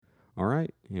All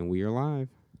right, and we are live.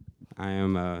 I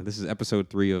am. This is episode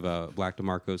 3 of Black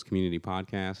DeMarco's Community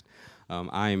Podcast.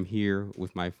 I am here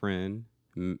with my friend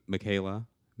Michaela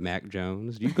Mac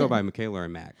Jones. Do you go by Michaela or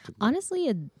Mac?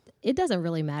 Honestly, it doesn't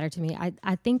really matter to me.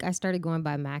 I think I started going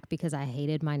by Mac because I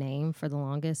hated my name for the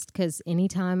longest. Because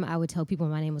anytime I would tell people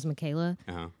my name was Michaela,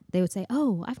 they would say,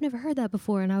 "Oh, I've never heard that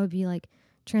before," and I would be like,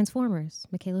 "Transformers,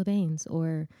 Michaela Baines,"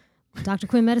 or Dr.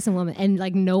 Quinn Medicine Woman. And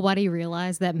like nobody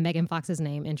realized that Megan Fox's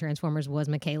name in Transformers was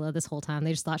Michaela this whole time.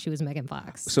 They just thought she was Megan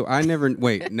Fox. So I never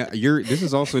wait. No, this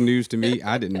is also news to me.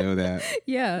 I didn't know that.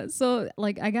 Yeah. So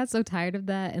like I got so tired of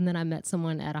that, and then I met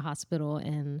someone at a hospital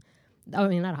and. I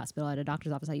mean, not a hospital, at a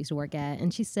doctor's office I used to work at.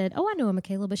 And she said, "Oh, I know a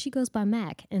Michaela, but she goes by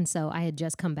Mac." And so I had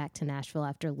just come back to Nashville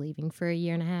after leaving for a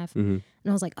year and a half. Mm-hmm. And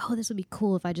I was like, "Oh, this would be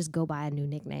cool if I just go by a new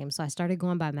nickname." So I started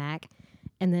going by Mac.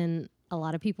 And then a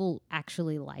lot of people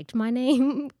actually liked my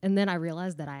name. And then I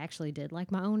realized that I actually did like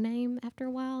my own name after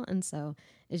a while. And so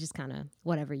it's just kind of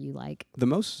whatever you like. The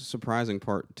most surprising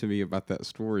part to me about that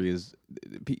story is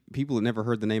people had never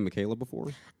heard the name Michaela before.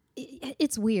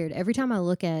 It's weird. Every time I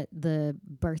look at the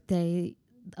birthday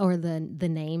or the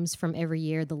names from every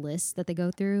year, the lists that they go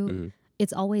through,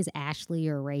 it's always Ashley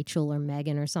or Rachel or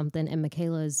Megan or something, and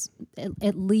Michaela's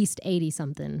at least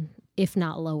 80-something, if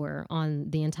not lower,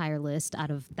 on the entire list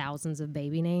out of thousands of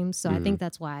baby names. So I think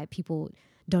that's why people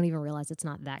don't even realize it's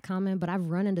not that common. But I've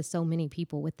run into so many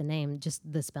people with the name, just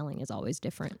the spelling is always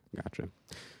different. Gotcha.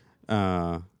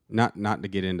 Not to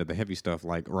get into the heavy stuff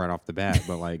like right off the bat,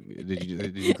 but like did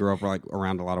you grow up like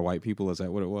around a lot of white people? Is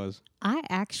that what it was? I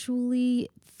actually,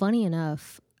 funny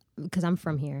enough, because I'm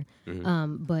from here,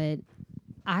 but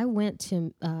I went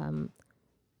to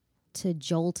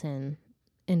Jolton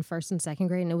in first and second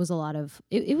grade, and it was a lot of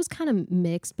it was kind of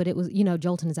mixed, but it was,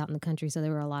 Jolton is out in the country, so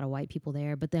there were a lot of white people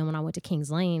there. But then when I went to Kings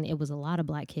Lane, it was a lot of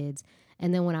black kids.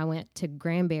 And then when I went to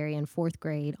Granbury in fourth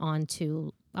grade on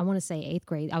to, I want to say 8th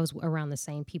grade, I was around the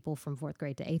same people from 4th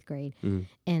grade to 8th grade.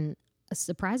 And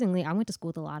surprisingly, I went to school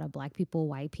with a lot of black people,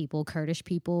 white people, Kurdish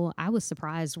people. I was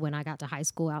surprised when I got to high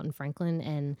school out in Franklin,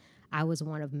 and I was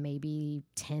one of maybe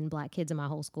 10 black kids in my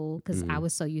whole school because I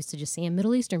was so used to just seeing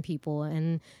Middle Eastern people,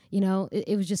 and,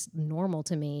 it was just normal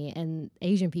to me, and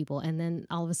Asian people. And then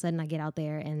all of a sudden I get out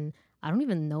there and I don't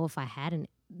even know if I had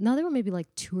there were maybe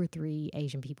like 2 or 3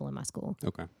 Asian people in my school.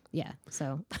 Okay. Yeah.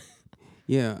 So.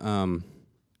 Yeah.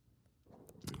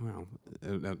 Wow.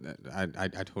 I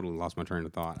totally lost my train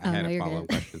of thought. I had a follow-up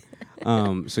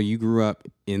question. So you grew up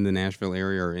in the Nashville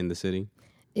area or in the city?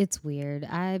 It's weird.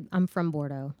 I'm from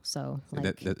Bordeaux, so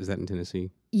like is that in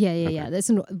Tennessee? Yeah.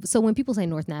 So when people say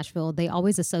North Nashville, they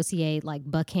always associate like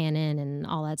Buchanan and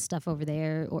all that stuff over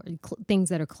there, or things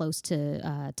that are close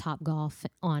to Top Golf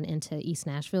on into East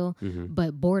Nashville.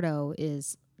 But Bordeaux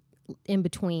is in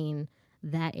between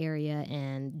that area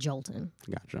and Jolton.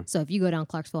 Gotcha. So if you go down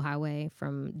Clarksville Highway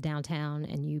from downtown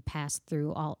and you'll pass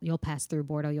through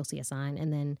Bordeaux, you'll see a sign,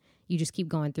 and then you just keep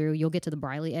going through, you'll get to the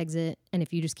Briley exit, and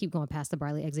if you just keep going past the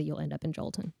Briley exit, you'll end up in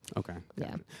Jolton. Okay.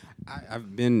 Yeah.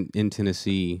 I've been in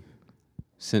Tennessee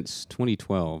since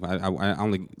 2012. I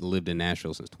only lived in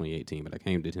Nashville since 2018, but I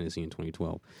came to Tennessee in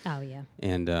 2012. Oh yeah.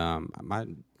 And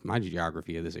my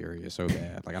geography of this area is so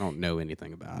bad. Like I don't know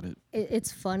anything about it.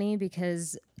 It's funny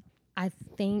because I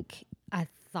think I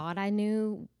thought I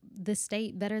knew the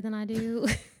state better than I do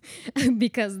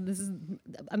because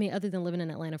other than living in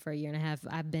Atlanta for a year and a half,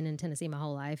 I've been in Tennessee my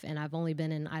whole life, and I've only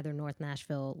been in either North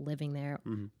Nashville, living there,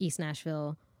 East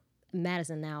Nashville,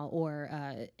 Madison now, or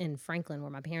in Franklin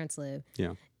where my parents live.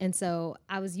 Yeah. And so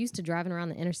I was used to driving around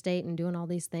the interstate and doing all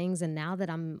these things, and now that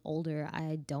I'm older,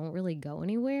 I don't really go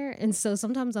anywhere. And so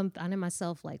sometimes I'm finding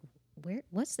myself like,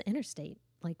 what's the interstate?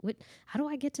 Like, how do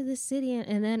I get to this city?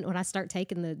 And then when I start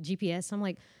taking the GPS, I'm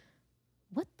like,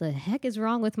 what the heck is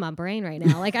wrong with my brain right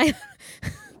now? Like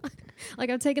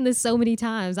I've taken this so many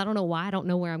times. I don't know why I don't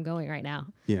know where I'm going right now.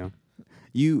 Yeah.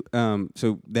 You,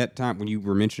 so that time when you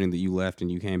were mentioning that you left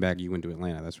and you came back, you went to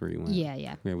Atlanta. That's where you went.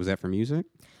 Yeah. Was that for music?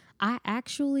 I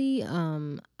actually,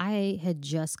 I had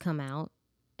just come out.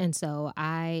 And so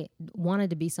I wanted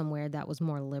to be somewhere that was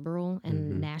more liberal,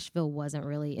 and Nashville wasn't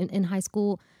really in high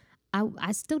school.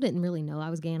 I still didn't really know I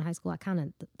was gay in high school. I kind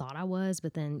of thought I was,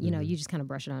 but then, you just kind of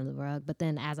brush it under the rug. But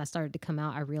then as I started to come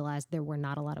out, I realized there were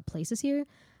not a lot of places here.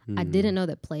 I didn't know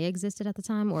that Play existed at the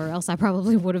time, or else I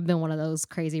probably would have been one of those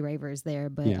crazy ravers there.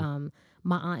 But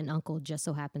my aunt and uncle just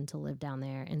so happened to live down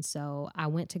there. And so I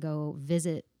went to go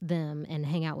visit them and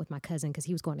hang out with my cousin because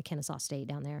he was going to Kennesaw State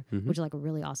down there, which is like a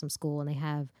really awesome school. And they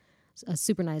have a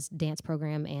super nice dance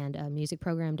program and a music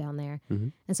program down there.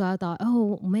 And so I thought,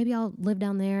 oh, maybe I'll live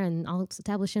down there and I'll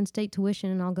establish in-state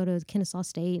tuition and I'll go to Kennesaw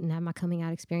State and have my coming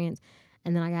out experience.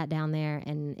 And then I got down there,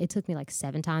 and it took me like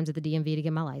 7 times at the DMV to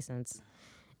get my license.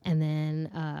 And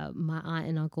then my aunt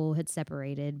and uncle had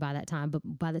separated by that time.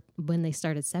 But when they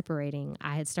started separating,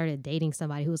 I had started dating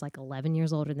somebody who was like 11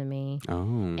 years older than me. Oh.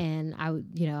 And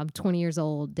I'm 20 years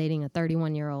old dating a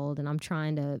 31-year-old, and I'm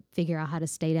trying to figure out how to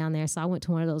stay down there. So I went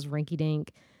to one of those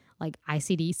rinky-dink, like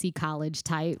ICDC college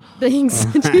type things.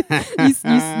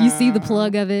 you see the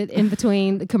plug of it in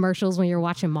between the commercials when you're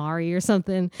watching Maury or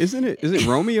something. Is it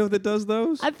Romeo that does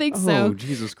those? I think so. Oh,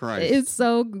 Jesus Christ.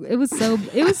 It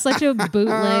was such a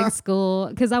bootleg school,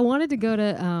 because I wanted to go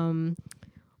to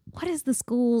what is the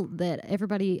school that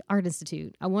everybody, Art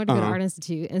Institute. I wanted to go to Art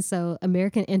Institute, and so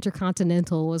American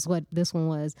Intercontinental was what this one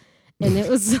was. And it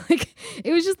was like,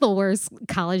 it was just the worst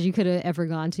college you could have ever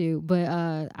gone to.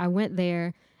 But I went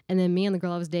there. And then me and the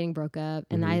girl I was dating broke up,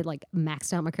 and I had like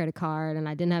maxed out my credit card, and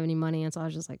I didn't have any money. And so I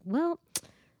was just like, well,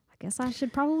 I guess I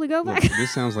should probably go back. Look,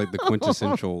 this sounds like the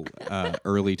quintessential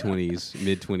early 20s,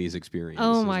 mid 20s experience.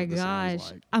 Oh my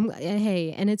gosh. Like.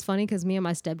 Hey, and it's funny because me and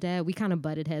my stepdad, we kind of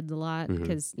butted heads a lot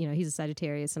because, he's a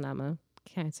Sagittarius and I'm a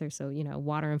Cancer. So,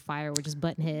 water and fire, we're just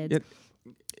butting heads.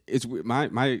 It's my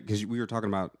because we were talking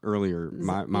about earlier.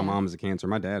 My mom is a Cancer.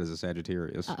 My dad is a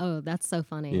Sagittarius. Oh, that's so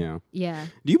funny. Yeah.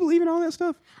 Do you believe in all that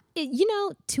stuff?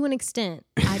 To an extent,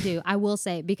 I do. I will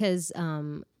say, because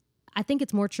I think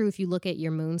it's more true if you look at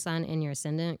your moon sign and your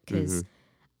ascendant, because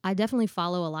I definitely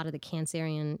follow a lot of the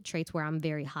Cancerian traits where I'm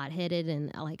very hot-headed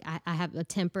and like I have a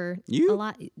temper. A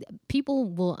lot.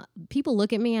 People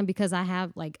look at me, and because I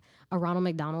have like a Ronald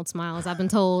McDonald smile, as I've been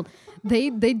told, they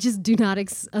just do not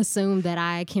assume that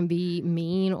I can be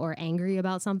mean or angry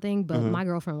about something. But my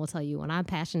girlfriend will tell you, when I'm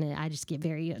passionate, I just get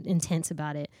very intense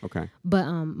about it. Okay. But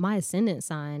my ascendant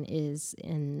sign is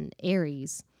in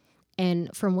Aries.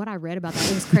 And from what I read about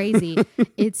that, it was crazy.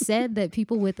 It said that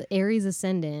people with Aries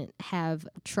ascendant have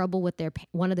trouble with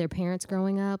one of their parents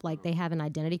growing up. Like they have an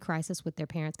identity crisis with their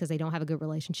parents because they don't have a good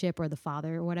relationship, or the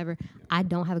father or whatever. I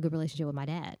don't have a good relationship with my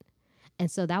dad. And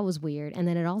so that was weird. And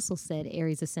then it also said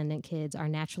Aries ascendant kids are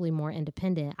naturally more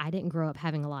independent. I didn't grow up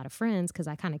having a lot of friends because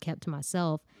I kind of kept to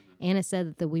myself. And it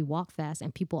said that we walk fast,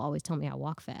 and people always tell me I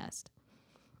walk fast.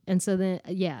 And so then,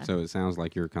 So it sounds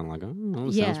like you're kind of like,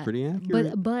 oh, sounds pretty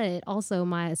accurate. But also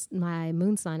my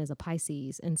moon sign is a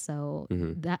Pisces, and so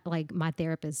that, like, my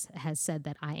therapist has said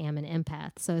that I am an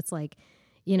empath. So it's like,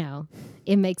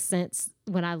 it makes sense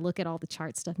when I look at all the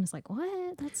chart stuff, and it's like,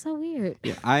 what? That's so weird.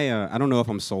 Yeah, I don't know if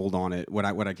I'm sold on it. What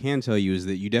I can tell you is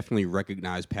that you definitely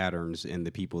recognize patterns in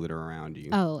the people that are around you.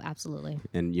 Oh, absolutely.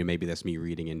 And maybe that's me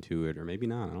reading into it, or maybe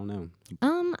not. I don't know.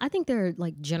 I think they're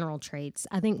like general traits.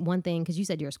 I think one thing, because you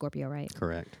said you're a Scorpio, right?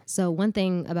 Correct. So one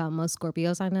thing about most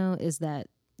Scorpios I know is that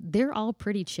they're all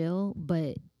pretty chill,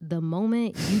 but the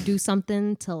moment you do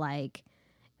something to like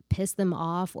piss them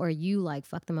off, or you like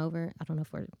fuck them over. I don't know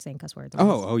if we're saying cuss words. We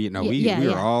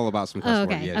are all about some cuss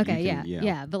words.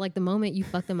 Yeah. But like the moment you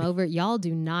fuck them over, y'all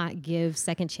do not give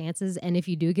second chances. And if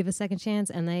you do give a second chance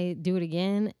and they do it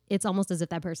again, it's almost as if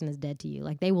that person is dead to you.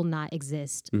 Like they will not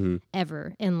exist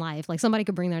ever in life. Like somebody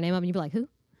could bring their name up and you'd be like, who?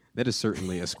 That is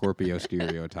certainly a Scorpio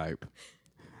stereotype.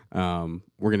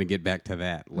 We're gonna get back to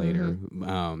that later.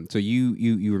 So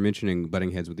you were mentioning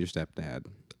butting heads with your stepdad.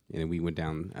 And we went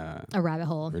down a rabbit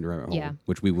hole.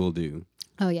 Which we will do.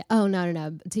 Oh, yeah. Oh,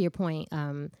 no. To your point, me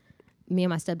and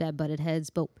my stepdad butted heads.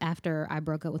 But after I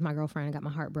broke up with my girlfriend, I got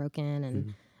my heart broken.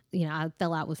 And, I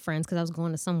fell out with friends because I was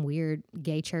going to some weird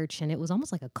gay church. And it was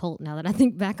almost like a cult now that I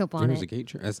think back up on it. There was a gay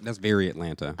church? That's very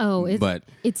Atlanta. Oh,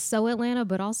 it's so Atlanta.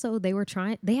 But also they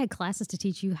had classes to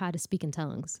teach you how to speak in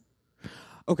tongues.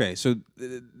 Okay, so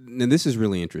now this is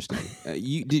really interesting.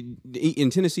 In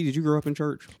Tennessee, did you grow up in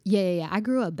church? Yeah. I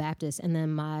grew up Baptist, and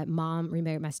then my mom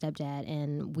remarried my stepdad,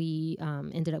 and we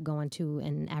ended up going to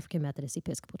an African Methodist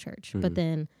Episcopal church. But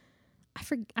then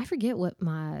I forget what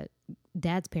my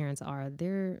dad's parents are.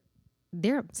 They're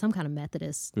some kind of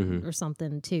Methodist or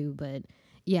something too. But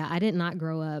yeah, I did not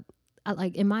grow up.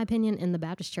 Like in my opinion, in the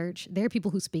Baptist church, there are people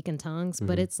who speak in tongues,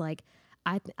 but it's like,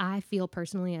 I feel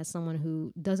personally, as someone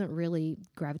who doesn't really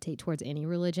gravitate towards any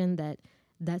religion,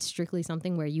 that's strictly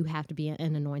something where you have to be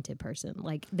an anointed person.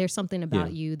 Like there's something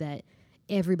about you that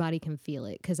everybody can feel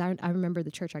it. Because I remember the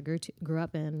church I grew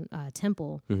up in,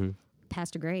 Temple,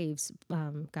 Pastor Graves,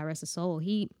 God rest his soul.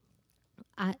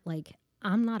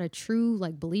 I'm not a true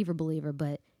like believer,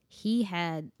 but he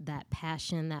had that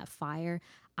passion, that fire.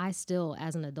 I still,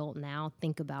 as an adult now,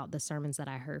 think about the sermons that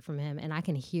I heard from him, and I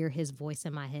can hear his voice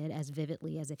in my head as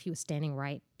vividly as if he was standing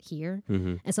right here.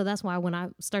 And so that's why when I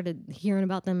started hearing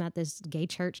about them at this gay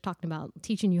church talking about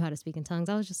teaching you how to speak in tongues,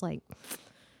 I was just like,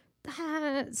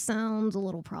 That sounds a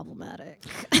little problematic.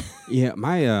 Yeah,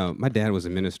 my dad was a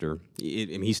minister. I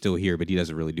mean, he's still here, but he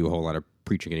doesn't really do a whole lot of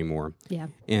preaching anymore. Yeah.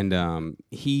 And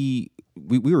we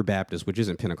were Baptist, which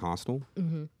isn't Pentecostal.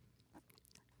 Mm-hmm.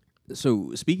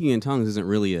 So speaking in tongues isn't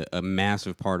really a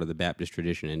massive part of the Baptist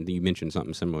tradition, and you mentioned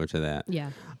something similar to that.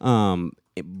 Yeah.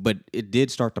 But it did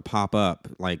start to pop up,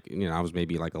 like, I was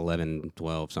maybe like 11,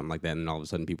 12, something like that, and all of a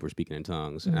sudden people were speaking in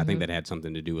tongues. And I think that had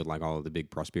something to do with like all of the big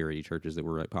prosperity churches that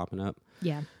were like popping up.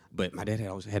 Yeah. But my dad had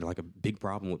always had like a big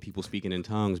problem with people speaking in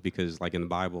tongues because, like, in the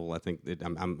Bible, I think that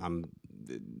I'm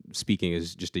speaking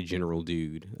as just a general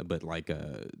dude, but like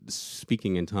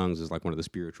speaking in tongues is like one of the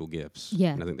spiritual gifts.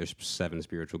 Yeah. And I think there's 7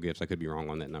 spiritual gifts. I could be wrong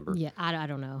on that number. Yeah. I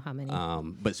don't know how many.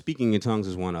 But speaking in tongues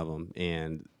is one of them.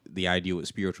 And the idea with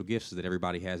spiritual gifts is that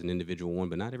everybody has an individual one,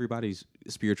 but not everybody's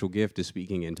spiritual gift is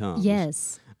speaking in tongues.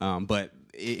 Yes. But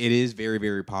it is very,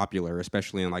 very popular,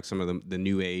 especially in like some of the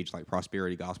new age, like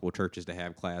prosperity gospel churches, to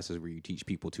have classes where you teach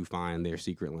people to find their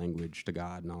secret language to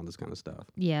God and all this kind of stuff.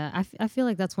 Yeah, I feel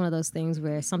like that's one of those things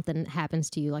where something happens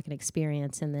to you, like an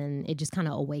experience, and then it just kind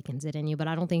of awakens it in you. But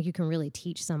I don't think you can really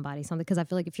teach somebody something, because I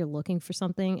feel like if you're looking for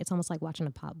something, it's almost like watching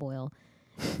a pot boil.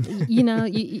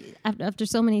 You after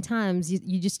so many times,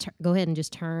 you just go ahead and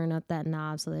just turn up that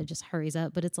knob so that it just hurries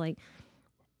up. But it's like,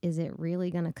 is it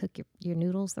really going to cook your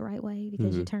noodles the right way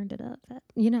because you turned it up?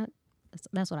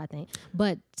 That's what I think.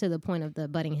 But to the point of the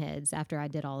butting heads, after I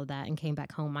did all of that and came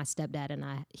back home, my stepdad and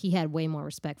he had way more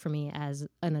respect for me as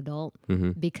an adult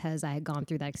because I had gone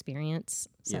through that experience.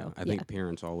 So, I think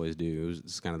parents always do.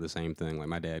 It's kind of the same thing. Like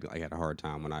my dad, I had a hard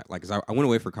time when I went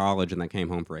away for college and I came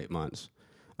home for 8 months.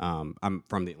 I'm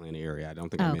from the Atlanta area. I don't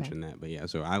think I mentioned that, but yeah.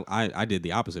 So I did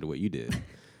the opposite of what you did.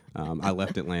 I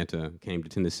left Atlanta, came to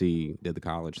Tennessee, did the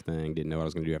college thing, didn't know what I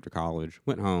was going to do after college,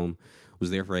 went home,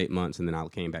 was there for 8 months, and then I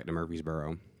came back to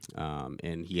Murfreesboro.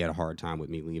 And he had a hard time with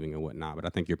me leaving and whatnot. But I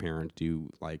think your parents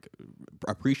do like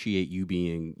appreciate you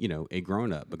being, a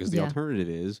grown up, because the alternative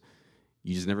is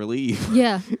you just never leave.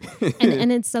 Yeah.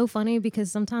 And it's so funny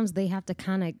because sometimes they have to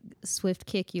kind of swift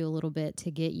kick you a little bit to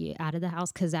get you out of the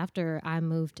house. Because after I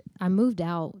moved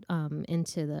out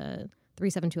into the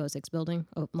 37206 building,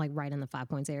 like right in the 5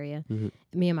 Points area.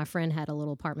 Me and my friend had a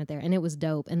little apartment there, and it was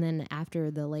dope. And then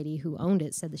after the lady who owned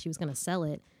it said that she was going to sell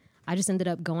it, I just ended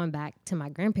up going back to my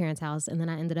grandparents' house, and then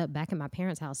I ended up back at my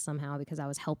parents' house somehow because I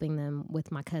was helping them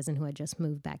with my cousin who had just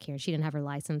moved back here. She didn't have her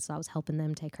license, so I was helping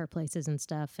them take her places and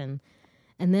stuff.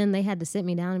 And then they had to sit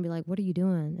me down and be like, "What are you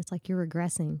doing? It's like you're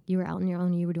regressing. You were out on your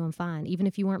own, and you were doing fine. Even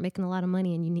if you weren't making a lot of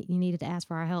money and you needed to ask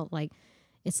for our help, like,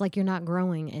 it's like you're not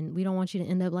growing, and we don't want you to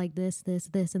end up like this,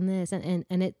 and this. And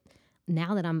it,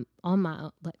 now that I'm on my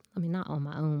own, not on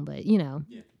my own, but,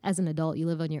 as an adult, you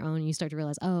live on your own, and you start to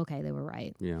realize, oh, okay, they were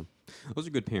right. Yeah. Those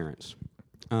are good parents.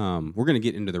 We're going to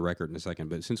get into the record in a second,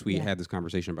 but since we had this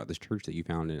conversation about this church that you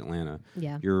found in Atlanta,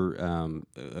 your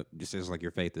just as like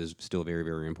your faith is still very,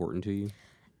 very important to you?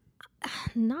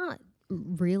 Not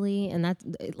really. And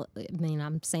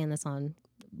I'm saying this on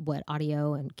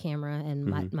audio and camera, and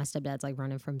my stepdad's like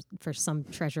running for some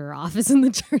treasurer office in the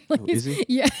church. Like, is he?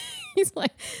 Yeah. He's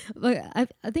like, I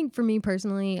think for me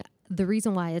personally, the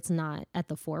reason why it's not at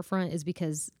the forefront is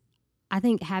because I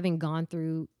think having gone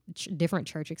through different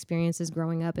church experiences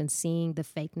growing up and seeing the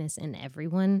fakeness in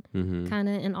everyone kind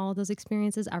of in all of those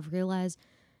experiences, I've realized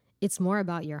it's more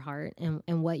about your heart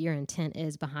and what your intent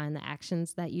is behind the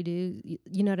actions that you do.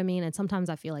 You know what I mean? And sometimes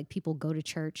I feel like people go to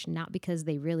church not because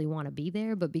they really want to be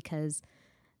there, but because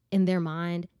in their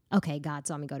mind, okay, God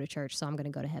saw me go to church, so I'm going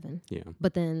to go to heaven. Yeah.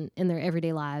 But then in their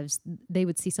everyday lives, they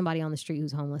would see somebody on the street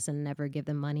who's homeless and never give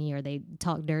them money, or they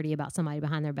talk dirty about somebody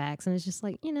behind their backs. And it's just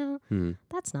like,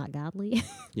 that's not godly.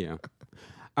 Yeah.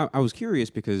 I was curious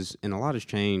because, and a lot has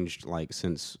changed, like,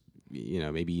 since,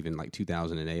 maybe even like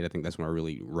 2008. I think that's when I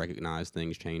really recognized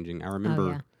things changing. I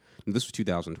remember, this was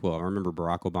 2012. I remember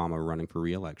Barack Obama running for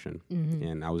re-election,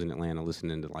 and I was in Atlanta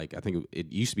listening to, like, I think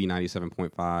it used to be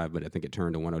 97.5, but I think it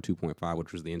turned to 102.5,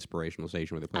 which was the inspirational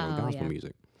station where they played gospel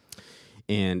music.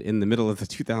 And in the middle of the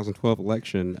 2012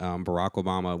 election, Barack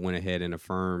Obama went ahead and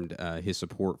affirmed his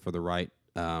support for the right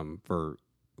for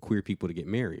queer people to get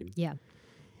married. Yeah.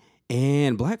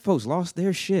 And black folks lost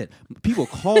their shit. People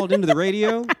called into the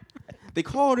radio. They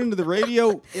called into the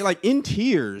radio like in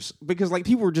tears because like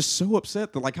people were just so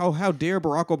upset that like how dare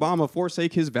Barack Obama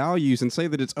forsake his values and say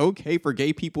that it's okay for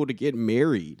gay people to get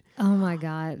married. Oh my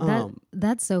God,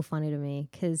 that's so funny to me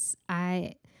because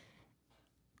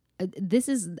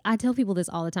I tell people this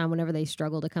all the time whenever they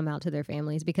struggle to come out to their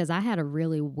families, because I had a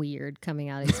really weird coming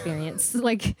out experience.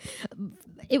 Like,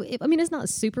 I mean, it's not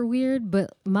super weird,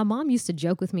 but my mom used to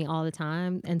joke with me all the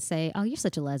time and say, "Oh, you're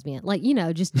such a lesbian." Like,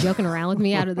 just joking around with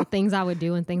me out of the things I would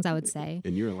do and things I would say.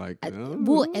 And you were like, oh.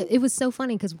 Well, it was so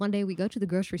funny because one day we go to the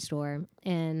grocery store,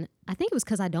 and I think it was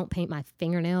because I don't paint my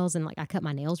fingernails and like I cut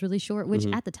my nails really short, which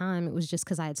at the time it was just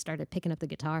because I had started picking up the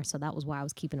guitar, so that was why I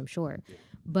was keeping them short. Yeah.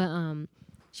 But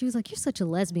she was like, "You're such a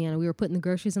lesbian." And we were putting the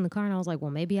groceries in the car, and I was like,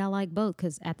 "Well, maybe I like both,"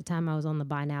 because at the time I was on the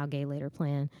buy now, gay later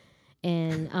plan.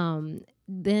 And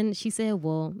then she said,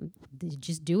 "Well,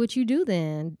 just do what you do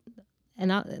then."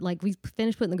 And we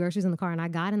finished putting the groceries in the car, and I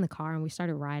got in the car and we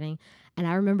started riding. And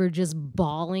I remember just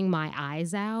bawling my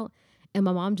eyes out. And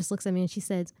my mom just looks at me and she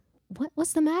says,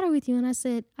 What's the matter with you? And I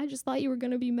said, "I just thought you were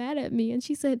going to be mad at me." And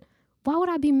she said, "Why would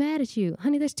I be mad at you?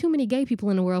 Honey, there's too many gay people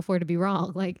in the world for it to be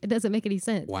wrong. Like, it doesn't make any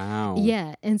sense." Wow.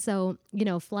 Yeah. And so,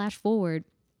 flash forward,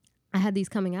 I had these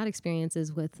coming out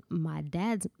experiences with my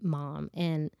dad's mom.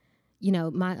 And,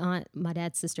 my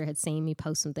dad's sister had seen me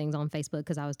post some things on Facebook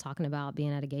because I was talking about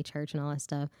being at a gay church and all that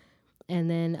stuff. And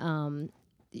then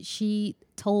she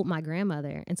told my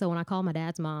grandmother. And so when I called my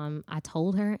dad's mom, I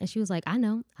told her, and she was like, "I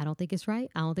know, I don't think it's right.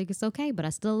 I don't think it's okay, but I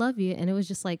still love you." And it was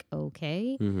just like,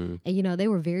 okay. Mm-hmm. And, they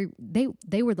were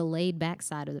they were the laid back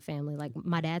side of the family. Like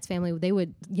my dad's family, they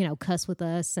would, cuss with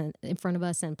us and in front of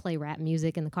us and play rap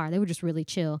music in the car. They were just really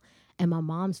chill. And my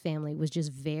mom's family was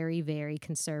just very, very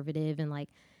conservative. And like,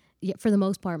 for the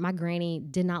most part, my granny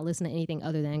did not listen to anything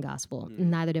other than gospel. Mm-hmm.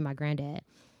 Neither did my granddad.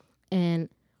 And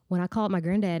when I called my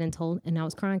granddad and I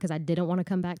was crying because I didn't want to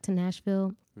come back to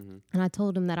Nashville, and I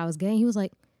told him that I was gay, he was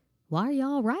like, "Why, are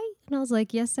y'all right?" And I was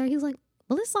like, "Yes, sir." He was like,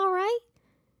 "Well, it's all right."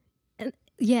 And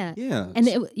yeah.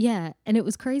 And it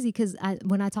was crazy because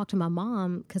when I talked to my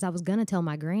mom, because I was gonna tell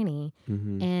my granny,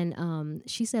 and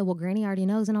she said, "Well, Granny already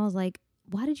knows," and I was like,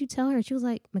 "Why did you tell her?" She was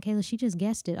like, "Michaela, she just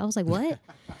guessed it." I was like, "What?"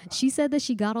 She said that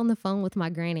she got on the phone with my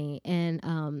granny, and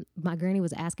my granny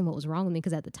was asking what was wrong with me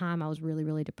because at the time I was really,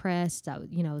 really depressed. I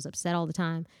was upset all the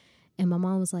time. And my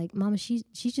mom was like, "Mama, she's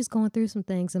just going through some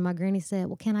things." And my granny said,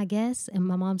 "Well, can I guess?" And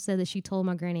my mom said that she told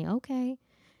my granny, "Okay."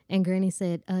 And Granny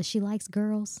said, "She likes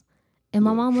girls." And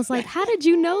my mom was like, "How did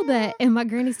you know that?" And my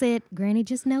granny said, "Granny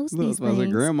just knows these things." I was like,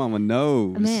 grandmama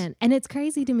knows. Man, and it's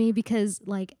crazy to me because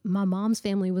like my mom's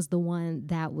family was the one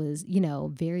that was,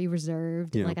 very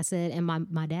reserved, like I said, and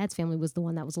my dad's family was the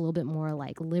one that was a little bit more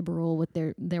like liberal with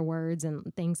their words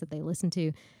and things that they listened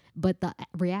to. But the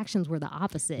reactions were the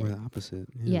opposite.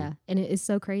 Yeah. And it's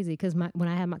so crazy because when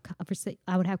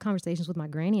I would have conversations with my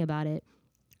granny about it.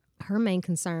 Her main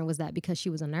concern was that because she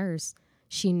was a nurse,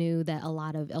 she knew that a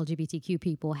lot of LGBTQ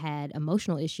people had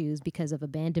emotional issues because of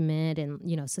abandonment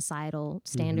and, societal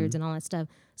standards and all that stuff.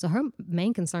 So her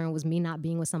main concern was me not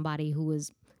being with somebody who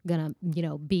was going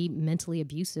to, be mentally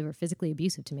abusive or physically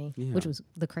abusive to me, which was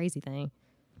the crazy thing.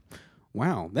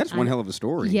 Wow. That's one hell of a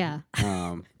story. Yeah.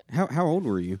 How old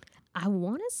were you? I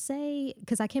want to say,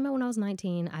 because I came out when I was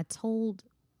 19, I told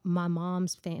my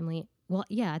mom's family. Well,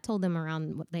 yeah, I told them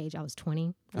around the age I was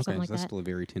 20 or something like that. So that's still a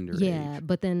very tender age. Yeah,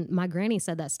 but then my granny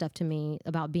said that stuff to me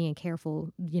about being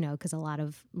careful, because a lot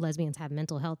of lesbians have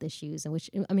mental health issues, and which,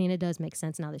 I mean, it does make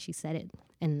sense now that she said it,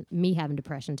 and me having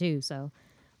depression too, so.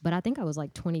 But I think I was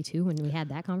like 22 when we had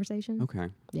that conversation. Okay.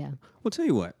 Yeah. Well, tell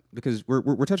you what, because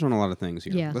we're touching on a lot of things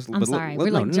here. Yeah. I'm sorry.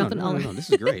 We're jumping all. No, this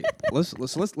is great.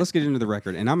 Let's get into the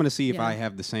record, and I'm going to see if I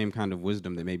have the same kind of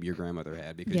wisdom that maybe your grandmother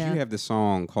had, because you have this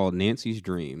song called "Nancy's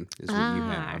Dream" is what you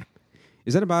have.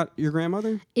 Is that about your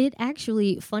grandmother? It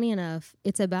actually, funny enough,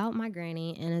 it's about my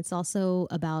granny, and it's also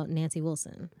about Nancy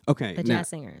Wilson, the jazz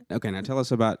singer. Okay, now tell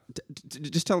us about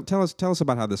tell us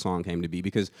about how the song came to be,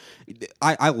 because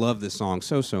I love this song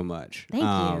so much.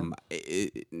 Thank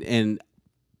you. And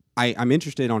I'm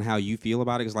interested on how you feel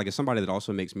about it, because like as somebody that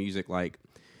also makes music, like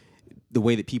the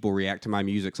way that people react to my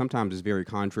music sometimes is very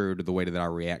contrary to the way that I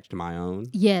react to my own.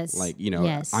 Yes. Like,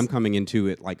 I'm coming into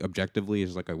it like objectively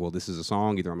as like, well, this is a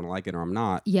song, either I'm going to like it or I'm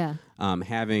not. Yeah.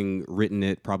 Having written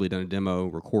it, probably done a demo,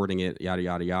 recording it, yada,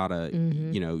 yada, yada,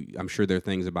 I'm sure there are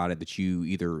things about it that you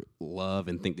either love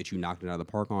and think that you knocked it out of the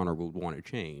park on or would want to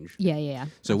change. Yeah.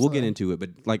 So We'll get into it, but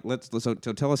like, so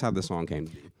tell us how the song came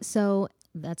to be. So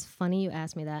that's funny you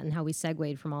asked me that and how we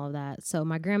segued from all of that. So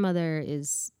my grandmother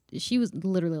she was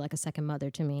literally like a second mother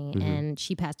to me, and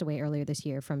she passed away earlier this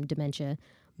year from dementia.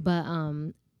 But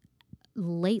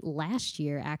late last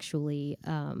year, actually,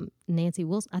 Nancy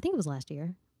Wilson, I think it was last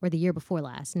year or the year before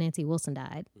last, Nancy Wilson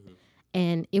died.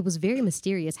 And it was very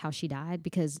mysterious how she died,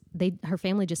 because her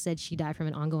family just said she died from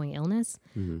an ongoing illness.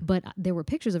 But there were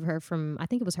pictures of her from, I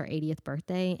think it was her 80th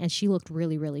birthday, and she looked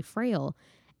really, really frail.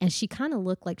 and she kind of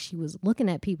looked like she was looking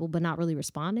at people but not really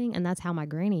responding, and that's how my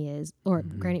granny is, or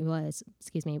granny was,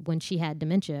 excuse me, when she had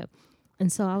dementia.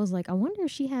 And so I was like, I wonder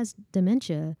if she has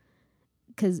dementia,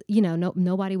 because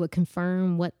nobody would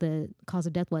confirm what the cause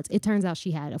of death was. It turns out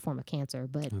she had a form of cancer,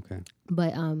 but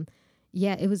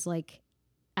yeah, it was like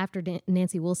after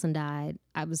Nancy Wilson died,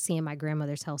 I was seeing my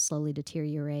grandmother's health slowly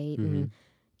deteriorate, and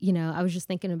I was just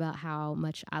thinking about how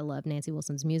much I love Nancy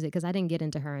Wilson's music, because I didn't get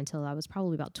into her until I was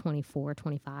probably about 24,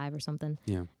 25 or something.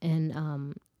 Yeah.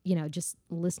 And, just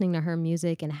listening to her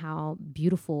music and how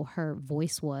beautiful her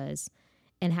voice was,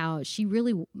 and how she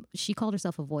called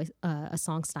herself a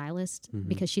song stylist,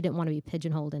 because she didn't want to be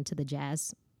pigeonholed into the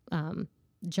jazz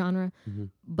genre.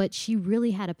 But she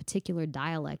really had a particular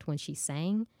dialect when she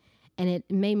sang. And it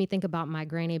made me think about my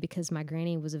granny, because my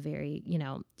granny was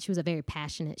she was a very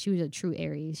passionate, she was a true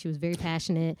Aries. She was very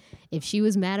passionate. If she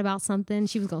was mad about something,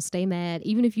 she was going to stay mad.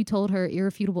 Even if you told her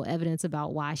irrefutable evidence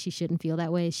about why she shouldn't feel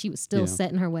that way, she was still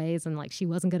set in her ways, and like she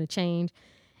wasn't going to change.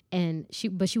 And she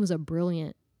was a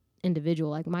brilliant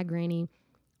individual. Like my granny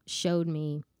showed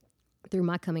me through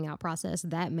my coming out process,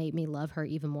 that made me love her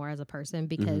even more as a person,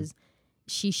 because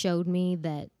she showed me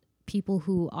that people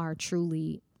who are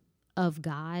truly of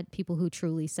God, people who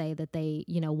truly say that they,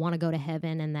 want to go to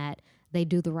heaven and that they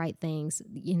do the right things,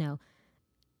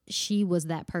 she was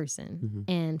that person.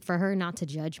 And for her not to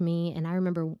judge me. And I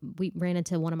remember we ran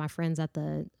into one of my friends at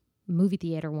the movie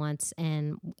theater once,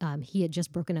 and he had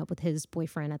just broken up with his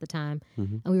boyfriend at the time.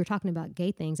 And we were talking about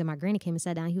gay things, and my granny came and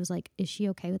sat down. He was like, is she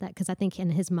okay with that? Because I think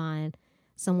in his mind,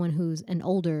 someone who's an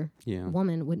older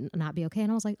woman would not be okay.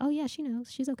 And I was like, oh yeah, she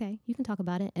knows, she's okay, you can talk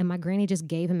about it. And my granny just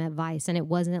gave him advice, and it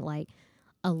wasn't like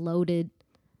a loaded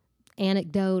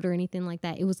anecdote or anything like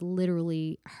that. It was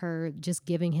literally her just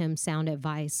giving him sound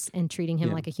advice and treating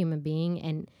him like a human being,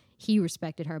 and he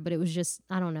respected her. But it was just,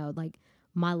 I don't know, like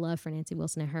my love for Nancy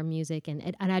Wilson and her music,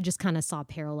 and I just kind of saw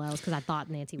parallels, because I thought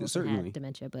Nancy Wilson had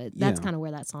dementia, but that's kind of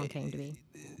where that song came to be.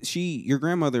 Your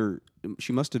grandmother,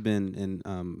 she must have been, and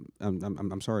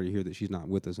I'm sorry to hear that she's not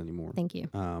with us anymore. Thank you.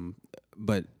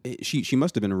 But she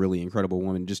must have been a really incredible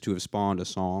woman, just to have spawned a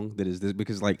song that is this,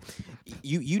 because like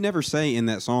you never say in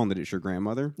that song that it's your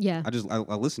grandmother. Yeah.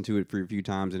 I listened to it for a few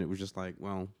times, and it was just like,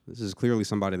 well, this is clearly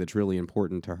somebody that's really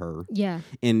important to her. Yeah.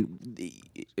 And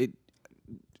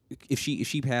if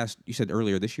she passed, you said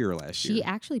earlier this year or last year? She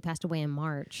actually passed away in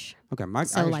March. Okay,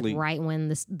 like right when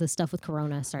the stuff with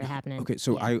Corona started happening. Okay,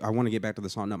 so I want to get back to the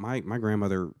song. No, my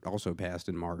grandmother also passed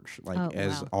in March. Like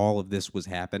all of this was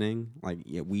happening, like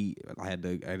I had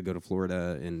to go to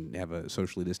Florida and have a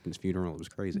socially distanced funeral. It was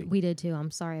crazy. We did too. I'm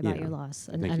sorry about your loss.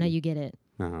 I know you get it.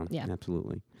 Yeah,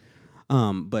 absolutely.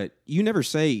 But you never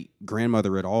say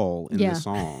grandmother at all in this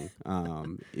song.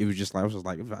 It was just, I was just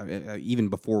like, even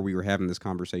before we were having this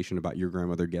conversation about your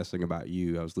grandmother guessing about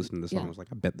you, I was listening to the song. I was like,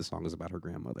 I bet the song is about her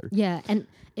grandmother. Yeah, and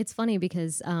it's funny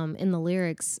because in the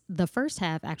lyrics, the first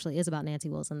half actually is about Nancy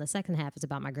Wilson. The second half is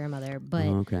about my grandmother. But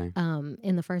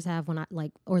in the first half, when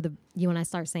I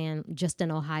start saying just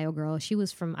an Ohio girl, she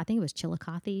was from, I think it was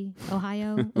Chillicothe,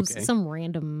 Ohio. It was some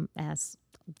random ass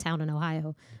town in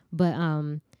Ohio.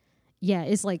 But yeah,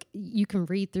 it's like you can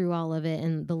read through all of it,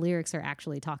 and the lyrics are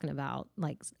actually talking about,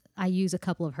 like, I use a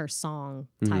couple of her song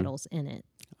titles in it.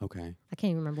 Okay. I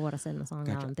can't even remember what I said in the song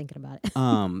now. I'm thinking about it.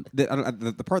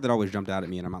 The part that always jumped out at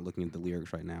me, and I'm not looking at the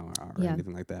lyrics right now or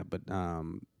anything like that, but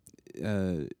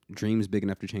dreams big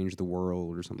enough to change the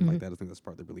world or something like that. I think that's the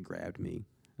part that really grabbed me.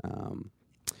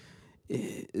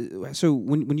 So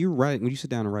when you sit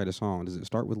down and write a song, does it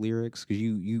start with lyrics? Because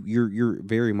you're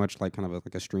very much like kind of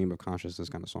like a stream of consciousness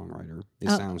kind of songwriter. It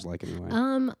sounds like anyway.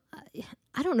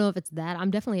 I don't know if it's that.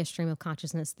 I'm definitely a stream of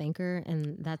consciousness thinker,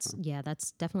 and that's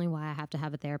definitely why I have to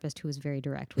have a therapist who is very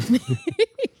direct with me.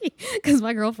 Because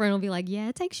my girlfriend will be like, "Yeah,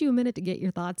 it takes you a minute to get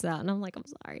your thoughts out," and I'm like, "I'm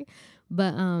sorry,"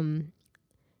 but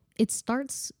it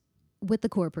starts with the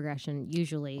chord progression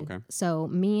usually. Okay. So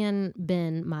me and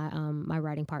Ben, my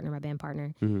writing partner, my band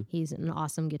partner, he's an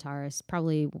awesome guitarist.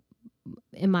 Probably,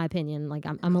 in my opinion, like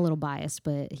I'm a little biased,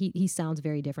 but he sounds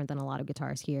very different than a lot of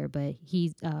guitarists here. But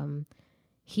he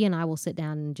and I will sit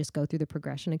down and just go through the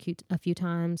progression a few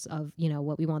times of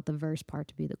what we want the verse part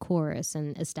to be, the chorus,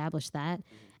 and establish that.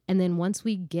 And then once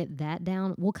we get that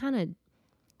down, we'll kind of.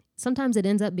 Sometimes it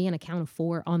ends up being a count of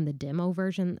 4 on the demo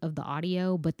version of the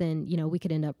audio, but then, we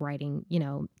could end up writing,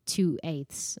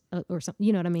 2/8 or something,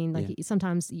 you know what I mean? Like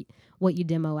sometimes what you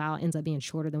demo out ends up being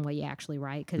shorter than what you actually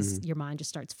write, because your mind just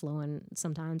starts flowing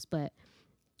sometimes. But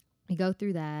we go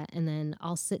through that, and then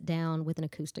I'll sit down with an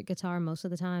acoustic guitar most of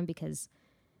the time, because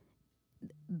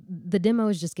the demo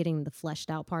is just getting the fleshed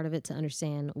out part of it to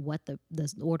understand what the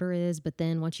order is. But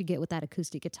then once you get with that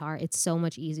acoustic guitar, it's so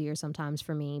much easier sometimes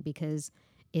for me because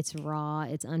it's raw,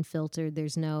 it's unfiltered. I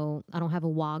don't have a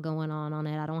wah going on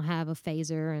it. I don't have a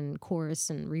phaser and chorus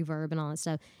and reverb and all that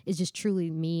stuff. It's just truly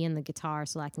me and the guitar,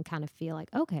 so I can kind of feel like,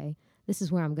 okay, this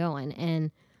is where I'm going.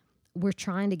 And we're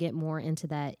trying to get more into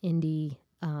that indie,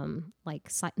 like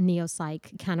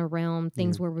neo-psych kind of realm,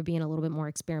 things where we're being a little bit more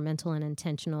experimental and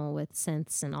intentional with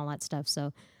synths and all that stuff.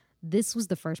 So this was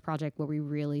the first project where we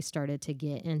really started to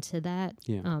get into that.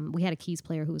 Yeah. We had a keys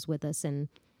player who was with us, and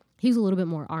he was a little bit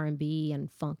more R&B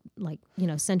and funk, like,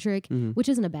 centric, which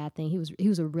isn't a bad thing. He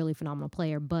was a really phenomenal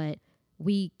player, but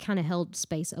we kind of held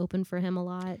space open for him a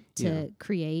lot to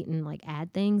create and like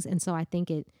add things. And so I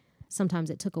think sometimes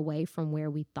it took away from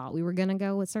where we thought we were going to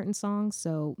go with certain songs.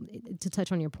 So to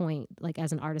touch on your point, like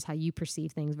as an artist, how you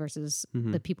perceive things versus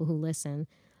the people who listen,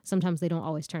 sometimes they don't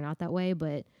always turn out that way.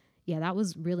 But yeah, that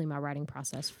was really my writing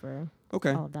process for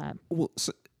all of that. Well,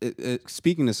 so,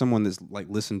 speaking to someone that's like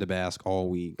listened to Basque all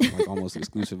week, like almost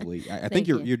exclusively, I think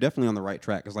you're definitely on the right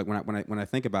track. Because like when I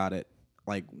think about it,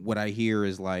 like what I hear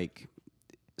is like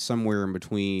somewhere in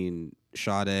between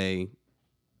Sade,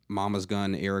 Mama's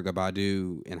Gun, Erykah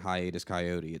Badu, and Hiatus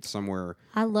Coyote. It's somewhere.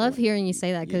 I love hearing you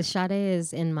say that because Sade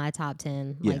is in my top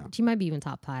 10. Like she might be even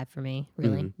top 5 for me,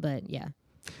 really. But yeah.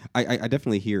 I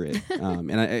definitely hear it,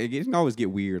 and it can always get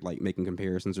weird, like making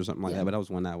comparisons or something like that. But that was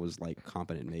one I was like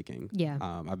competent making. Yeah,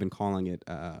 I've been calling it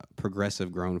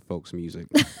progressive grown folks music,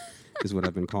 is what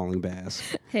I've been calling Bass.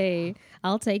 Hey,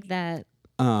 I'll take that.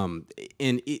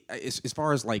 And as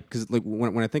far as like, because like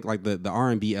when I think like the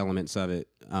R&B elements of it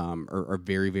are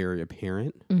very, very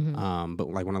apparent. But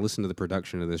like when I listen to the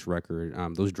production of this record,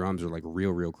 those drums are like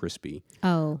real crispy.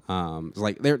 Oh,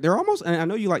 like they're almost. And I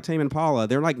know you like Tame Impala.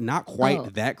 They're like not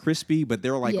quite that crispy, but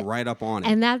they're like right up on it.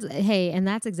 And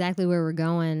that's exactly where we're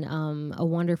going. A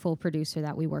wonderful producer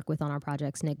that we work with on our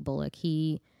projects, Nick Bullock.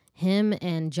 Him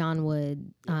and John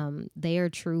Wood. They are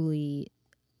truly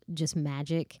just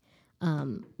magic.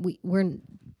 We're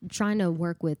trying to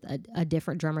work with a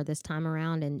different drummer this time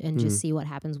around and just see what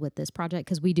happens with this project,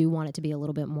 because we do want it to be a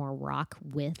little bit more rock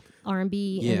with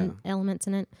R&B and elements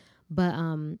in it. But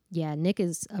Nick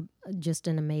is just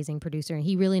an amazing producer, and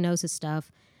he really knows his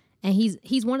stuff. And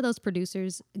he's one of those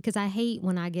producers, because I hate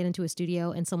when I get into a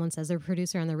studio and someone says they're a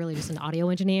producer and they're really just an audio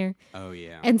engineer. Oh,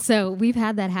 yeah. And so we've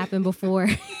had that happen before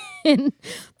in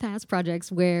past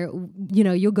projects where,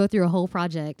 you'll go through a whole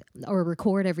project or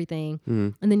record everything,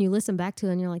 and then you listen back to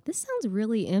it and you're like, this sounds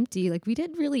really empty. Like, we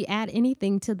didn't really add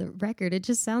anything to the record. It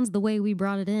just sounds the way we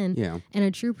brought it in. Yeah. And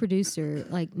a true producer,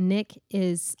 like Nick,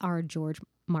 is our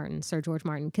Sir George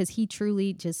Martin, because he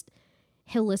truly just...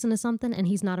 he'll listen to something and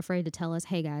he's not afraid to tell us,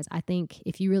 hey guys, I think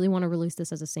if you really want to release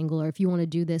this as a single, or if you want to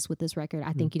do this with this record,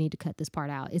 I think you need to cut this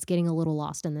part out. It's getting a little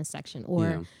lost in this section.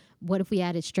 Or what if we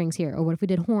added strings here? Or what if we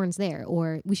did horns there?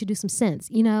 Or we should do some synths,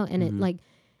 and it like,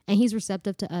 and he's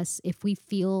receptive to us. If we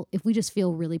just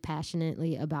feel really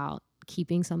passionately about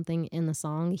keeping something in the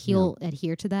song, he'll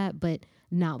adhere to that, but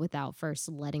not without first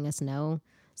letting us know.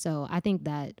 So I think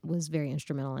that was very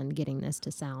instrumental in getting this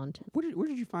to sound. Where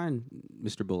did you find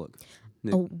Mr. Bullock?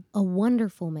 A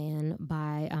wonderful man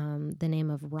by the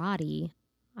name of Roddy.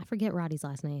 I forget Roddy's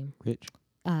last name. Rich?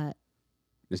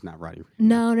 It's not Roddy.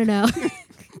 No.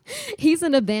 He's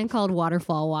in a band called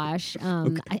Waterfall Wash.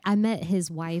 I met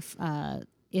his wife,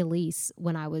 Elise,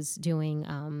 when I was doing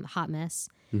Hot Mess.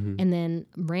 And then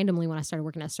randomly when I started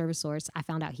working at Service Source, I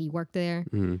found out he worked there.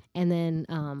 And then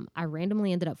I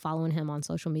randomly ended up following him on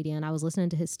social media, and I was listening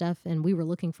to his stuff, and we were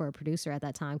looking for a producer at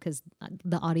that time, because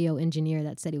the audio engineer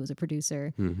that said he was a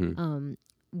producer,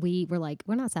 we were like,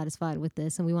 we're not satisfied with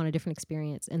this and we want a different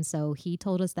experience. And so he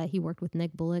told us that he worked with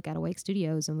Nick Bullock at Awake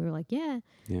Studios, and we were like, yeah.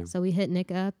 So we hit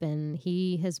Nick up, and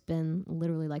he has been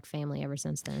literally like family ever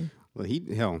since then. Well,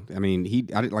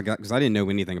 because I didn't know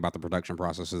anything about the production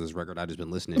process of this record. I just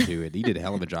been listening to it. He did a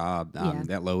hell of a job.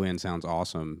 That low end sounds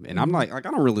awesome, and I'm like I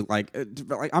don't really like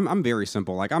I'm very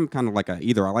simple. Like, I'm kind of like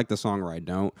either I like the song or I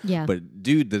don't. Yeah. But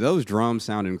dude, those drums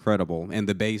sound incredible, and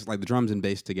the bass, like the drums and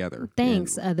bass together.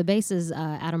 Thanks. The bass is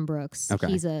Adam Brooks. Okay.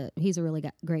 He's a really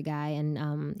great guy,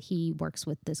 and he works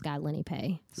with this guy Lenny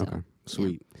Pay. So, okay.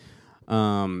 Sweet.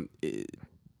 Yeah.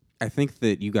 I think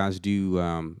that you guys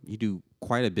do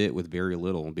quite a bit with very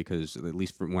little, because at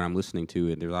least from when I'm listening to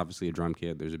it, there's obviously a drum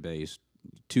kit, there's a bass,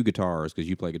 2 guitars, because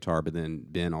you play guitar, but then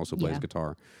Ben also plays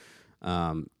guitar.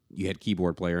 You had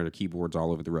keyboard player, and there are keyboards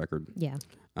all over the record. Yeah.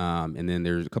 And then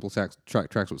there's a couple tracks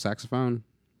with saxophone.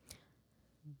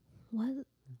 What?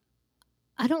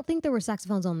 I don't think there were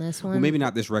saxophones on this one. Well, maybe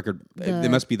not this record. There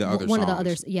must be the other one songs. of the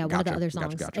others. Yeah, one of the other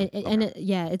songs. Gotcha. And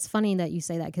it's funny that you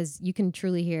say that because you can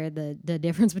truly hear the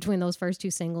difference between those first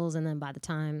two singles, and then by the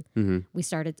time we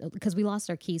started, because we lost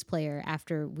our keys player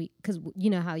after because you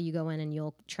know how you go in and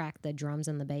you'll track the drums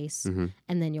and the bass,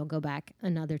 and then you'll go back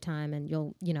another time and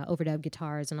you'll overdub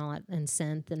guitars and all that and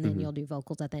synth, and then you'll do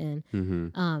vocals at the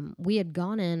end. We had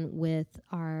gone in with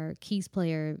our keys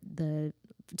player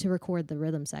to record the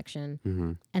rhythm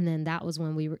section, and then that was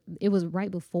when it was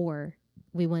right before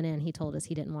we went in. He told us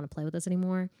he didn't want to play with us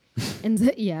anymore, and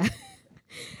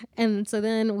and so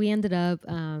then we ended up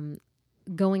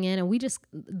going in, and we just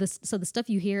the stuff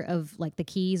you hear of like the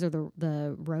keys or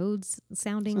the Rhodes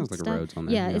sounding sounds like stuff, a Rhodes on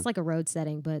there. yeah, it's like a Rhodes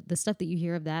setting, but the stuff that you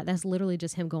hear of that's literally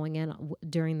just him going in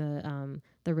during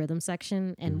the rhythm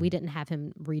section, and we didn't have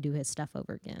him redo his stuff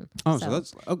over again. Oh, so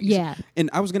that's okay. Yeah. And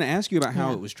I was going to ask you about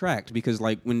how it was tracked, because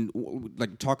like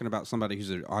talking about somebody who's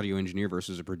an audio engineer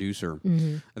versus a producer,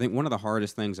 I think one of the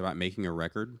hardest things about making a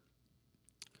record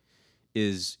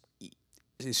is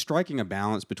striking a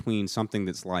balance between something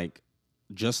that's like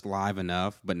just live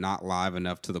enough, but not live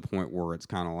enough to the point where it's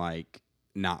kind of like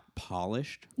not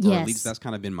polished. Or at least that's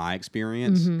kind of been my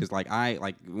experience. Because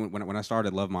when I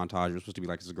started Love Montage, it was supposed to be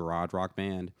like this garage rock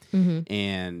band,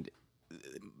 and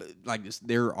like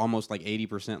they're almost like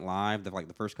 80% live. Like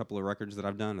the first couple of records that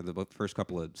I've done, or the first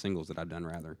couple of singles that I've done,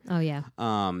 rather. Oh yeah.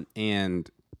 And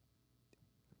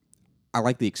I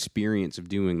like the experience of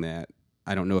doing that.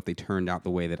 I don't know if they turned out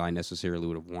the way that I necessarily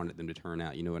would have wanted them to turn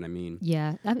out. You know what I mean?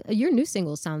 Yeah. Your new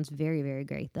single sounds very, very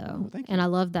great, though. Oh, thank you. And I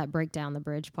love that breakdown the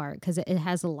bridge part, because it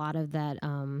has a lot of that.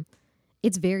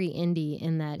 It's very indie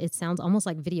in that it sounds almost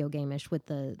like video game-ish with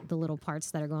the little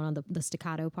parts that are going on, the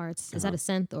staccato parts. Is that a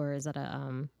synth or is that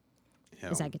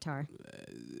is that guitar?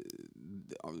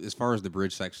 As far as the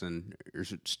bridge section,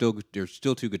 there's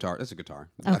still two guitars. That's a guitar.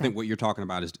 Okay. I think what you're talking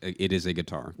about is it is a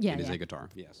guitar. Yeah, it is yeah. a guitar.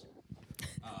 Yes.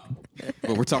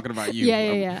 But we're talking about you.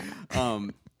 Yeah.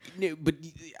 But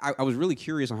I was really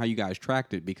curious on how you guys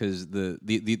tracked it, because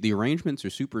the arrangements are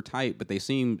super tight, but they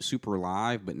seem super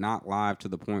live, but not live to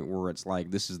the point where it's like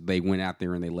they went out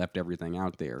there and they left everything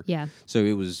out there. Yeah. So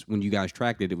it was, when you guys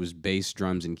tracked it, it was bass,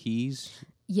 drums, and keys.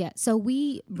 Yeah, so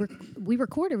we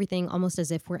record everything almost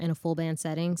as if we're in a full band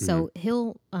setting. So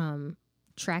he'll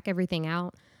track everything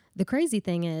out. The crazy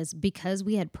thing is, because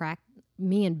we had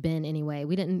me and Ben anyway,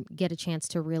 we didn't get a chance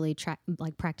to really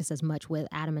practice as much with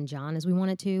Adam and John as we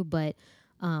wanted to. But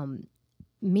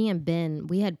me and Ben,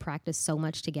 we had practiced so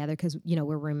much together because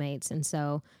we're roommates, and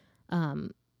so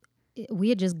we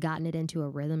had just gotten it into a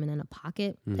rhythm and in a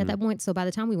pocket at that point. So by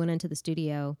the time we went into the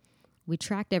studio, we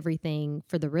tracked everything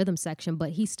for the rhythm section,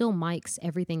 but he still mics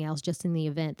everything else just in the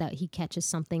event that he catches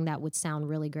something that would sound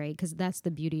really great. Because that's the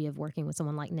beauty of working with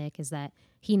someone like Nick, is that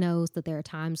he knows that there are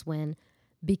times when,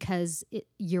 because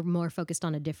you're more focused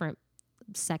on a different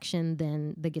section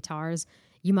than the guitars,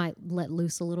 you might let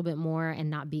loose a little bit more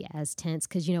and not be as tense.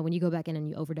 Because, when you go back in and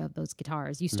you overdub those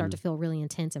guitars, you start to feel really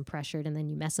intense and pressured, and then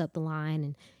you mess up the line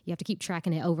and you have to keep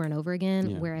tracking it over and over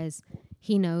again. Yeah. Whereas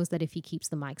he knows that if he keeps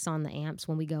the mics on the amps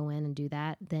when we go in and do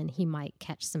that, then he might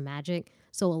catch some magic.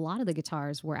 So a lot of the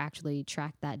guitars were actually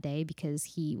tracked that day because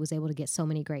he was able to get so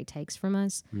many great takes from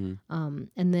us. And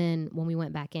then when we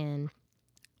went back in,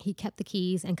 he kept the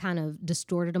keys and kind of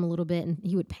distorted them a little bit, and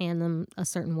he would pan them a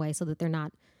certain way so that they're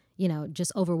not,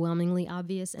 just overwhelmingly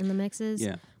obvious in the mixes.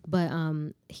 Yeah. But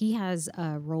he has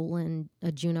a Roland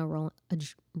Juno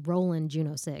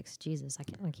 6. Jesus, I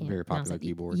can't. Very popular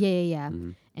keyboard. Yeah.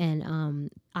 Mm-hmm.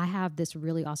 And I have this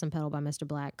really awesome pedal by Mr.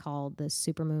 Black called the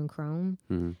Supermoon Chrome,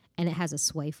 and it has a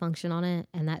sway function on it,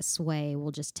 and that sway will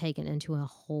just take it into a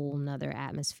whole nother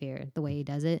atmosphere the way he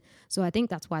does it. So I think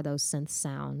that's why those synths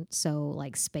sound so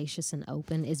like spacious and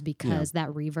open, is because that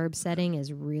reverb setting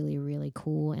is really, really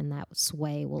cool, and that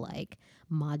sway will like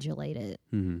modulate it.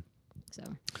 So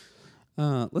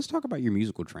let's talk about your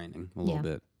musical training a little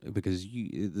bit, because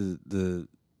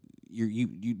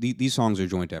these songs are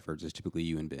joint efforts. It's typically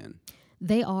you and Ben.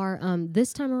 They are.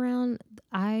 This time around,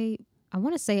 I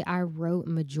want to say I wrote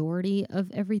majority of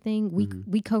everything.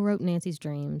 We co-wrote Nancy's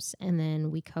Dreams, and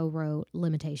then we co-wrote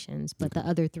Limitations, but the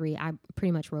other three I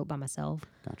pretty much wrote by myself.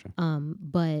 Gotcha.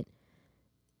 But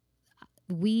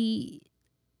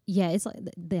it's like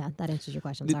that answers your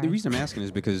question. The reason I'm asking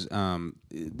is because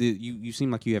you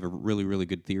seem like you have a really, really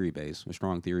good theory base, a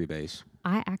strong theory base.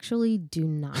 I actually do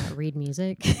not read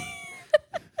music.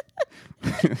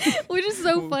 Which is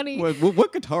so funny.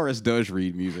 What guitarist does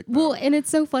read music, though? Well, and it's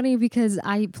so funny because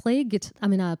I played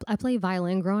I played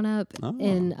violin growing up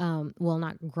in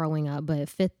not growing up, but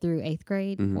 5th through 8th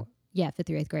grade. Yeah, 5th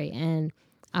through 8th grade. And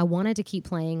I wanted to keep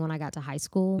playing when I got to high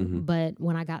school, but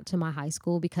when I got to my high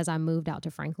school, because I moved out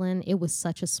to Franklin, it was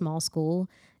such a small school.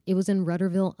 It was in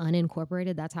Rudderville,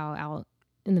 unincorporated. That's how out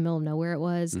in the middle of nowhere it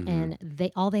was. And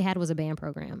all they had was a band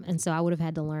program. And so I would have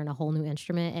had to learn a whole new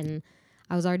instrument. And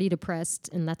I was already depressed.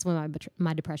 And that's when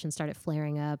my depression started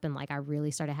flaring up. And like I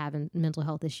really started having mental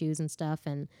health issues and stuff.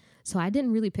 And so I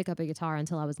didn't really pick up a guitar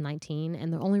until I was 19.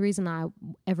 And the only reason I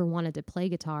ever wanted to play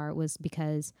guitar was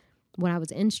because when I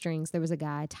was in strings, there was a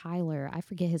guy, Tyler, I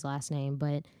forget his last name,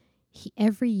 but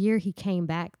every year he came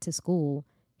back to school,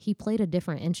 he played a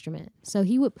different instrument. So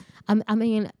he would, I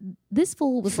mean, this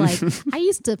fool was like, I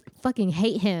used to fucking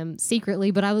hate him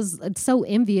secretly, but I was so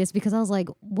envious because I was like,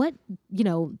 what,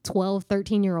 12,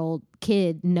 13-year-old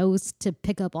kid knows to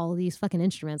pick up all of these fucking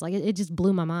instruments? Like it just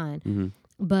blew my mind.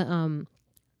 But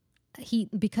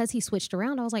because he switched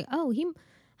around, I was like, oh,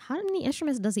 how many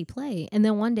instruments does he play? And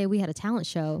then one day we had a talent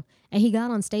show and he got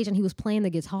on stage and he was playing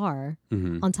the guitar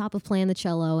on top of playing the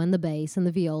cello and the bass and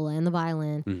the viola and the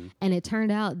violin. And it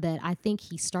turned out that I think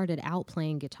he started out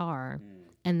playing guitar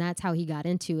and that's how he got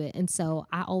into it. And so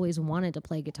I always wanted to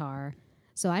play guitar.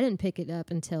 So I didn't pick it up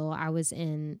until I was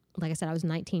like I said, I was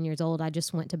 19 years old. I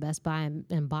just went to Best Buy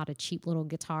and bought a cheap little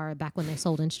guitar back when they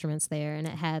sold instruments there. And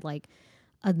it had like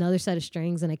another set of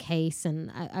strings and a case.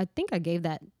 And I think I gave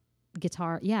that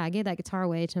guitar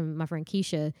away to my friend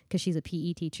Keisha because she's a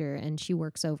PE teacher and she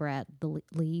works over at the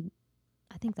lead.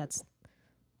 I think that's,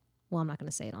 well, I'm not going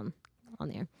to say it on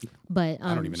there, but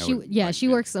I don't even know she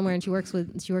works somewhere and she works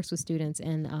with students.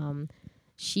 And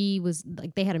she was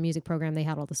like, they had a music program, they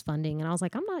had all this funding, and I was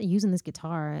like, I'm not using this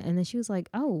guitar. And then she was like,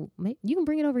 oh, you can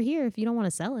bring it over here if you don't want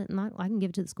to sell it, and I can give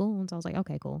it to the school. And so I was like,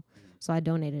 okay, cool. So I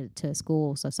donated it to a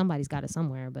school, so somebody's got it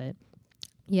somewhere. But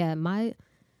yeah,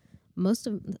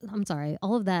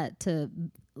 all of that to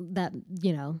that,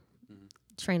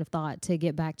 train of thought to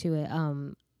get back to it.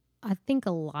 I think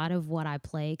a lot of what I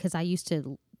play, because I used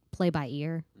to play by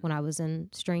ear when I was in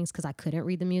strings because I couldn't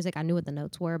read the music. I knew what the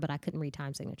notes were, but I couldn't read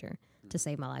time signature to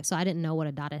save my life. So I didn't know what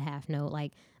a dotted half note,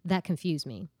 like that confused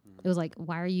me. It was like,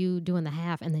 why are you doing the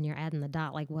half and then you're adding the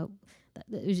dot? Like what?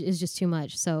 It's just too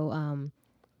much. So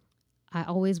I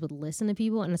always would listen to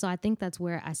people. And so I think that's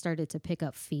where I started to pick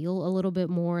up feel a little bit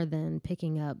more than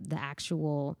picking up the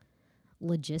actual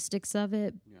logistics of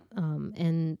it. Yeah.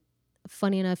 And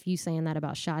funny enough, you saying that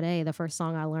about Sade, the first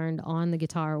song I learned on the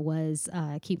guitar was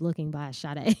Keep Looking by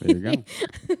Sade. There you go.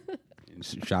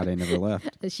 Sade never left.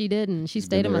 She didn't. She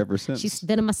stayed in my, ever since. She's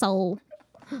been in my soul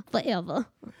forever.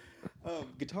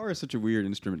 Guitar is such a weird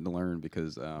instrument to learn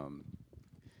because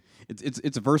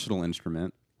it's a versatile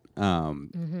instrument.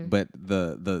 But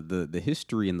the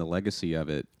history and the legacy of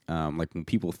it, like when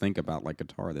people think about like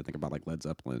guitar, they think about like Led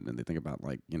Zeppelin and they think about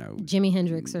like, Jimi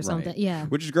Hendrix or something. Yeah.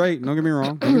 Which is great. Don't get me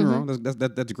wrong. Don't get me wrong.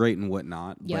 That's great and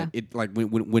whatnot. Yeah. But it like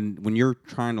when you're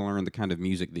trying to learn the kind of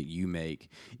music that you make,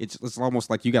 it's almost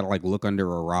like you got to like look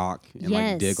under a rock and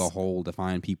like dig a hole to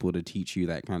find people to teach you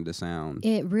that kind of sound.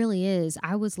 It really is.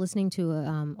 I was listening to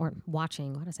or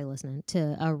watching, why did I say listening,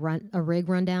 to a rig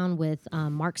rundown with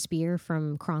Mark Spear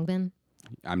from Khruangbin.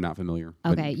 I'm not familiar.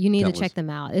 Okay, you need to check them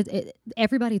out.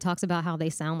 Everybody talks about how they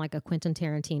sound like a Quentin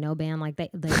Tarantino band. Like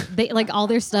they like all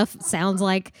their stuff sounds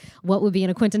like what would be in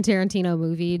a Quentin Tarantino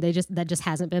movie. That just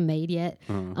hasn't been made yet.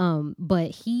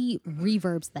 But he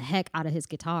reverbs the heck out of his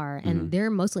guitar, and they're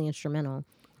mostly instrumental.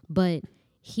 But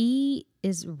he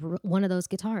is one of those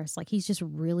guitarists. Like he's just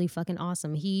really fucking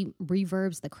awesome. He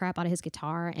reverbs the crap out of his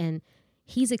guitar, and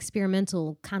he's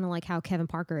experimental, kind of like how Kevin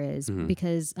Parker is,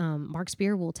 because Mark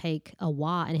Spear will take a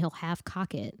wah and he'll half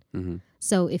cock it.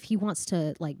 So if he wants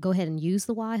to like go ahead and use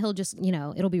the wah, he'll just,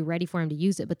 it'll be ready for him to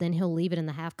use it, but then he'll leave it in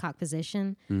the half cock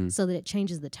position so that it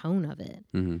changes the tone of it.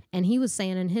 And he was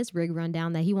saying in his rig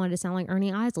rundown that he wanted to sound like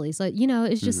Ernie Isley. So,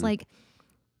 it's just like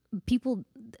people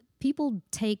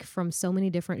take from so many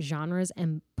different genres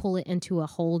and pull it into a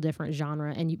whole different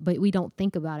genre, but we don't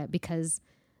think about it because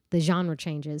the genre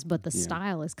changes, but the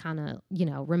style is kind of,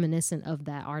 reminiscent of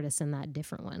that artist and that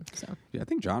different one. So yeah, I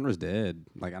think genre's dead.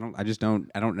 Like I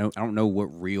don't know what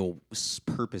real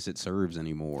purpose it serves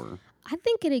anymore. I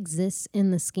think it exists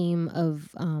in the scheme of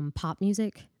pop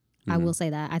music. I will say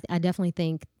that. I definitely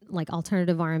think like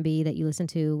alternative R&B that you listen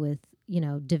to with,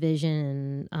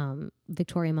 Division and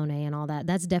Victoria Monet and all that,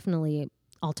 that's definitely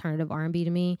alternative R&B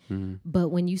to me. But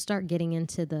when you start getting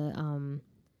into the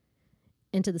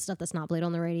stuff that's not played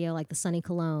on the radio, like the Sonny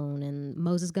Cologne and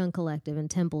Moses Gun Collective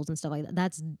and Temples and stuff like that,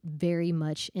 that's very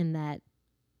much in that,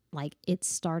 like it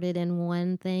started in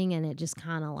one thing and it just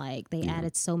kind of like they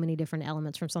added so many different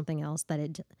elements from something else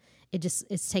that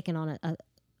it's taken on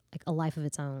a life of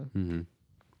its own.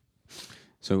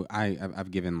 So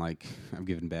I've given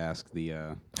Basque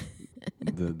the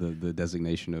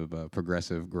designation of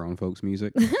progressive grown folks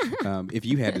music. If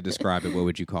you had to describe it, what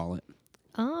would you call it?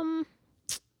 I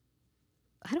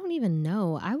don't even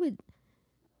know. I would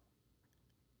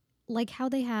like how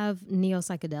they have neo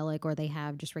psychedelic or they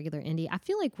have just regular indie. I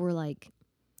feel like we're like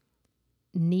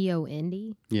neo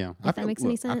indie. Yeah, if that makes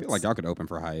any sense. I feel like y'all could open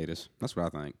for Hiatus. That's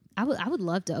what I think. I would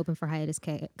love to open for Hiatus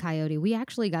Coyote. We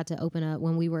actually got to open up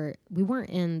when we weren't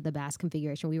in the Bass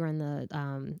configuration. We were in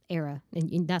the era,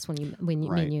 and that's when me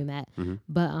and you met. Mm-hmm.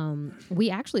 But we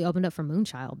actually opened up for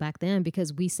Moonchild back then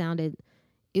because we sounded.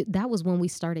 That was when we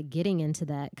started getting into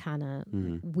that kind of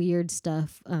weird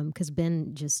stuff. Because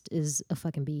Ben just is a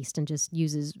fucking beast and just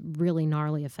uses really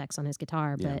gnarly effects on his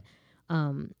guitar. Yeah.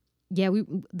 But yeah,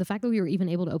 the fact that we were even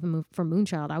able to open for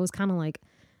Moonchild, I was kind of like,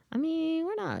 I mean,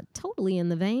 we're not totally in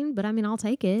the vein, but I mean, I'll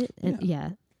take it.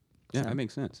 Yeah, that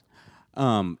makes sense.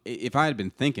 If I had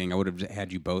been thinking, I would have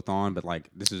had you both on, but like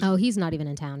this is. Oh, he's not even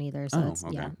in town either, so it's,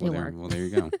 okay. yeah, Well, there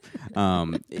you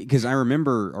go. Because I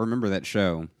remember that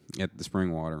show at the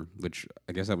Springwater, which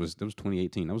I guess that was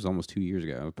 2018. That was almost 2 years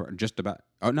ago. Just about.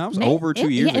 Oh no, it was over 2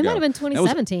 years ago. It might have been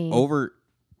 2017. Over.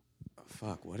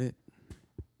 Fuck, what it?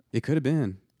 It could have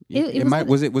been.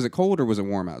 Was it cold or was it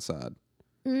warm outside?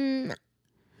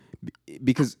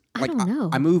 Because I don't know.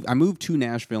 I moved to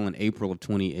Nashville in April of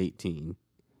 2018.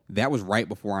 That was right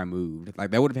before I moved.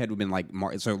 Like that would have had to have been like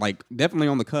March. So like definitely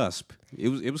on the cusp. It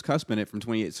was cusping it from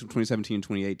 2017 and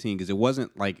 2018 because it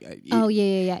wasn't like.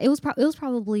 Yeah. It was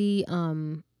probably. I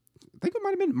think it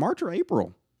might have been March or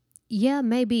April. Yeah,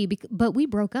 maybe. But we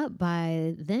broke up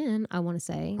by then, I want to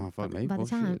say. Oh, fuck, maybe. By the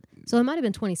time. Shit. So it might have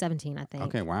been 2017, I think.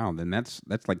 Okay, wow. Then that's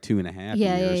like 2.5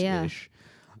 years-ish.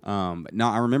 No,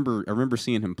 I remember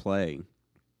seeing him play.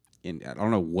 And I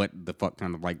don't know what the fuck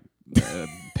kind of like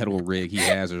pedal rig he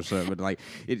has or so, but like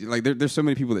there's so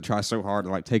many people that try so hard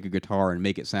to like take a guitar and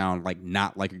make it sound like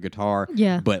not like a guitar.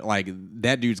 Yeah. But like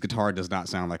that dude's guitar does not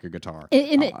sound like a guitar.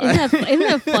 Isn't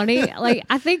that funny? Like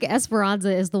I think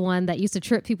Esperanza is the one that used to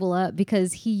trip people up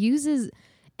because he uses.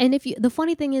 And the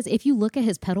funny thing is, if you look at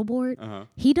his pedal board,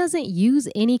 he doesn't use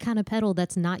any kind of pedal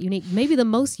that's not unique. Maybe the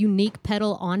most unique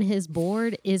pedal on his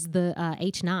board is the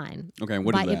H9. Okay,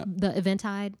 what is that? The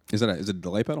Eventide. Is it a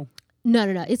delay pedal? No.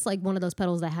 It's like one of those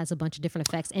pedals that has a bunch of different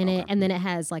effects in it, and then it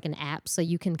has like an app, so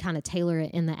you can kind of tailor it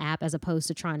in the app as opposed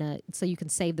to so you can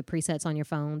save the presets on your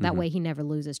phone. That way, he never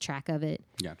loses track of it.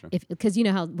 Gotcha. Because you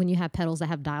know how when you have pedals that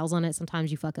have dials on it, sometimes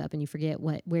you fuck up and you forget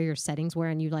where your settings were,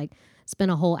 and you like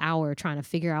spend a whole hour trying to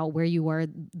figure out where you were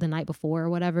the night before or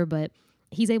whatever. But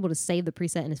he's able to save the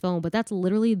preset in his phone. But that's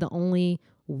literally the only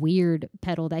weird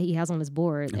pedal that he has on his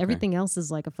board. Okay. Everything else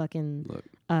is like a fucking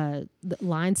a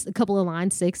couple of line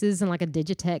sixes and like a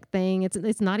Digitech thing.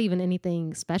 It's not even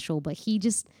anything special, but he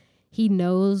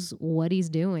knows what he's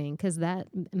doing. Because that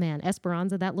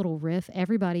Esperanza, that little riff,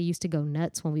 everybody used to go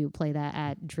nuts when we would play that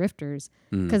at Drifters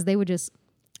because they would just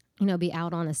be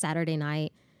out on a Saturday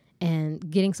night and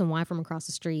getting some wine from across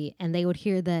the street, and they would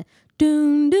hear the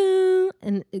doom doom,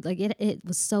 and it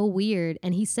was so weird.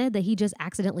 And he said that he just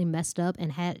accidentally messed up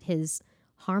and had his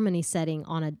harmony setting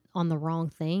on the wrong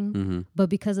thing, but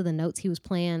because of the notes he was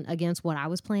playing against what I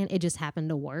was playing, it just happened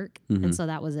to work, and so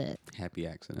that was it. Happy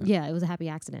accident. Yeah, it was a happy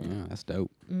accident. Yeah, that's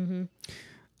dope.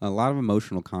 A lot of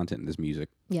emotional content in this music.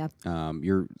 Yeah.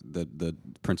 You're the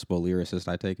principal lyricist,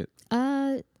 I take it.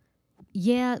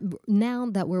 Yeah, now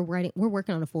that we're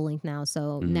working on a full length now,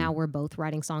 so now we're both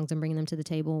writing songs and bringing them to the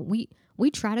table.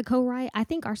 We try to co-write. I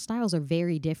think our styles are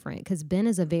very different because Ben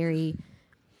is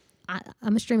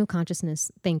I'm a stream of consciousness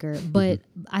thinker, but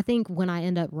I think when I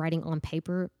end up writing on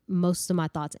paper, most of my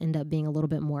thoughts end up being a little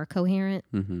bit more coherent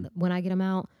when I get them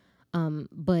out.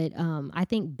 But I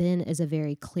think Ben is a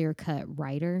very clear-cut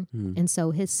writer, and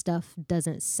so his stuff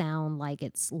doesn't sound like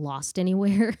it's lost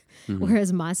anywhere,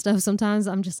 whereas my stuff, sometimes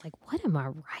I'm just like, what am I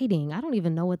writing? I don't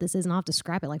even know what this is, and I'll have to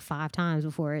scrap it like 5 times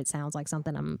before it sounds like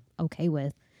something I'm okay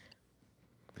with.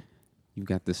 You've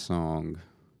got this song.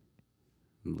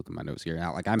 Look at my notes here.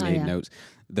 I made notes.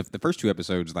 The first 2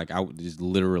 episodes, like I just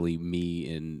literally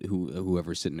me and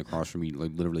whoever's sitting across from me,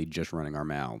 like literally just running our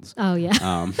mouths. Oh yeah.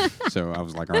 So I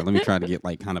was like, all right, let me try to get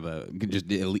like kind of at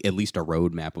least a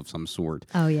roadmap of some sort.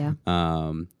 Oh yeah.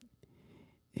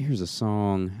 Here's a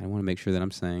song. I want to make sure that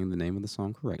I'm saying the name of the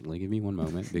song correctly. Give me one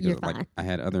moment because I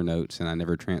had other notes and I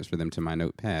never transferred them to my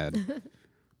notepad.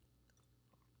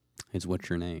 It's What's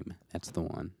Your Name? That's the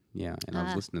one. Yeah, and I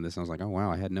was listening to this and I was like, oh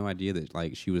wow, I had no idea that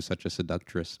like she was such a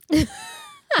seductress.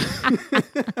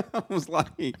 I was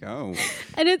like, oh.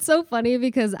 And it's so funny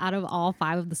because out of all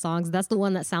 5 of the songs, that's the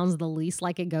one that sounds the least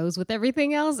like it goes with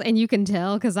everything else. And you can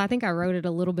tell because I think I wrote it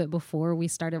a little bit before we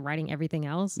started writing everything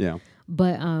else. Yeah.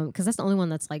 But because that's the only one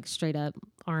that's like straight up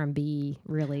R&B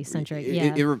really centric.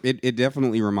 It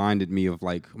definitely reminded me of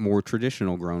like more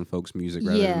traditional grown folks music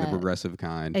rather than the progressive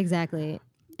kind. Exactly.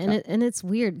 And it's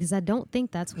weird because I don't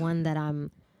think that's one that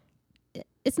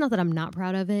it's not that I'm not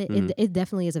proud of it. Mm-hmm. It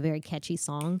definitely is a very catchy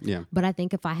song. Yeah. But I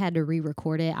think if I had to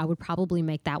re-record it, I would probably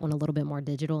make that one a little bit more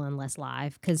digital and less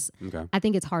live because I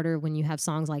think it's harder when you have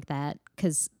songs like that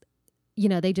because,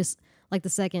 they just, like the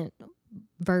second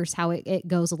verse, how it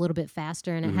goes a little bit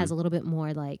faster and it has a little bit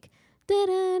more like,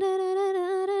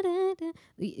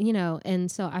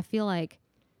 and so I feel like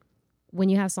when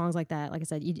you have songs like that, like I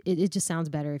said, it just sounds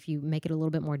better if you make it a little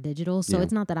bit more digital. So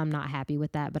it's not that I'm not happy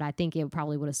with that, but I think it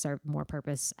probably would have served more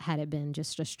purpose had it been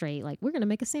just a straight, like, we're going to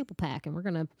make a sample pack and we're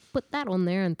going to put that on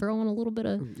there and throw in a little bit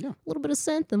of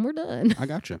synth and we're done. I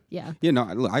gotcha. Yeah. Yeah,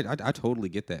 no, I totally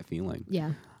get that feeling.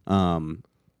 Yeah.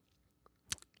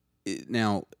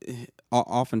 Now,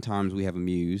 oftentimes we have a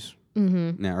muse.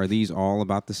 Mm-hmm. Now, are these all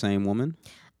about the same woman?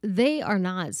 They are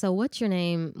not. So What's Your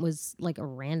Name was like a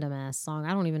random ass song.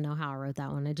 I don't even know how I wrote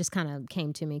that one. It just kind of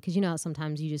came to me because how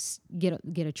sometimes you just get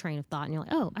a train of thought and you're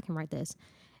like, oh, I can write this.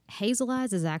 Hazel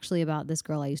Eyes is actually about this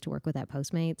girl I used to work with at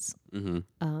Postmates.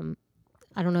 Mm-hmm.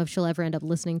 I don't know if she'll ever end up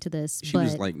listening to this. She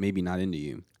was like maybe not into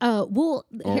you. Well,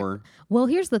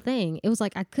 here's the thing. It was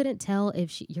like I couldn't tell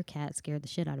if your cat scared the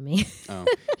shit out of me. Oh,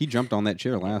 he jumped on that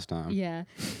chair last time. Yeah.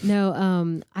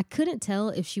 No, I couldn't tell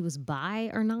if she was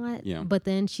bi or not. Yeah. But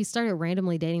then she started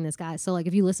randomly dating this guy. So like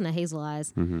if you listen to Hazel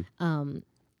Eyes,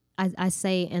 I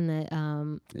say in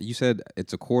the you said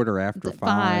it's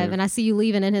 5:15 and I see you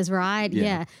leaving in his ride.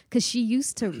 Yeah, because she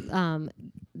used to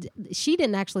she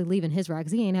didn't actually leave in his ride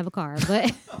because he ain't have a car,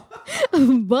 but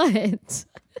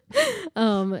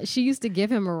she used to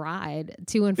give him a ride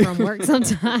to and from work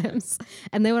sometimes,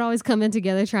 and they would always come in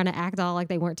together trying to act all like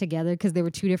they weren't together because there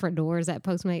were 2 different doors at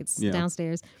Postmates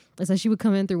downstairs. And so she would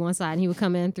come in through one side and he would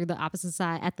come in through the opposite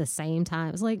side at the same time.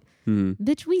 It's like,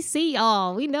 bitch, we see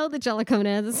y'all. We know that y'all are coming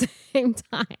in at the same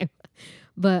time.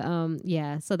 But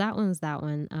so that one's that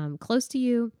one. Close to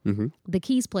You, the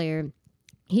keys player,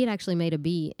 he had actually made a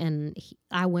beat and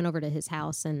I went over to his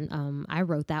house and I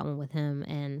wrote that one with him.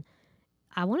 And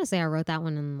I want to say I wrote that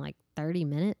one in like 30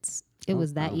 minutes. It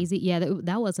was that easy. Yeah,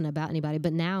 that wasn't about anybody.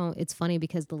 But now it's funny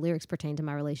because the lyrics pertain to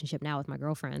my relationship now with my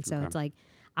girlfriend. So it's like,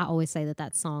 I always say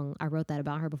that song, I wrote that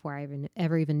about her before I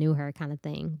ever even knew her kind of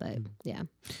thing. But yeah.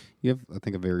 You have, I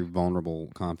think, a very vulnerable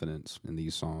confidence in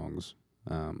these songs.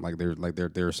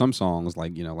 There are some songs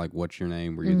like What's Your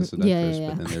Name where you're the seductress,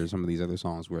 but then there's some of these other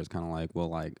songs where it's kind of like, well,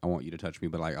 like I want you to touch me,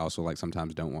 but like also like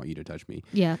sometimes don't want you to touch me.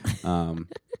 Yeah.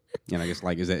 And I guess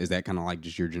like is that kind of like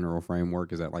just your general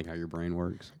framework? Is that like how your brain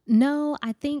works? No,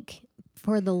 I think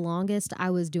for the longest I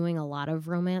was doing a lot of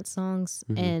romance songs,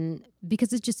 and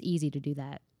because it's just easy to do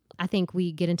that. I think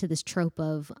we get into this trope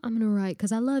of I'm gonna write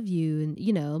because I love you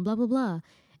and blah blah blah,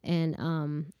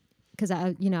 and because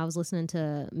I was listening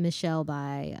to Michelle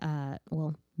by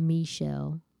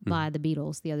Michelle by the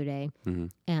Beatles the other day,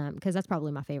 because that's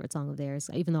probably my favorite song of theirs,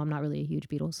 even though I'm not really a huge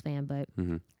Beatles fan, but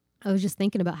I was just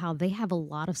thinking about how they have a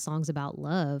lot of songs about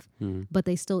love, but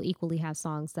they still equally have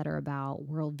songs that are about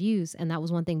worldviews, and that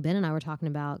was one thing Ben and I were talking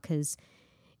about because.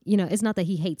 It's not that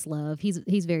he hates love.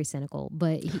 He's very cynical,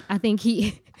 but I think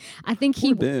he,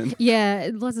 Ben. Yeah,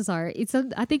 bless his heart.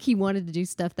 I think he wanted to do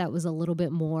stuff that was a little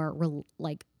bit more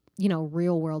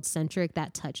real world centric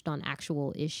that touched on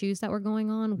actual issues that were going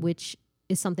on, which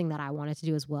is something that I wanted to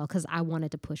do as well because I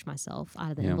wanted to push myself out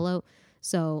of the envelope.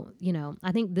 So,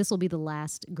 I think this will be the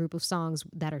last group of songs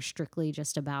that are strictly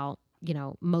just about,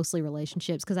 mostly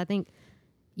relationships because I think.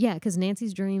 Yeah, because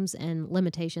Nancy's Dreams and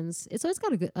Limitations, it's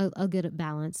got a good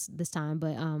balance this time,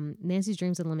 but Nancy's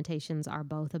Dreams and Limitations are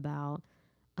both about,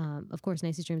 of course,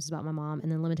 Nancy's Dreams is about my mom, and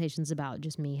then Limitations is about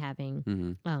just me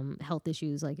having health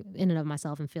issues, like in and of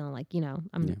myself, and feeling like,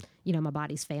 my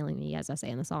body's failing me, as I say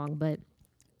in the song. But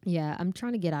yeah, I'm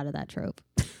trying to get out of that trope.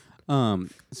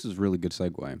 This is a really good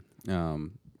segue.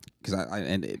 Because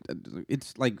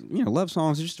it's like love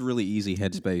songs are just a really easy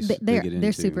headspace to get into.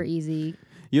 They're super easy.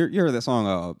 You heard that song?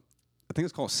 I think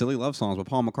it's called "Silly Love Songs" by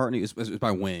Paul McCartney. It's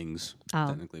by Wings,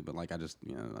 technically, but like I just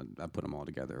I put them all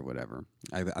together or whatever.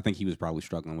 I think he was probably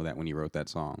struggling with that when he wrote that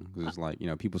song. It's like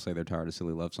people say they're tired of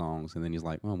silly love songs, and then he's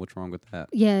like, "Oh, what's wrong with that?"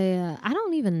 Yeah. I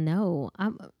don't even know.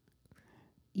 And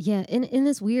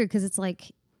it's weird because it's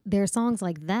like there are songs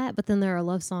like that, but then there are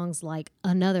love songs like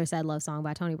another sad love song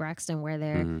by Toni Braxton where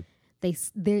they're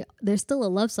they're still a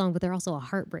love song, but they're also a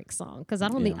heartbreak song. Because I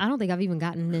don't think I've even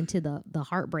gotten into the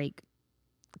heartbreak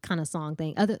kind of song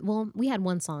thing. We had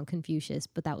one song, Confucius,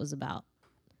 but that was about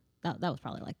that was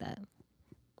probably like that.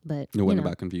 But it wasn't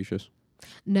about Confucius.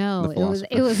 No, it was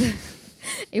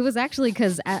it was actually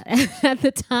because at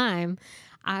the time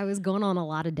I was going on a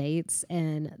lot of dates,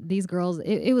 and these girls,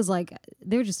 it was like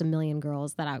there were just a million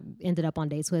girls that I ended up on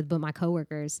dates with. But my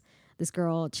coworkers, this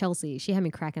girl Chelsea, she had me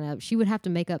cracking up. She would have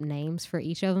to make up names for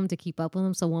each of them to keep up with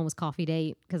them. So one was Coffee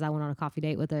Date because I went on a coffee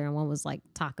date with her, and one was like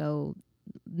Taco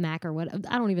Mac or what,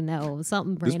 I don't even know,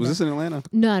 something random. Was this in Atlanta?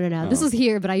 No. Oh. This was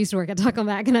here, but I used to work at Taco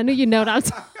Mac, and I knew you know what I'm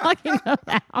talking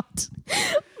about.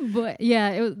 But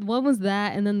yeah, one was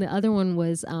that, and then the other one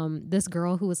was this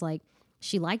girl who was like,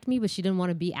 she liked me, but she didn't want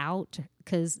to be out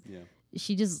because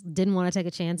she just didn't want to take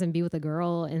a chance and be with a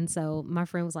girl. And so my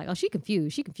friend was like, "Oh, she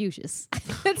Confucius."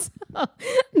 So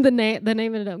the name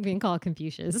ended up being called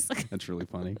Confucius. That's really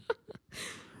funny.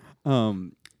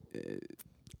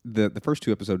 The first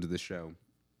two episodes of this show,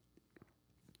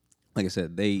 like I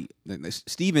said,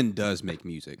 Steven does make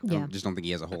music. Yeah. I just don't think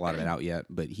he has a whole lot of it out yet,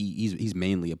 but he's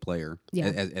mainly a player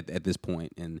at this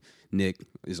point. And Nick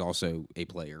is also a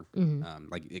player,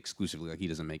 like exclusively, like he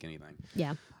doesn't make anything.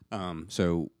 Yeah.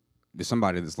 So there's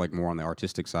somebody that's like more on the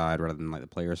artistic side rather than like the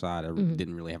player side. I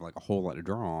didn't really have like a whole lot to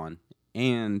draw on.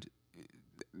 And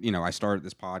I started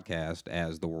this podcast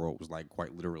as the world was like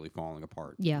quite literally falling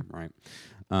apart. Yeah. Right.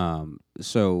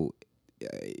 So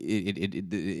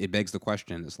it begs the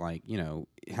question. It's like,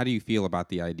 how do you feel about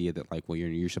the idea that like, well,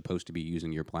 you're supposed to be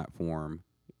using your platform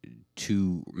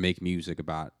to make music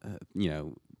about,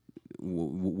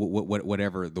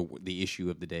 whatever the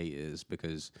issue of the day is,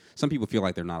 because some people feel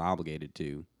like they're not obligated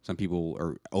to. Some people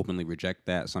are openly reject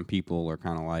that. Some people are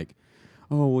kind of like,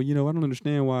 oh, well, I don't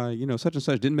understand why, such and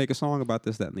such didn't make a song about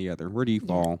this, that, and the other. Where do you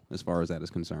fall as far as that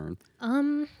is concerned?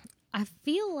 I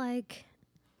feel like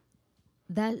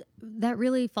that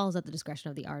really falls at the discretion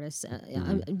of the artist.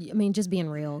 I mean, just being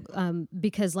real,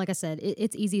 because like I said,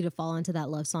 it's easy to fall into that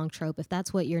love song trope. If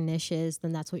that's what your niche is,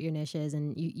 then that's what your niche is.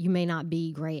 And you may not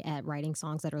be great at writing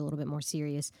songs that are a little bit more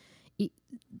serious.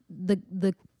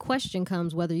 The question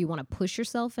comes whether you want to push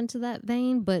yourself into that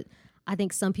vein, but I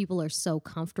think some people are so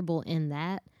comfortable in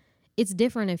that. It's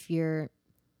different if you're,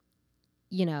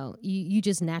 you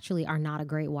just naturally are not a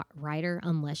great writer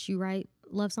unless you write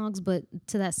love songs. But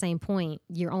to that same point,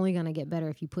 you're only going to get better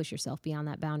if you push yourself beyond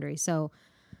that boundary. So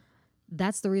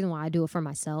that's the reason why I do it for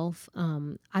myself.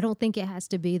 I don't think it has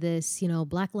to be this,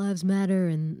 Black Lives Matter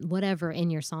and whatever in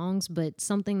your songs, but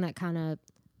something that kind of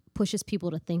pushes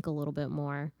people to think a little bit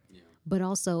more. But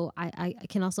also, I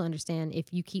can also understand if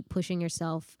you keep pushing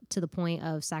yourself to the point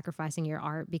of sacrificing your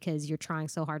art because you're trying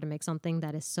so hard to make something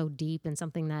that is so deep and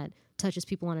something that touches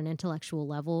people on an intellectual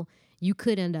level, you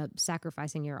could end up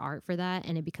sacrificing your art for that,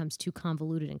 and it becomes too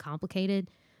convoluted and complicated.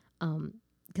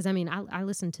 Because, I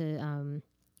listened to...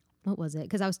 what was it?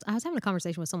 Because I was having a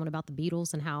conversation with someone about the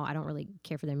Beatles and how I don't really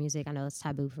care for their music. I know that's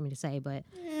taboo for me to say, but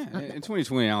in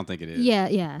 2020, I don't think it is.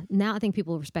 Yeah. Now I think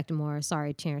people respect it more.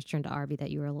 Sorry, Terrence Trent D'Arby, that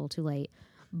you were a little too late.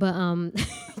 But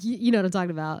you know what I'm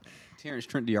talking about. Terrence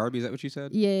Trent D'Arby, is that what you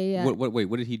said? Yeah.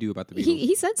 What did he do about the Beatles?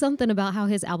 He said something about how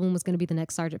his album was going to be the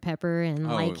next Sgt. Pepper, and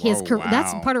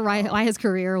that's part of why his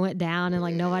career went down, and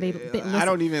like nobody. I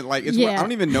don't even like. I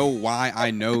don't even know why I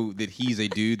know that he's a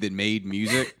dude that made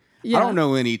music. Yeah. I don't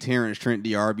know any Terrence Trent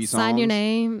D'Arby songs. Sign Your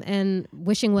Name and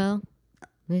Wishing Well.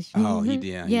 He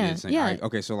did. He did sing. Yeah. Right.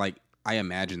 Okay, so like I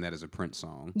imagine that as a Prince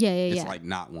song. Yeah. It's like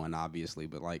not one, obviously,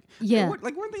 but like weren't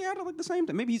they out at like the same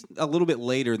time? Maybe he's a little bit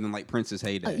later than like Prince's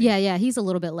heyday. Yeah. He's a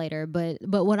little bit later, but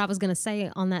what I was gonna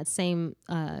say on that same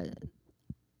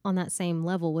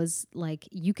level was like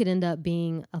you could end up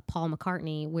being a Paul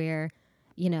McCartney where,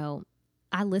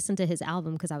 I listened to his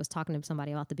album because I was talking to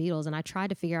somebody about the Beatles, and I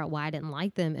tried to figure out why I didn't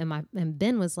like them. And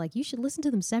Ben was like, "You should listen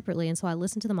to them separately." And so I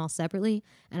listened to them all separately,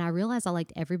 and I realized I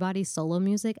liked everybody's solo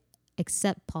music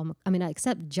except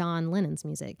John Lennon's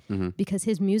music, because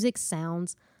his music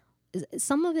sounds.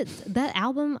 Some of it, that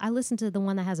album, I listened to the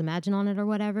one that has Imagine on it or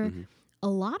whatever. A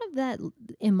lot of that,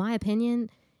 in my opinion,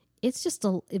 it's just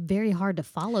very hard to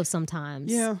follow sometimes.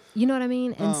 Yeah, you know what I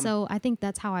mean. And so I think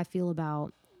that's how I feel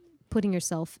about putting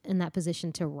yourself in that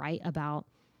position to write about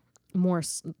more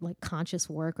like conscious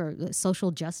work or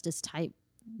social justice type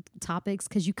topics,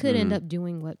 because you could end up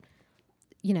doing what,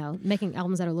 making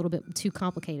albums that are a little bit too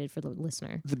complicated for the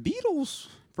listener. The Beatles,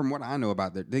 from what I know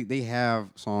about them, they have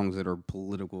songs that are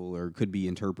political or could be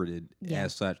interpreted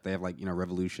as such. They have like,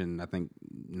 Revolution, I think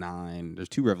 9. There's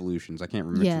 2 revolutions. I can't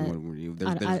remember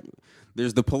which one.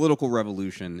 there's the political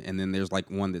revolution, and then there's like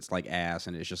one that's like ass,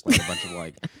 and it's just like a bunch of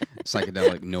like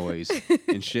psychedelic noise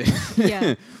and shit.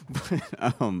 Yeah.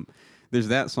 But, there's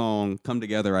that song, Come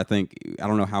Together. I think, I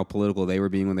don't know how political they were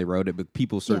being when they wrote it, but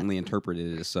people certainly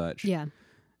interpreted it as such. Yeah.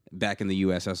 Back in the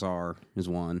USSR is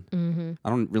one. Mm-hmm. I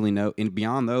don't really know. And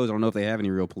beyond those, I don't know if they have any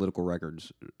real political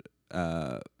records.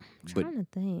 I'm trying to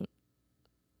think.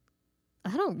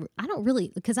 I don't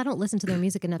really, because I don't listen to their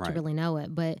music enough to really know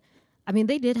it. But I mean,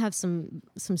 they did have some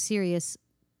serious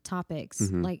topics.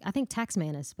 Mm-hmm. Like I think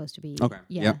Taxman is supposed to be. Okay.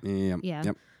 Yeah. Yeah.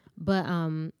 Yep. But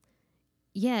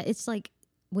yeah, it's like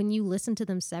when you listen to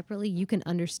them separately, you can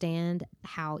understand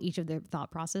how each of their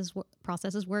thought processes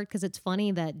work. Because it's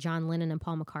funny that John Lennon and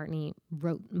Paul McCartney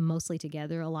wrote mostly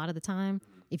together a lot of the time.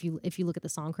 If you look at the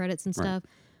song credits and stuff.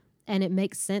 And it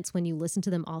makes sense when you listen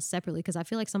to them all separately, because I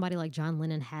feel like somebody like John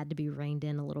Lennon had to be reined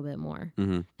in a little bit more.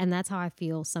 Mm-hmm. And that's how I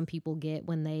feel some people get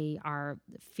when they are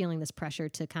feeling this pressure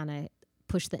to kind of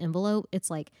push the envelope.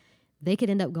 It's like they could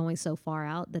end up going so far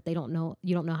out that you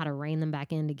don't know how to rein them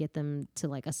back in to get them to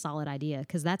like a solid idea.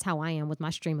 Because that's how I am with my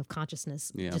stream of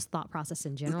consciousness, just thought process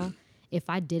in general. If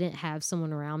I didn't have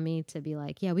someone around me to be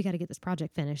like, yeah, we got to get this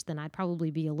project finished, then I'd probably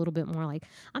be a little bit more like,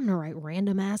 I'm going to write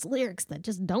random ass lyrics that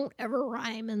just don't ever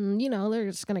rhyme. And, they're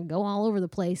just going to go all over the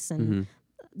place. And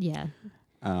yeah.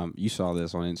 You saw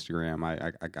this on Instagram.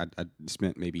 I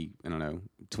spent maybe, I don't know,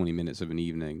 20 minutes of an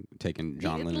evening taking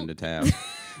John Lennon to task.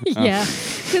 Yeah.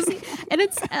 And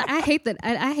I hate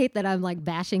that I'm like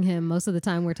bashing him most of the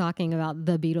time we're talking about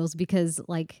the Beatles, because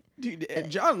like, dude,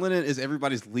 John Lennon is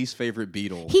everybody's least favorite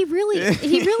Beatle. He really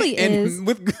is. And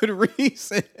with good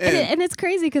reason. And it's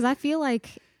crazy because I feel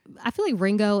like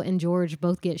Ringo and George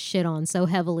both get shit on so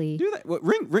heavily. Do that?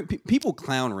 What, people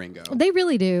clown Ringo. They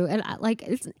really do, and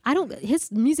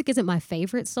his music isn't my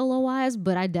favorite solo wise,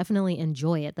 but I definitely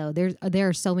enjoy it though. There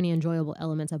are so many enjoyable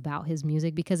elements about his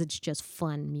music because it's just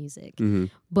fun music. Mm-hmm.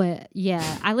 But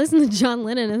yeah, I listen to John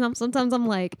Lennon, and sometimes I'm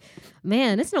like,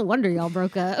 man, it's no wonder y'all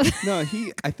broke up. No,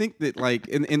 I think that like,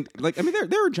 and like, I mean,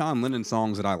 there are John Lennon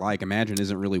songs that I like. Imagine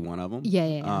isn't really one of them.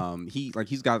 Yeah.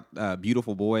 He's got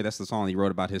Beautiful Boy. That's the song he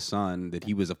wrote about his son that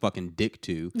he was a fucking dick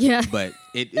to. Yeah. But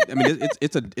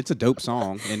it's a dope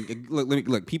song. And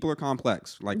look, people are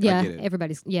complex. Like, yeah, I get it.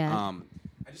 Everybody's I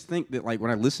just think that like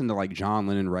when I listen to like John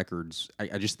Lennon records,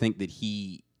 I just think that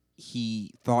he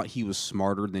thought he was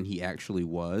smarter than he actually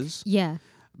was. Yeah.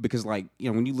 Because like,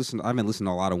 when you listen, I've been listening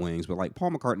to a lot of Wings, but like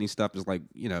Paul McCartney stuff is like,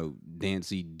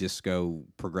 dancey disco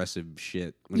progressive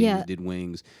shit when he did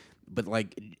Wings. But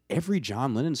like every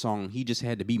John Lennon song, he just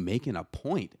had to be making a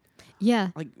point. Yeah.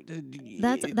 Like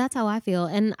that's how I feel.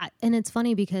 And it's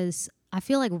funny because I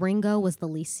feel like Ringo was the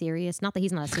least serious. Not that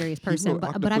he's not a serious person,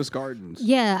 but Gardens.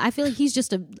 Yeah, I feel like he's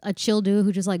just a chill dude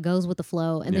who just like goes with the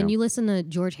flow. And then you listen to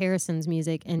George Harrison's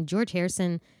music, and George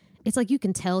Harrison, it's like you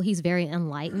can tell he's very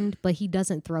enlightened, but he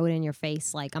doesn't throw it in your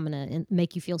face like I'm gonna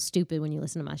make you feel stupid when you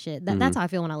listen to my shit. That's how I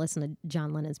feel when I listen to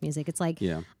John Lennon's music. It's like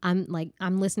I'm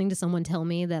listening to someone tell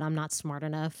me that I'm not smart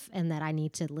enough and that I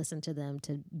need to listen to them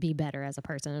to be better as a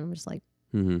person. And I'm just like,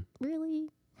 really?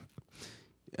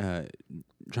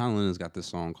 John Lennon's got this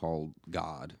song called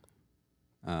God.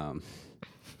 And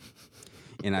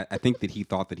I think that he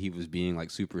thought that he was being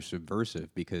like super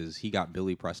subversive because he got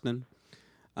Billy Preston.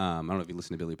 I don't know if you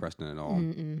listen to Billy Preston at all.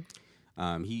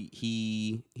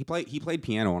 He played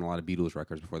piano on a lot of Beatles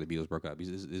records before the Beatles broke up.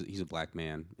 He's a black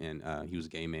man, and he was a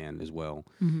gay man as well.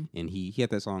 And he had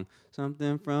that song,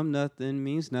 "Something from Nothing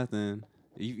Means Nothing."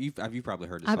 You've probably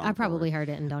heard this song. I probably heard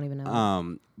it and don't even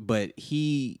know. But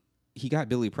he got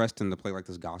Billy Preston to play like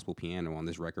this gospel piano on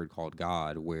this record called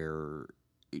God, where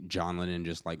John Lennon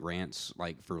just like rants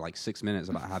like for like 6 minutes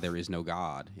about how there is no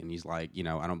God, and he's like,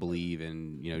 I don't believe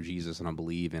in Jesus, and I don't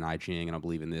believe in I Ching, and I don't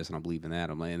believe in this, and I don't believe in that.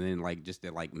 And then like just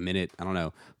at like minute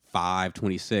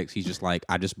 5:26, he's just like,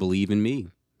 I just believe in me.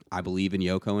 I believe in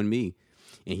Yoko and me.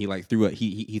 And he like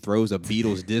he throws a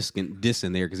Beatles diss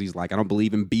in there because he's like, I don't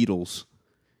believe in Beatles.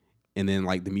 And then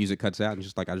like the music cuts out and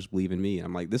just like, I just believe in me. And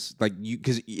I'm like, this like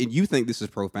because you think this is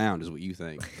profound is what you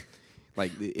think.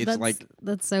 Like it's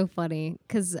that's so funny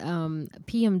because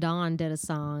PM Dawn did a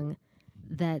song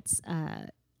that's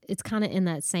it's kind of in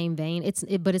that same vein.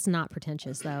 But it's not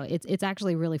pretentious though. It's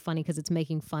actually really funny because it's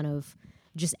making fun of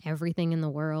just everything in the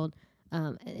world.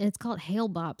 It's called Hail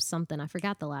Bop something. I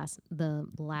forgot the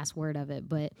last word of it,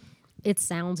 but it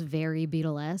sounds very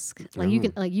Beatlesque.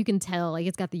 Like you can tell like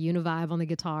it's got the Univibe on the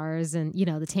guitars and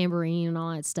the tambourine and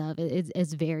all that stuff.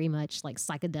 It's very much like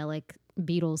psychedelic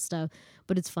Beatles stuff.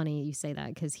 But it's funny you say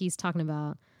that because he's talking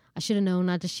about I should have known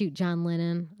not to shoot John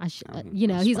Lennon. Oh, you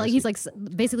know, that's he's spicy.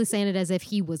 like basically saying it as if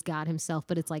he was God himself,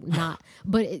 but it's like not.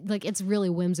 But it's really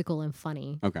whimsical and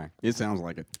funny. Okay, it sounds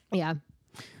like it. Yeah.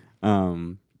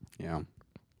 Yeah.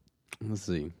 Let's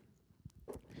see.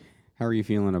 How are you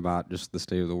feeling about just the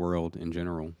state of the world in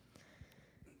general?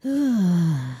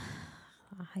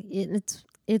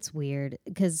 It's weird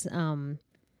because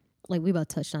like we both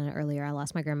touched on it earlier. I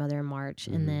lost my grandmother in March,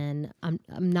 and then I'm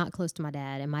not close to my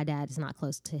dad, and my dad is not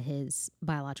close to his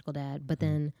biological dad. But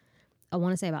then I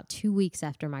want to say about 2 weeks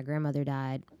after my grandmother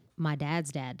died, my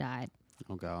dad's dad died.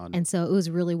 Oh God. And so it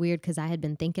was really weird because I had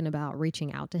been thinking about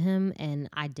reaching out to him and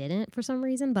I didn't for some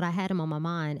reason, but I had him on my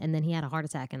mind, and then he had a heart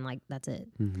attack and like that's it.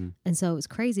 And so it was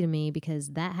crazy to me because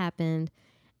that happened,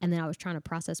 and then I was trying to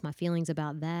process my feelings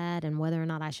about that and whether or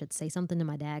not I should say something to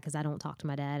my dad because I don't talk to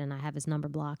my dad and I have his number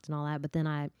blocked and all that. But then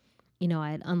I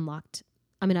had unlocked.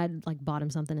 I mean, I'd like bought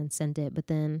him something and sent it, but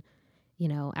then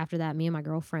after that, me and my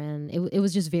girlfriend, it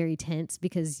was just very tense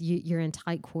because you're in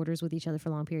tight quarters with each other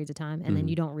for long periods of time, and then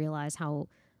you don't realize how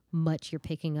much you're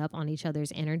picking up on each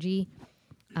other's energy.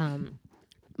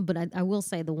 But I will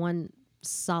say the one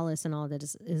solace in all of that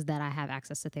is that I have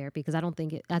access to therapy because I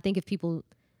think if people,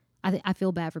 I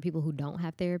feel bad for people who don't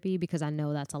have therapy because I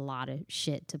know that's a lot of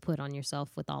shit to put on yourself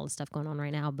with all the stuff going on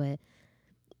right now. But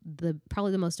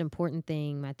probably the most important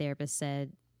thing my therapist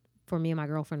said for me and my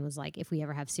girlfriend was like, if we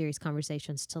ever have serious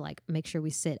conversations, to like make sure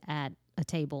we sit at a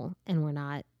table and we're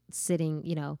not sitting,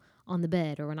 on the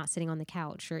bed, or we're not sitting on the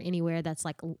couch or anywhere that's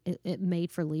like it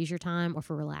made for leisure time or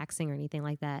for relaxing or anything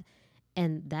like that.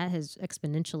 And that has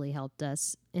exponentially helped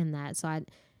us in that. So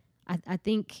I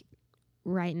think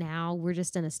right now we're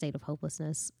just in a state of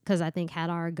hopelessness because I think had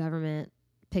our government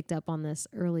picked up on this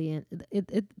early in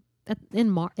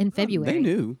February, They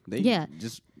knew. They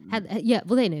just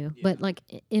well, they knew, but like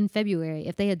in February,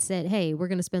 if they had said, "Hey, we're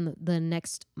going to spend the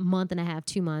next month and a half,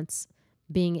 2 months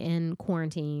being in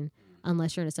quarantine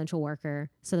unless you're an essential worker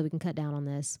so that we can cut down on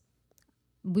this,"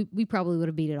 we probably would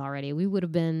have beat it already. We would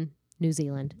have been New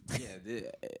Zealand.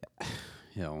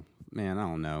 hell, man, I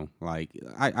don't know. Like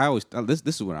I always this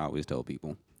is what I always tell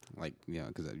people. Like,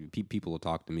 because people will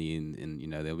talk to me and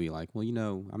they'll be like, well,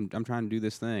 I'm trying to do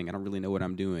this thing. I don't really know what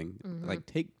I'm doing. Like,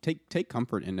 take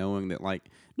comfort in knowing that like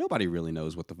nobody really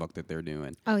knows what the fuck that they're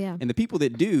doing. Oh yeah. And the people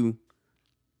that do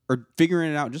are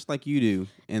figuring it out just like you do,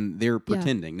 and they're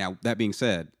pretending. Now, that being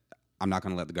said, I'm not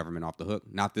going to let the government off the hook.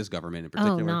 Not this government in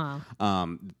particular. Oh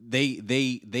no.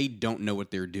 They don't know what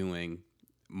they're doing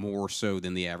more so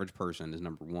than the average person is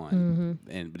number one.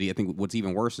 But I think what's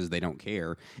even worse is they don't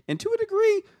care. And to a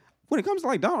degree, when it comes to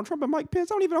like Donald Trump and Mike Pence,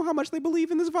 I don't even know how much they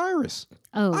believe in this virus.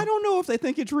 Oh. I don't know if they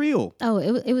think it's real. Oh,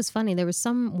 it was funny. There was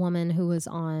some woman who was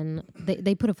on,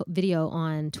 they put a video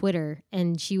on Twitter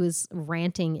and she was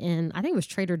ranting in, I think it was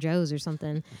Trader Joe's or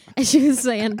something. And she was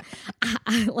saying,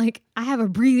 I have a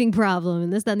breathing problem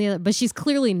and this, that, and the other. But she's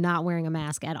clearly not wearing a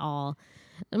mask at all.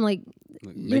 I'm like,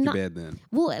 Make your bed then.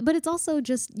 Well, but it's also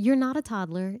just, you're not a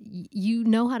toddler. You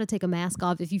know how to take a mask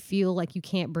off if you feel like you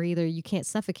can't breathe or you can't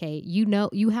suffocate.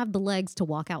 You have the legs to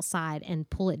walk outside and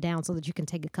pull it down so that you can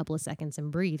take a couple of seconds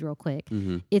and breathe real quick.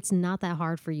 It's not that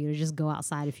hard for you to just go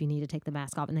outside if you need to take the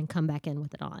mask off and then come back in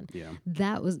with it on. Yeah.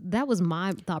 That was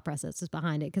my thought process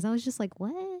behind it because I was just like,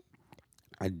 what?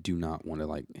 I do not want to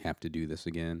like have to do this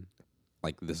again,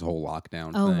 like this whole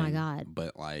lockdown Oh thing. my God.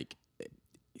 But like,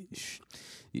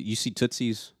 you see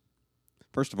Tootsie's.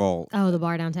 First of all, the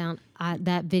bar downtown.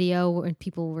 That video where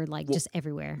people were like just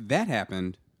everywhere. That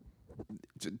happened.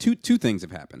 Two things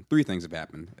have happened. Three things have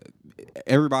happened.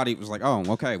 Everybody was like, "Oh,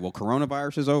 okay. Well,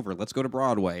 coronavirus is over. Let's go to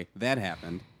Broadway." That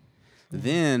happened.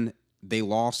 Then they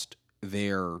lost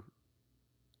their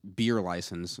beer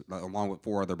license along with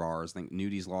 4 other bars. I think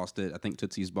Nudies lost it. I think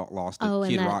Tootsie's lost it. Oh,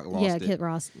 Kid Rock lost it. Kid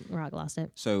Rock lost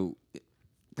it. So I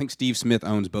think Steve Smith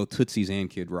owns both Tootsie's and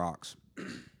Kid Rock's.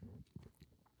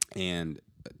 And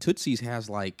Tootsie's has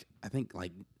I think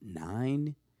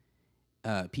 9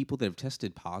 people that have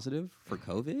tested positive for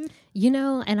COVID.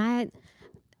 And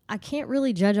I can't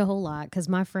really judge a whole lot because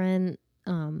my friend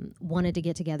wanted to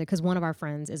get together because one of our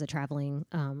friends is a traveling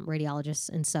radiologist.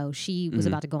 And so she was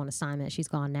about to go on assignment. She's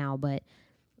gone now, but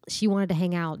she wanted to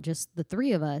hang out, just the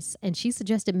 3 of us. And she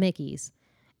suggested Mickey's.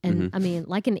 And I mean,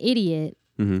 like an idiot,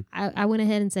 I went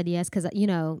ahead and said yes because,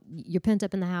 you're pent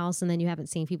up in the house and then you haven't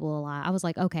seen people a lot. I was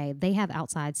like, okay, they have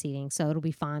outside seating, so it'll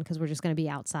be fine because we're just going to be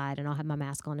outside and I'll have my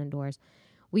mask on indoors.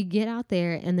 We get out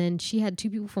there and then she had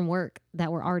 2 people from work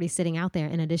that were already sitting out there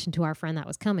in addition to our friend that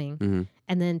was coming.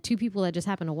 And then 2 people that just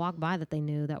happened to walk by that they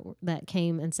knew that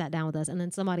came and sat down with us, and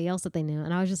then somebody else that they knew.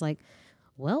 And I was just like,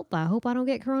 well, I hope I don't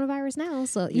get coronavirus now.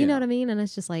 So you know what I mean? And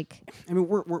it's just like, I mean,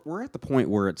 we're at the point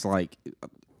where it's like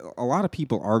a lot of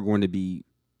people are going to be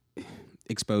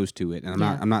exposed to it, and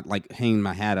I'm not like hanging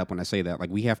my hat up when I say that. Like,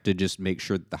 we have to just make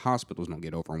sure that the hospitals don't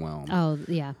get overwhelmed. oh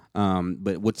yeah,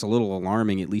 But what's a little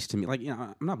alarming, at least to me, like,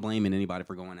 I'm not blaming anybody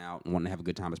for going out and wanting to have a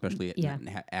good time, especially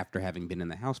after having been in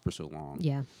the house for so long.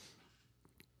 yeah.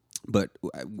 But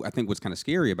I think what's kind of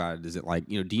scary about it is that, like,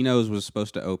 Dino's was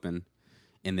supposed to open,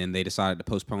 and then they decided to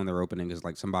postpone their opening because,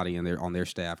 like, somebody on their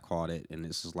staff caught it, and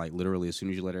this is like literally as soon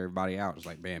as you let everybody out, it's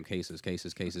like bam, cases.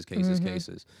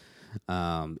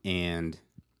 And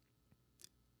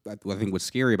I think what's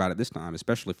scary about it this time,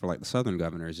 especially for like the southern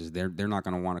governors, is they're not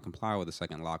going to want to comply with a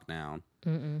second lockdown.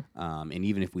 And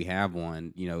even if we have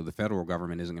one, the federal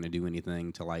government isn't going to do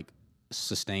anything to like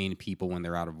sustain people when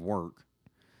they're out of work.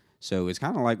 So it's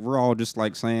kind of like we're all just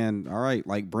like saying, all right,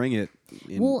 like bring it.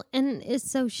 Well, and it's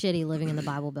so shitty living in the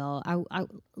Bible Belt.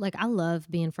 I love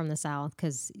being from the South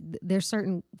because there's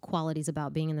certain qualities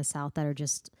about being in the South that are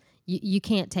just, you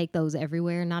can't take those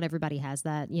everywhere. Not everybody has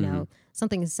that.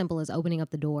 Something as simple as opening up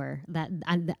the door.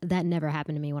 That never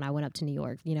happened to me when I went up to New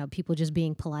York. People just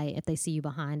being polite if they see you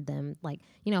behind them, like,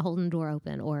 holding the door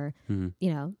open or,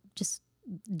 just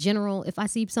general. If I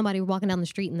see somebody walking down the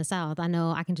street in the South, I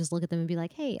know I can just look at them and be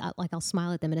like, hey, I'll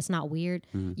smile at them and it's not weird.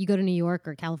 You go to New York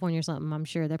or California or something, I'm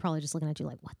sure they're probably just looking at you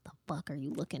like, what the fuck are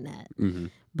you looking at?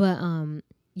 But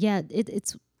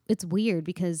it's weird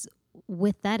because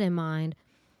with that in mind,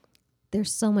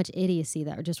 there's so much idiocy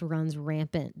that just runs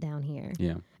rampant down here.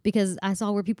 Yeah. Because I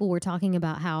saw where people were talking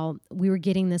about how we were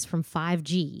getting this from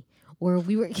 5G. Or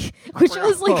we were, which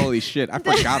was like, holy shit, I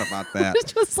forgot about that.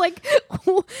 Which was like,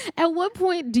 at what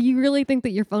point do you really think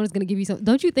that your phone is going to give you something?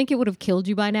 Don't you think it would have killed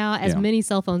you by now? As many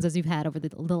cell phones as you've had over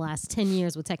the last 10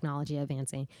 years with technology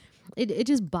advancing. It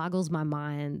just boggles my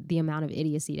mind, the amount of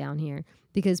idiocy down here.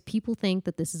 Because people think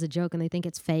that this is a joke and they think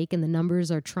it's fake and the numbers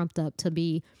are trumped up to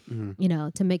be,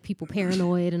 to make people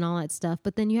paranoid and all that stuff.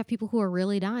 But then you have people who are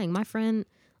really dying. My friend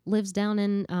lives down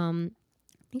in,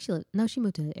 she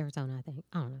moved to Arizona, I think.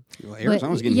 I don't know. Well,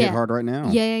 Arizona's getting hit hard right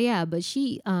now. Yeah. But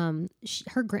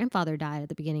her grandfather died at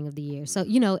the beginning of the year. So,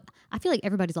 I feel like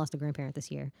everybody's lost a grandparent this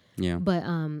year. Yeah. But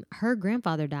her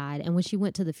grandfather died. And when she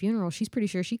went to the funeral, she's pretty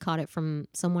sure she caught it from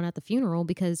someone at the funeral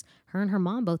because her and her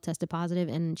mom both tested positive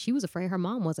and she was afraid her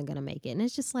mom wasn't going to make it. And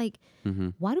it's just like,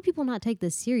 why do people not take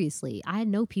this seriously? I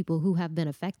know people who have been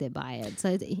affected by it.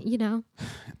 So,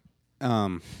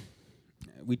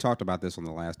 we talked about this on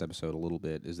the last episode a little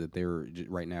bit, is that there's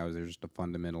just a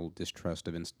fundamental distrust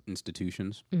of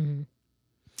institutions. And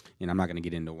I'm not going to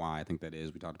get into why I think that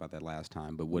is. We talked about that last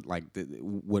time. But what's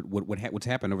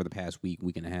happened over the past week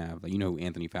and a half, like,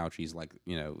 Anthony Fauci's like,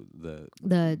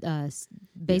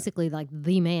 basically like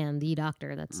the man, the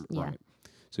doctor. That's right.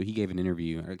 So he gave an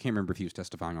interview. I can't remember if he was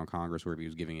testifying on Congress or if he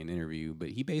was giving an interview, but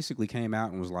he basically came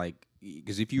out and was like,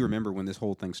 because if you remember when this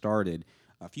whole thing started,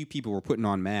 a few people were putting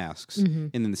on masks,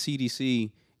 and then the CDC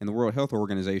and the World Health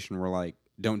Organization were like,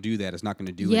 "Don't do that. It's not going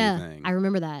to do anything." I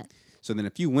remember that. So then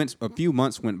a few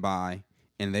months went by,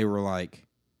 and they were like,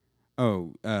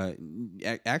 "Oh,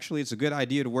 actually, it's a good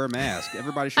idea to wear a mask.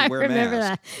 Everybody should wear a mask." I remember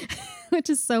that, which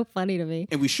is so funny to me.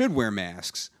 And we should wear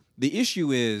masks. The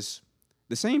issue is,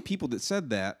 the same people that said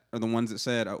that are the ones that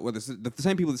said, the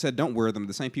same people that said don't wear them,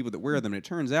 the same people that wear them. And it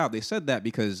turns out they said that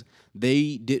because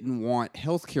they didn't want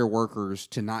healthcare workers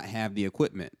to not have the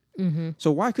equipment.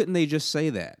 So why couldn't they just say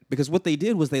that? Because what they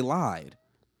did was they lied.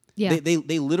 Yeah. They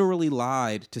literally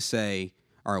lied to say,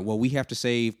 all right, well, we have to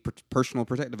save personal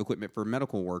protective equipment for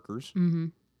medical workers.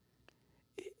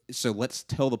 So let's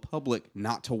tell the public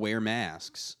not to wear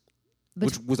masks.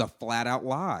 Which was a flat out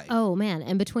lie. Oh, man.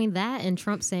 And between that and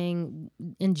Trump saying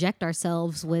inject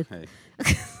ourselves with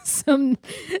some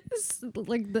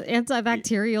like the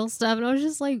antibacterial stuff. And I was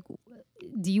just like,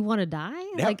 do you want to die?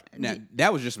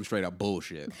 That was just some straight up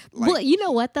bullshit. Well, you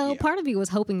know what, though? Yeah. Part of me was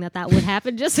hoping that would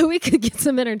happen just so we could get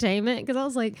some entertainment. Because I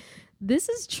was like, this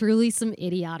is truly some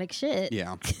idiotic shit.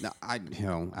 Yeah. No, I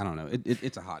don't know.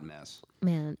 It's a hot mess.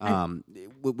 Man.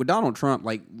 With Donald Trump,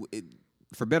 like...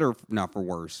 for better, not for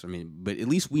worse. I mean, but at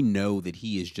least we know that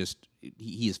he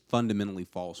is fundamentally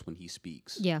false when he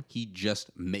speaks. Yeah. He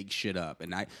just makes shit up.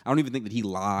 And I don't even think that he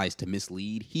lies to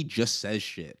mislead. He just says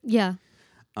shit. Yeah.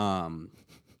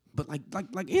 But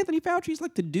like Anthony Fauci's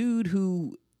like the dude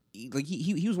who, like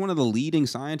he was one of the leading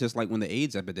scientists like when the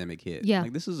AIDS epidemic hit. Yeah.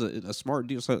 Like this is a smart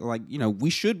dude. So like, we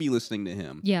should be listening to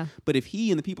him. Yeah. But if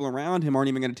he and the people around him aren't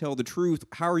even going to tell the truth,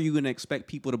 how are you going to expect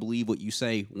people to believe what you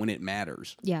say when it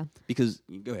matters? Yeah. Because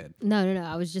go ahead. No.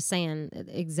 I was just saying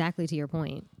exactly to your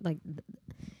point. Like,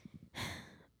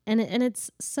 and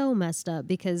it's so messed up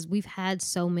because we've had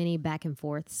so many back and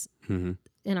forths Mm-hmm.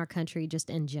 in our country just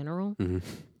in general. Mm-hmm.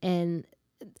 And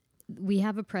we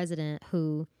have a president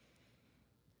who,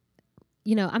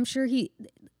 I'm sure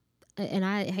and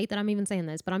I hate that I'm even saying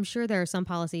this, but I'm sure there are some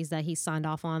policies that he signed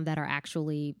off on that are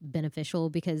actually beneficial,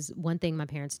 because one thing my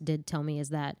parents did tell me is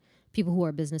that people who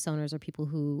are business owners or people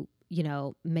who,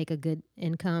 make a good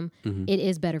income, Mm-hmm. it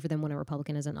is better for them when a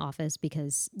Republican is in office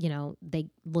because, they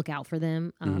look out for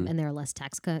them and there are less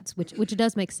tax cuts, which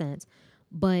does make sense.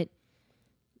 But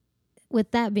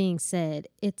with that being said,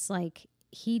 it's like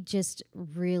he just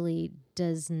really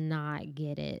does not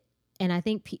get it. And I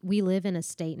think we live in a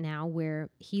state now where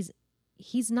he's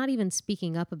not even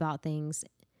speaking up about things.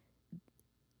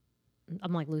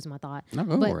 I'm like losing my thought. No,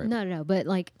 go but for it. no. But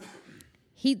like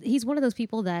he's one of those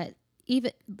people that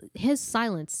even his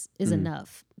silence is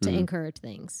enough to encourage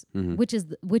things, which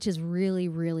is really,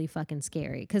 really fucking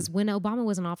scary. Because when Obama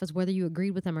was in office, whether you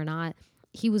agreed with him or not,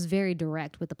 he was very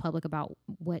direct with the public about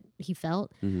what he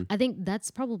felt. I think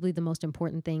that's probably the most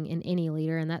important thing in any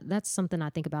leader. And that's something I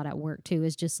think about at work too,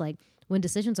 is just like when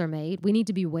decisions are made, we need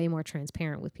to be way more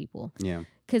transparent with people. Yeah.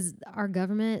 Because our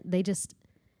government, they just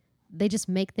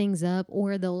make things up,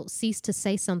 or they'll cease to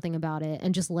say something about it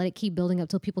and just let it keep building up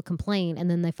till people complain.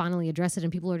 And then they finally address it.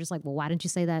 And people are just like, well, why didn't you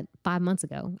say that 5 months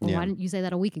ago? Or why didn't you say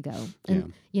that a week ago?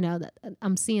 And,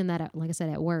 I'm seeing that, like I said,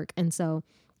 at work. And so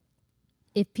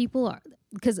if people are,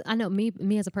 because I know me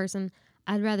as a person,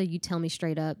 I'd rather you tell me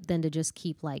straight up than to just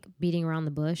keep like beating around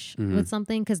the bush with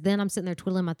something. Because then I'm sitting there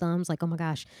twiddling my thumbs like, oh my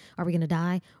gosh, are we going to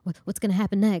die? What's going to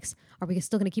happen next? Are we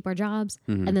still going to keep our jobs?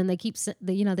 And then they keep sending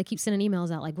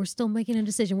emails out like, we're still making a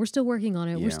decision. We're still working on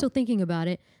it. Yeah. We're still thinking about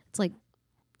it. It's like,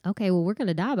 okay, well, we're going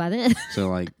to die by then. So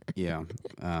like, yeah.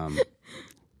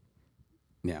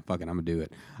 Yeah, fuck it, I'm gonna do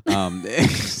it.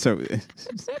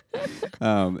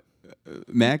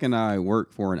 Mac and I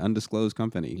work for an undisclosed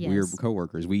company. Yes. We're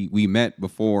coworkers. We met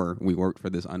before we worked for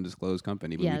this undisclosed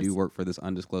company, but Yes. we do work for this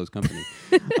undisclosed company.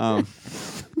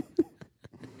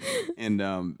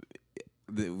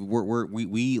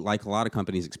 We like a lot of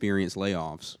companies experience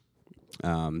layoffs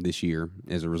this year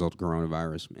as a result of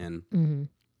coronavirus, and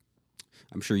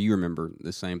I'm sure you remember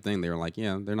the same thing. They were like,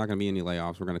 yeah, they're not going to be any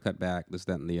layoffs. We're going to cut back this,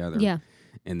 that, and the other. Yeah.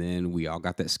 And then we all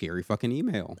got that scary fucking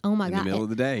email. Oh my in God. the middle of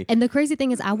the day. And the crazy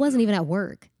thing is I wasn't even at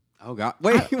work. Oh God!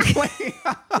 Wait.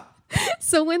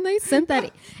 So when they sent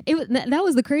that, that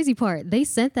was the crazy part. They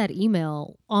sent that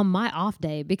email on my off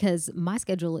day because my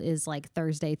schedule is like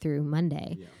Thursday through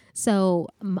Monday. Yeah. So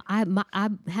I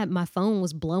had my phone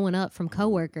was blowing up from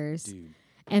coworkers, Dude.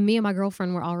 and me and my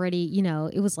girlfriend were already,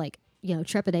 it was like,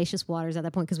 trepidatious waters at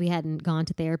that point because we hadn't gone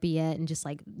to therapy yet and just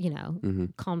like,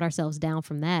 calmed ourselves down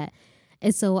from that.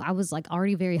 And so I was like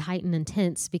already very heightened and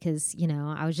tense because,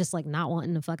 I was just like not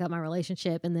wanting to fuck up my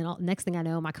relationship. And then next thing I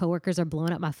know, my coworkers are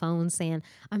blowing up my phone saying,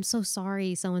 I'm so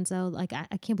sorry, so-and-so. Like,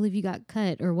 I can't believe you got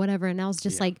cut or whatever. And I was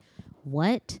just like,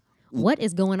 what? What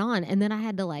is going on? And then I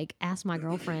had to like ask my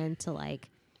girlfriend to like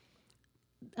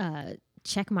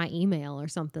check my email or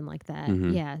something like that.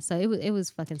 Yeah. So it was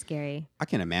fucking scary. I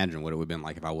can't imagine what it would have been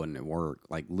like if I wasn't at work.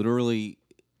 Like literally,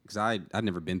 because I'd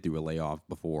never been through a layoff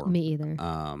before. Me either.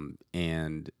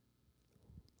 And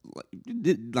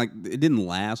it didn't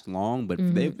last long, but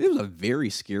it was a very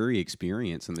scary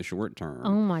experience in the short term.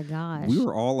 Oh my gosh. We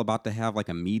were all about to have like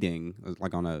a meeting,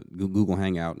 like on a Google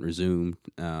Hangout or Zoom,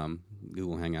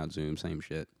 Google Hangout, Zoom, same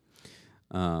shit.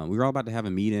 We were all about to have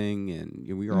a meeting,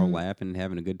 and we were all laughing and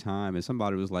having a good time. And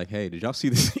somebody was like, "Hey, did y'all see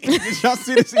this? Did y'all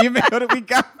see this email that we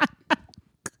got?"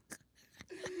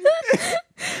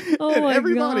 Oh and my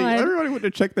everybody God. went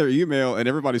to check their email, and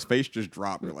everybody's face just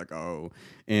dropped. They're like, "Oh,"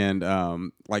 and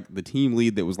like the team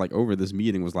lead that was like over this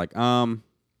meeting was like, "Yeah,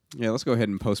 let's go ahead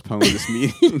and postpone this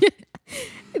meeting."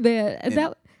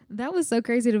 That was so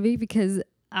crazy to me because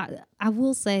I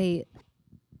will say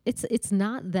it's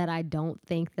not that I don't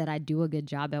think that I do a good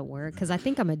job at work, because I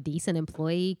think I'm a decent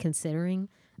employee considering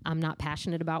I'm not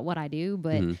passionate about what I do,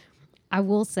 but I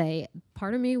will say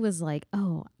part of me was like,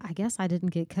 oh, I guess I didn't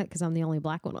get cut because I'm the only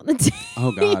black one on the team.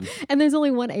 Oh God. And there's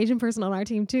only one Asian person on our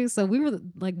team too. So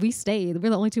we stayed. We're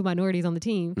the only two minorities on the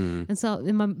team. And so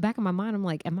in my back of my mind, I'm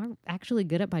like, am I actually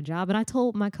good at my job? And I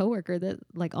told my coworker that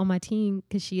like on my team,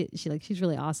 because she's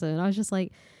really awesome. And I was just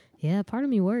like, yeah, part of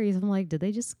me worries. I'm like, did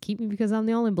they just keep me because I'm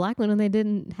the only black one and they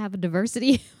didn't have a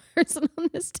diversity person on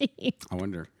this team? I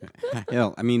wonder.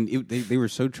 Hell, I mean, they were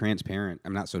so transparent.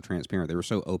 I'm not so transparent. They were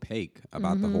so opaque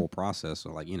about the whole process. So,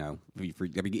 like,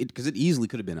 because it easily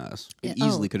could have been us. It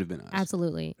easily could have been us.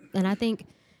 Absolutely. And I think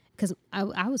because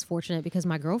I was fortunate because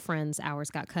my girlfriend's hours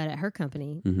got cut at her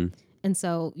company. And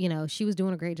so, you know, she was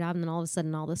doing a great job, and then all of a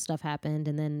sudden all this stuff happened,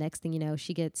 and then next thing you know,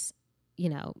 she gets, you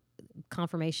know,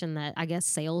 confirmation that I guess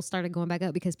sales started going back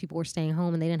up because people were staying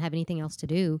home and they didn't have anything else to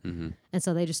do. And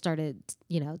so they just started,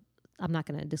 you know, I'm not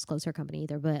going to disclose her company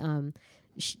either, but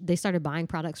they started buying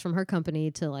products from her company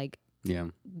to like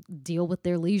deal with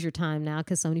their leisure time now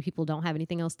because so many people don't have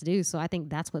anything else to do. So I think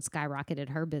that's what skyrocketed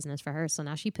her business for her. So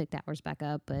now she picked hours back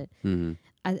up, but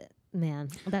man,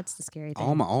 that's the scary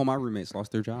thing. All my roommates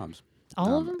lost their jobs.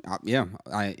 All of them?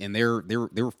 And there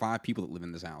were 5 people that live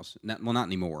in this house. Not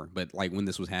anymore, but like when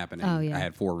this was happening, I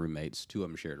had 4 roommates. 2 of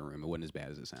them shared a room. It wasn't as bad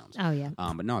as it sounds. Oh yeah.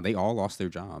 But no, they all lost their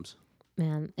jobs.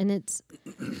 Man, and that's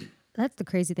the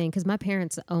crazy thing because my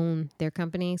parents own their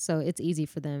company, so it's easy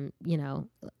for them. You know,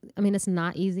 I mean, it's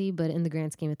not easy, but in the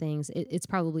grand scheme of things, it's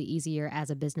probably easier as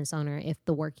a business owner if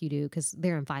the work you do because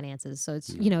they're in finances. So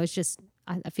it's you know, it's just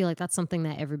I feel like that's something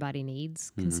that everybody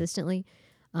needs consistently.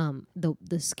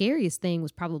 The scariest thing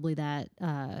was probably that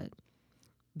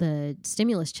the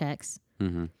stimulus checks.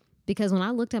 Because when I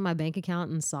looked at my bank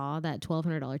account and saw that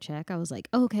 $1,200 check, I was like,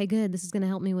 oh, okay, good. This is going to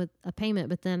help me with a payment.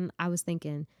 But then I was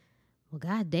thinking, well,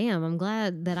 God damn, I'm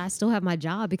glad that I still have my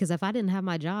job because if I didn't have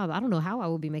my job, I don't know how I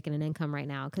would be making an income right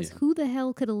now. Because who the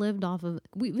hell could have lived off of?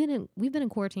 We've been in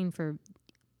quarantine for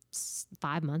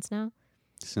 5 months now.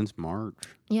 Since March.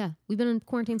 Yeah, we've been in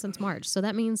quarantine since March. So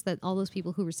that means that all those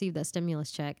people who received that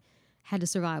stimulus check had to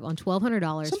survive on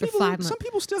 $1,200 for 5 months. Some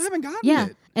people still haven't gotten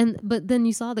it. Yeah, but then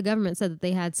you saw the government said that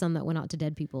they had some that went out to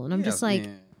dead people, and I'm just like,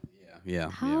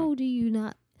 how do you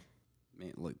not?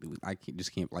 Man, look,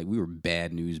 just can't. Like, we were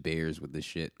bad news bears with this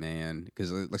shit, man.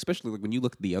 Because especially like when you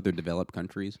look at the other developed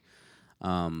countries,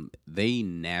 they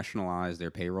nationalized their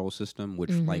payroll system,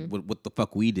 which like what the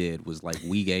fuck we did was like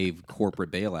we gave corporate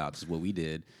bailouts is what we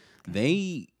did.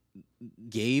 They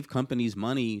gave companies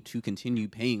money to continue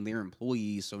paying their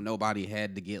employees so nobody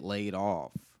had to get laid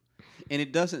off. And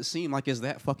it doesn't seem like it's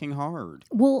that fucking hard.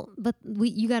 Well, but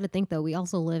you got to think though, we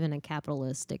also live in a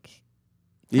capitalistic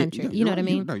country. You know what I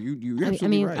mean? You're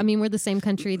absolutely right. I mean, we're the same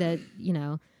country that, you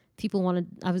know, people wanted.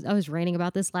 I was ranting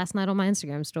about this last night on my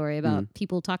Instagram story about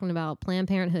people talking about Planned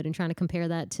Parenthood and trying to compare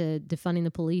that to defunding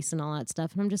the police and all that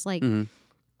stuff. And I'm just like,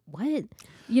 what?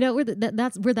 You know,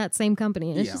 we're that same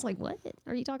company, and it's just like, what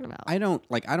are you talking about? I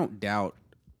don't doubt.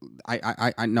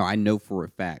 I know for a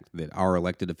fact that our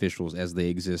elected officials, as they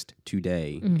exist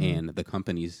today, and the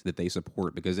companies that they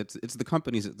support, because it's the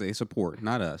companies that they support,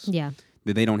 not us. Yeah,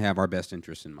 that they don't have our best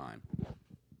interests in mind.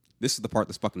 This is the part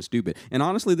that's fucking stupid. And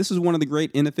honestly, this is one of the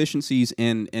great inefficiencies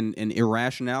and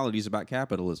irrationalities about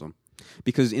capitalism,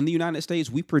 because in the United States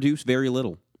we produce very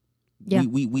little. Yeah.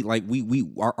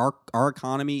 Our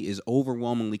economy is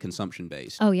overwhelmingly consumption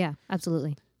based. Oh yeah,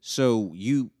 absolutely. So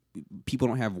people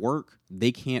don't have work,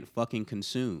 they can't fucking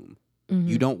consume.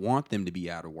 You don't want them to be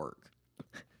out of work.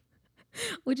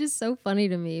 Which is so funny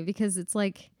to me because it's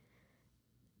like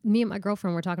me and my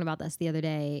girlfriend were talking about this the other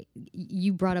day.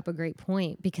 You brought up a great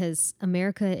point because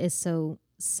America is so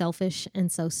selfish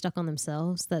and so stuck on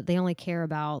themselves that they only care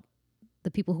about the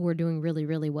people who are doing really,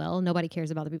 really well. Nobody cares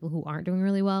about the people who aren't doing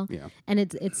really well. Yeah. And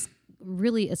it's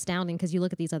really astounding because you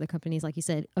look at these other companies, like you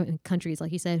said, countries,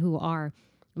 like you said, who are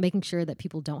making sure that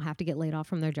people don't have to get laid off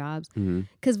from their jobs.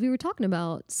 Because we were talking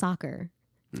about soccer.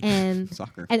 And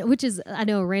and which is, I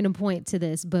know, a random point to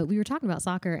this, but we were talking about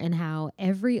soccer and how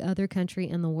every other country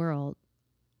in the world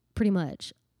pretty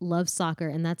much loves soccer,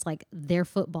 and that's like their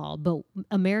football. But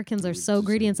Americans are so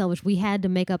greedy and selfish, we had to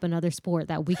make up another sport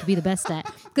that we could be the best at.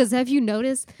 Because have you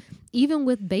noticed, even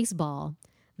with baseball,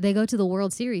 they go to the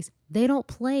World Series, they don't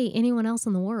play anyone else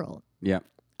in the world. Yeah.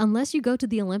 Unless you go to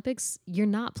the Olympics, you're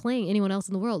not playing anyone else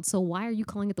in the world. So why are you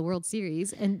calling it the World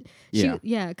Series? And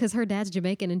because her dad's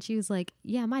Jamaican, and she was like,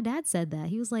 yeah, my dad said that.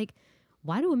 He was like,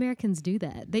 why do Americans do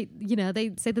that? They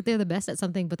say that they're the best at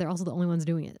something, but they're also the only ones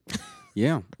doing it.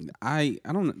 Yeah, I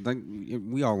don't like.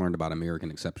 We all learned about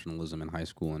American exceptionalism in high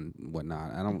school and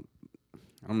whatnot. I don't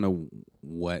know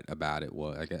what about it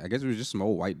was. I guess it was just some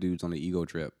old white dudes on the ego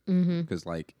trip. Because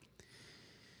like,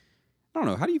 I don't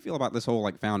know. How do you feel about this whole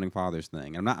like founding fathers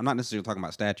thing? I'm not necessarily talking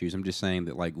about statues. I'm just saying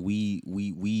that like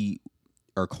we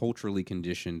are culturally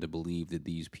conditioned to believe that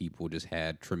these people just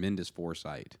had tremendous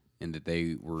foresight and that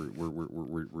they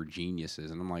were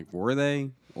geniuses. And I'm like, were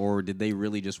they? Or did they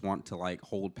really just want to like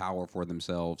hold power for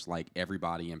themselves like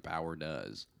everybody in power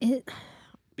does?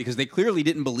 Because they clearly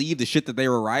didn't believe the shit that they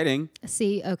were writing.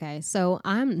 See, okay, so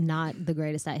I'm not the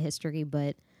greatest at history,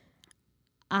 but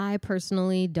I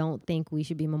personally don't think we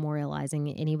should be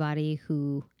memorializing anybody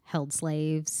who held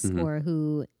slaves or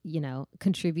who,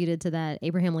 contributed to that,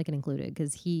 Abraham Lincoln included,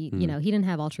 because he didn't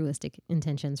have altruistic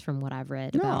intentions from what I've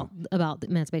read about the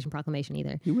Emancipation Proclamation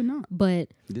either. He would not. But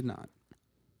He did not.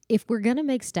 if we're going to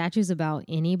make statues about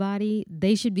anybody,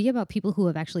 they should be about people who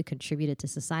have actually contributed to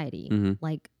society,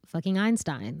 like fucking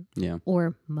Einstein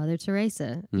or Mother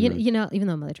Teresa. Even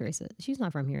though Mother Teresa, she's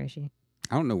not from here, is she?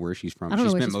 I don't know where she's from. She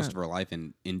spent most of her life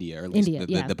in India, or at least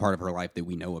the part of her life that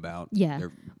we know about. Yeah.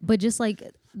 But just like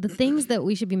the things that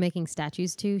we should be making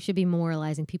statues to should be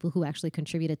memorializing people who actually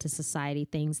contributed to society,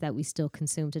 things that we still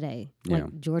consume today.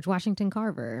 Like George Washington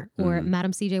Carver or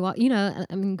Madam C.J. Walker.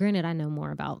 I mean, granted, I know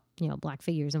more about, Black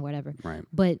figures and whatever. Right.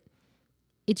 But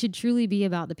it should truly be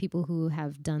about the people who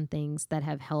have done things that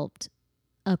have helped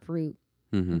uproot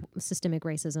systemic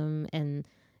racism and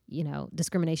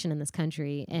discrimination in this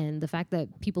country. And the fact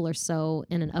that people are so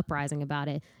in an uprising about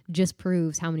it just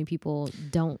proves how many people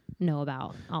don't know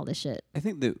about all this shit. I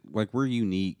think that we're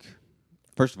unique.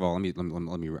 First of all, let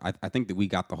me. I think that we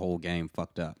got the whole game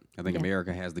fucked up. I think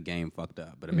America has the game fucked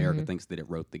up, but America thinks that it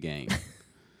wrote the game.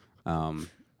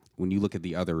 When you look at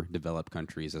the other developed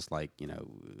countries, it's like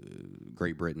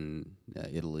Great Britain,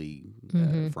 Italy,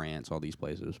 France, all these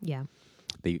places. Yeah.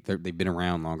 They've been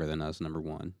around longer than us. Number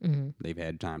one, they've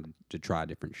had time to try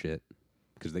different shit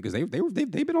because they've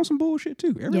been on some bullshit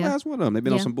too. Every last one of them, they've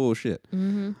been on some bullshit.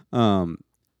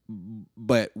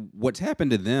 But what's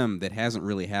happened to them that hasn't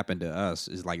really happened to us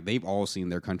is like they've all seen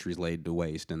their countries laid to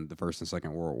waste in the First and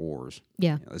Second World Wars.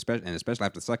 Yeah, especially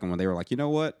after the second one, they were like, you know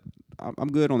what, I'm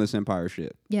good on this empire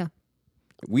shit. Yeah,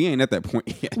 we ain't at that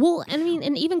point yet. Well, I mean,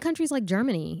 and even countries like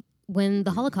Germany. When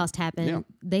the Holocaust happened,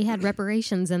 they had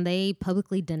reparations and they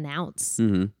publicly denounced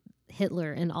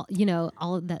Hitler and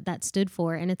all of that stood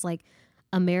for. And it's like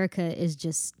America is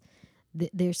just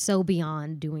they're so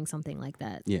beyond doing something like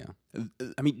that. Yeah,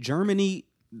 I mean Germany,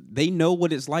 they know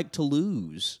what it's like to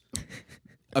lose.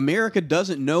 America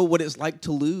doesn't know what it's like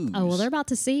to lose. Oh well, they're about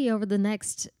to see over the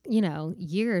next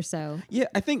year or so. Yeah,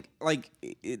 I think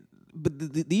But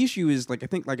the issue is I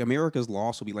think America's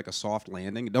loss will be like a soft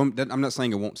landing. I'm not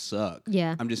saying it won't suck.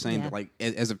 Yeah. I'm just saying that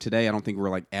as of today, I don't think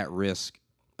we're at risk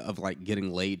of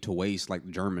getting laid to waste like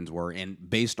the Germans were, and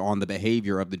based on the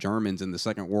behavior of the Germans in the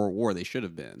Second World War, they should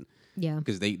have been. Yeah.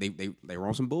 Because they were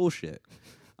on some bullshit.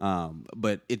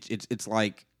 But it's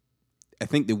like I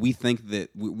think that we think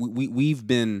that we've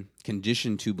been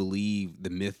conditioned to believe the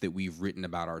myth that we've written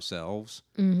about ourselves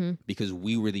because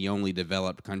we were the only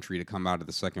developed country to come out of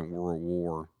the Second World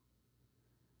War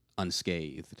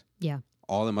unscathed. Yeah.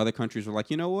 All them other countries were like,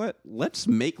 you know what? Let's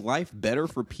make life better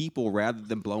for people rather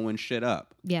than blowing shit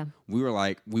up. Yeah. We were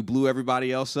like, we blew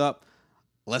everybody else up.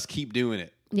 Let's keep doing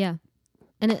it. Yeah.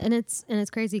 And it's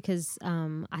crazy because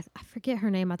I forget her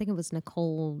name. I think it was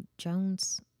Nicole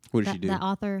Jones. What did she do? That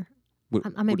author.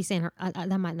 I may be saying her.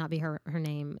 That might not be her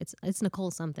name. It's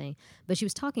Nicole something. But she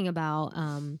was talking about.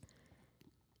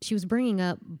 She was bringing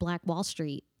up Black Wall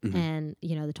Street and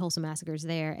the Tulsa massacres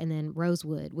there, and then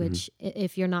Rosewood. Which,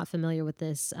 if you're not familiar with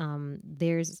this,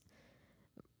 there's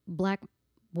Black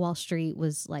Wall Street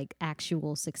was like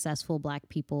actual successful Black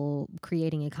people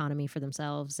creating economy for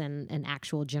themselves and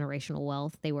actual generational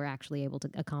wealth. They were actually able to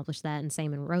accomplish that, and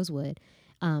same in Rosewood.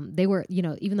 They were,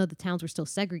 even though the towns were still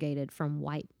segregated from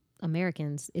white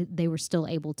Americans, they were still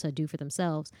able to do for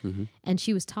themselves. And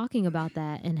she was talking about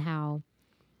that and how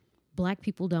Black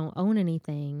people don't own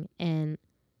anything, and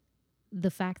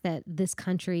the fact that this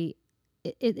country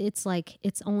it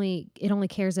only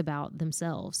cares about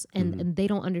themselves, and they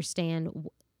don't understand.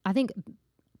 I think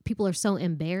people are so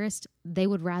embarrassed they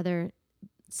would rather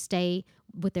stay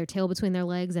with their tail between their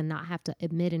legs and not have to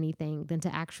admit anything than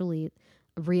to actually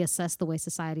reassess the way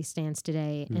society stands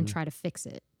today and try to fix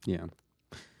it. Yeah.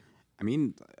 I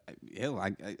mean,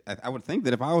 I would think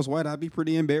that if I was white, I'd be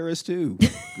pretty embarrassed too.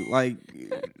 I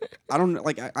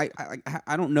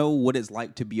don't know what it's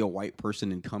like to be a white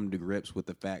person and come to grips with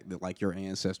the fact that your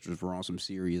ancestors were on some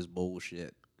serious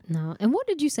bullshit. No, and what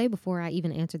did you say before I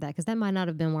even answered that? Because that might not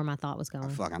have been where my thought was going.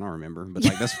 I don't remember. But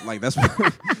that's that's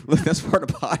part of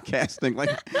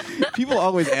podcasting. People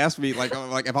always ask me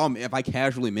if I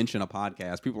casually mention a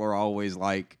podcast, people are always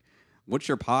like, what's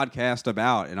your podcast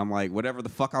about? And I'm like, whatever the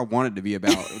fuck I want it to be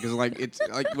about. Because it's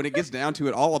when it gets down to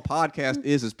it, all a podcast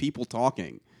is people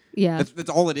talking. Yeah. That's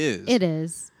all it is. It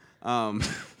is.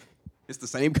 It's the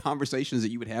same conversations that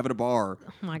you would have at a bar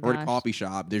or at a coffee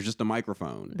shop. There's just a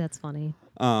microphone. That's funny.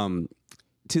 To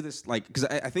this, because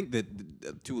I think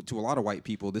that to a lot of white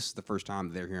people, this is the first time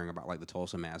that they're hearing about the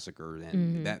Tulsa Massacre,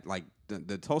 and that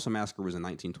the Tulsa Massacre was in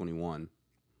 1921.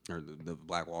 or the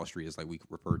Black Wall Street, as like we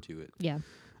refer to it. Yeah.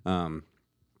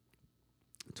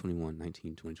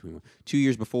 19, 20, 21. 2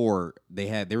 years before,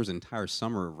 there was an entire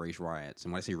summer of race riots.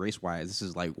 And when I say race riots, this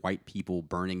is like white people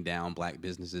burning down black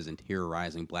businesses and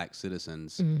terrorizing black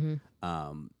citizens.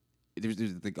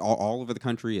 There's like all over the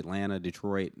country, Atlanta,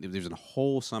 Detroit. There's a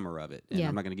whole summer of it. And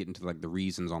I'm not going to get into like the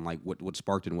reasons on like what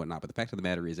sparked it and whatnot. But the fact of the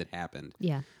matter is, it happened.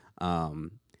 Yeah.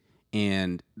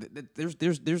 And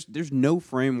there's no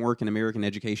framework in American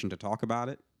education to talk about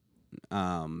it.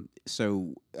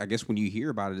 So I guess when you hear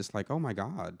about it, it's like, oh my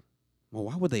God, well,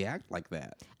 why would they act like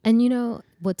that? And you know,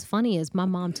 what's funny is my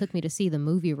mom took me to see the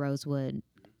movie Rosewood,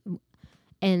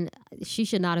 and she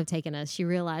should not have taken us. She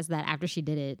realized that after she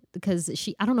did it, because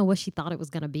I don't know what she thought it was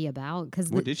going to be about.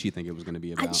 What did she think it was going to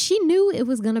be about? She knew it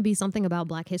was going to be something about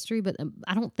Black history, but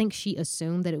I don't think she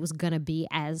assumed that it was going to be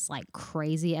as like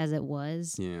crazy as it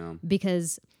was. Yeah.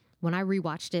 Because when I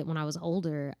rewatched it when I was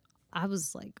older, I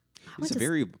was like, it was a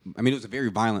very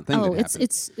violent thing. Oh,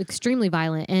 it's extremely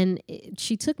violent. And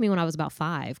she took me when I was about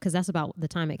 5, because that's about the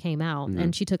time it came out.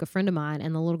 And she took a friend of mine,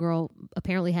 and the little girl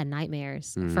apparently had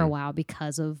nightmares for a while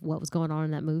because of what was going on in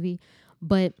that movie.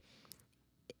 But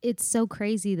it's so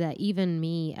crazy that even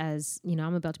me, as you know,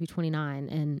 I'm about to be 29,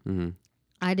 and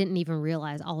I didn't even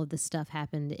realize all of this stuff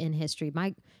happened in history.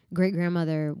 My great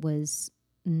grandmother was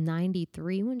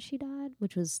 93 when she died,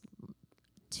 which was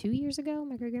 2 years ago,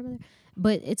 my great grandmother.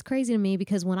 But it's crazy to me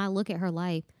because when I look at her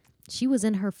life, she was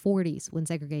in her 40s when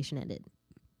segregation ended.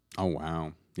 Oh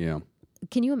wow, yeah.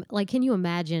 Can you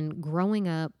imagine growing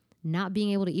up, not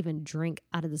being able to even drink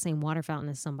out of the same water fountain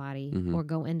as somebody or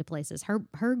go into places?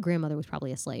 Her grandmother was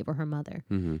probably a slave, or her mother.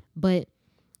 But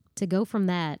to go from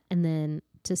that and then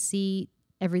to see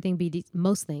everything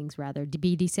most things rather to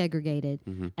be desegregated,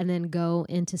 and then go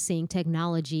into seeing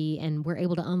technology, and we're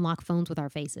able to unlock phones with our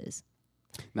faces.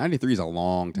 93 is a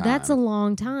long time. That's a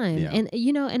long time. Yeah. And,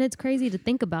 you know, and it's crazy to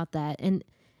think about that. And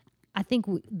I think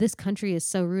this country is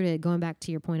so rooted, going back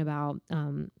to your point about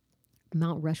Mount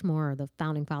Rushmore or the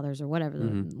Founding Fathers or whatever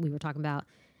we were talking about.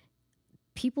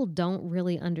 People don't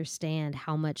really understand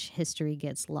how much history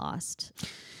gets lost.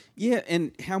 Yeah,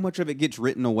 and how much of it gets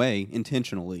written away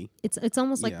intentionally. It's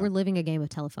almost like we're living a game of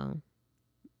telephone.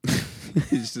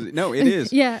 No, it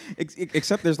is. Yeah.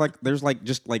 Except there's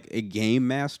just a game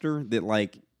master that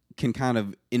like can kind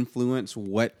of influence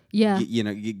what. Yeah. You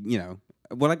know.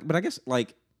 But I guess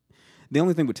like the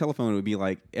only thing with telephone would be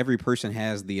like every person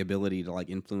has the ability to like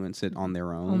influence it on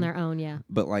their own. On their own, yeah.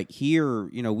 But like here,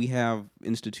 you know, we have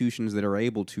institutions that are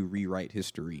able to rewrite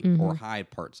history or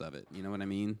hide parts of it. You know what I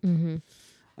mean?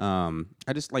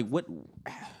 I just like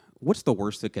what's the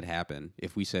worst that could happen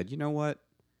if we said, you know what?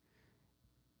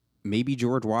 Maybe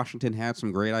George Washington had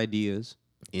some great ideas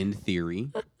in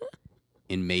theory,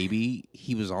 and maybe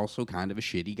he was also kind of a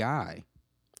shitty guy.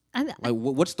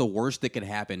 What's the worst that could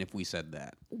happen if we said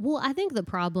that? Well, I think the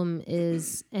problem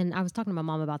is, and I was talking to my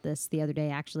mom about this the other day,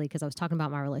 actually, because I was talking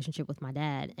about my relationship with my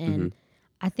dad. And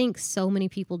I think so many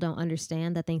people don't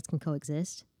understand that things can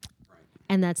coexist. Right.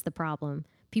 And that's the problem.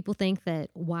 People think that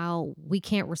while we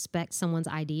can't respect someone's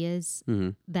ideas,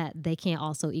 that they can't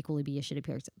also equally be a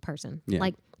shitty person. Yeah.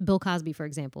 Like Bill Cosby, for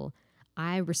example.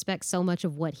 I respect so much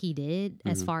of what he did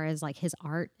as far as like his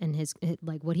art and his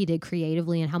like what he did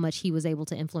creatively and how much he was able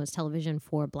to influence television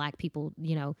for Black people,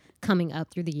 you know, coming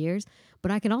up through the years. But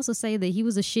I can also say that he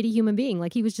was a shitty human being.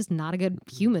 Like he was just not a good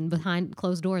human behind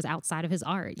closed doors outside of his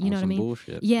art. You know what I mean?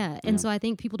 Bullshit. Yeah. And so I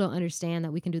think people don't understand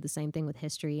that we can do the same thing with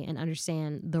history and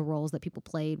understand the roles that people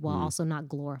played while also not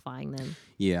glorifying them.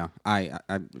 Yeah, I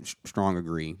strong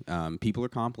agree. People are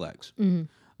complex.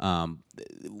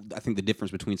 I think the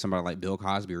difference between somebody like Bill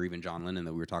Cosby or even John Lennon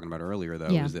that we were talking about earlier, though,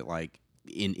 is that like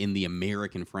in the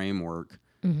American framework,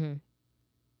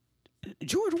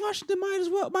 George Washington might as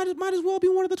well be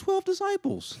one of the 12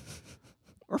 disciples,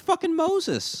 or fucking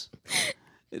Moses.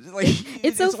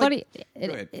 It's so funny.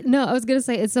 No, I was going to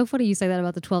say, it's so funny you say that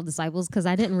about the 12 disciples, because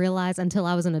I didn't realize until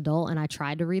I was an adult and I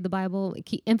tried to read the Bible,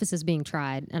 emphasis being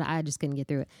tried, and I just couldn't get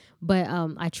through it. But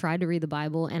I tried to read the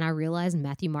Bible, and I realized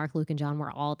Matthew, Mark, Luke, and John were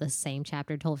all the same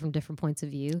chapter told from different points of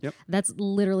view. Yep. That's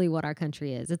literally what our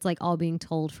country is. It's like all being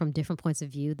told from different points of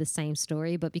view, the same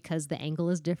story, but because the angle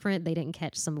is different, they didn't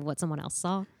catch some of what someone else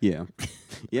saw. Yeah.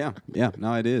 Yeah.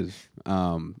 No, it is.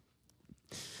 I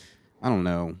don't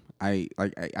know. I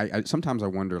sometimes I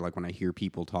wonder, like when I hear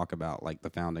people talk about like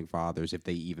the founding fathers, if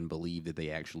they even believe that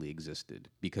they actually existed,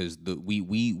 because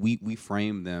we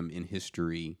frame them in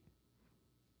history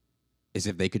as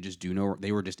if they could just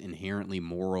they were just inherently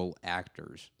moral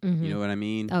actors. You know what I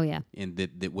mean? Oh yeah. And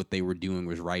that what they were doing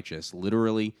was righteous.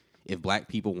 Literally, if Black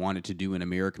people wanted to do an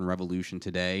American Revolution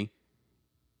today,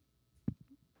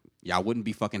 Y'all wouldn't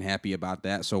be fucking happy about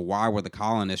that. So why were the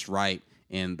colonists right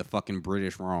and the fucking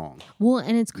British wrong? Well,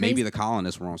 and it's crazy. Maybe the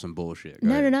colonists were on some bullshit. Go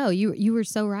No, ahead. no, no. You were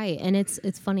so right, and it's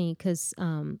funny because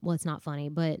well, it's not funny,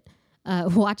 but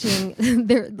watching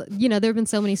there, there have been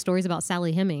so many stories about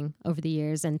Sally Heming over the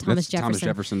years, and Thomas That's Thomas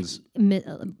Jefferson, Jefferson's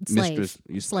slave,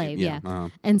 mistress. slave, yeah.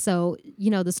 And so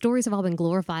the stories have all been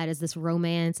glorified as this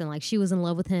romance, and like she was in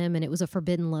love with him, and it was a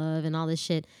forbidden love, and all this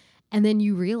shit. And then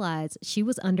you realize she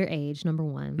was underage. Number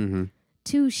one. Mm-hmm.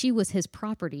 Two, she was his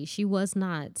property. She was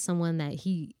not someone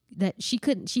she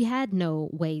had no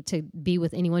way to be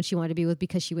with anyone she wanted to be with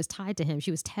because she was tied to him. She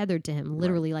was tethered to him.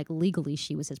 Literally, like legally,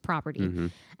 she was his property. Mm-hmm.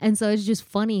 And so it's just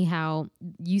funny how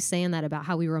you saying that about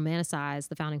how we romanticize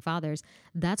the founding fathers.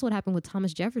 That's what happened with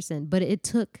Thomas Jefferson. But it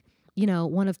took,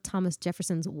 one of Thomas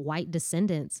Jefferson's white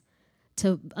descendants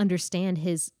to understand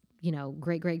his,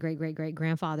 great, great, great, great, great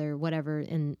grandfather, whatever,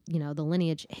 in, the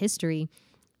lineage history.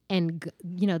 And,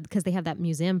 because they have that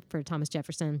museum for Thomas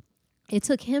Jefferson, it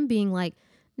took him being like,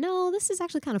 no, this is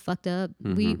actually kind of fucked up.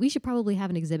 Mm-hmm. We should probably have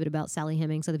an exhibit about Sally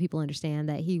Heming so that people understand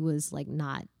that he was like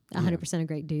not 100% a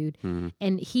great dude. Mm-hmm.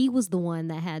 And he was the one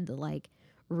that had to like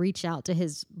reach out to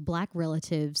his black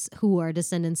relatives who are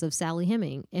descendants of Sally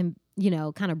Heming and,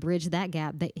 kind of bridge that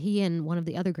gap. That he and one of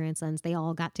the other grandsons, they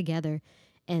all got together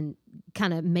and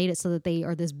kind of made it so that they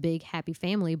are this big happy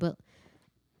family. But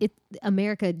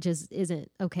America just isn't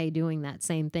okay doing that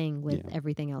same thing with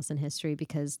everything else in history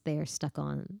because they're stuck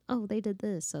on, they did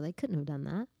this, so they couldn't have done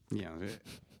that. Yeah,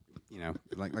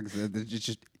 like I said, it's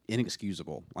just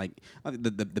inexcusable. Like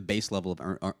the base level of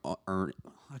earn.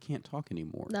 I can't talk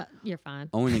anymore. No, you're fine.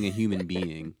 Owning a human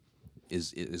being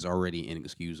is already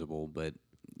inexcusable, but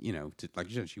like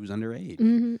you said, she was underage.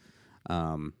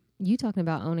 Mm-hmm. You talking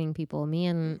about owning people? Me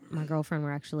and my girlfriend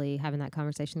were actually having that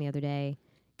conversation the other day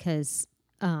because.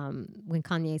 When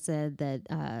Kanye said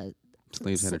that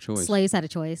slaves had a choice. Slaves had a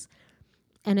choice.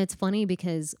 And it's funny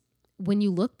because when you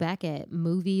look back at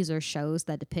movies or shows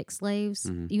that depict slaves,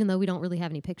 Mm-hmm. even though we don't really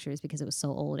have any pictures because it was so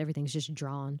old, everything's just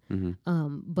drawn.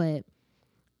 Mm-hmm. But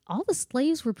all the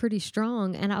slaves were pretty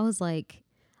strong. And I was like,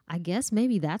 I guess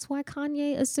maybe that's why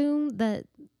Kanye assumed that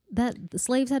the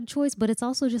slaves had a choice. But it's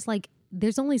also just like,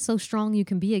 there's only so strong you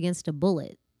can be against a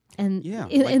bullet.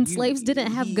 And slaves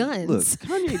didn't have guns. Look,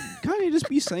 Kanye just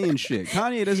be saying shit.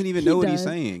 Kanye doesn't even know what he's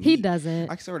saying. He doesn't.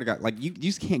 I swear to God, like you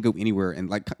just can't go anywhere. And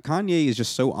like Kanye is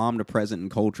just so omnipresent in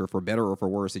culture, for better or for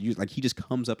worse. That he just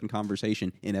comes up in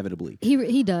conversation inevitably.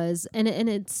 He does, and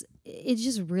it's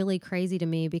just really crazy to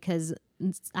me because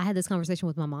I had this conversation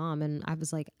with my mom, and I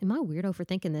was like, "Am I weirdo for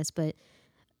thinking this?" But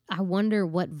I wonder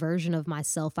what version of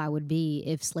myself I would be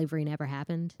if slavery never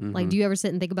happened. Mm-hmm. Like, do you ever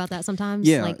sit and think about that sometimes?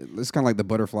 Yeah, like, it's kind of like the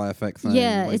butterfly effect thing.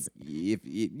 Yeah, like,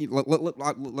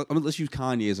 let's use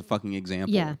Kanye as a fucking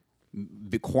example. Yeah,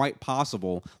 quite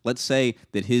possible. Let's say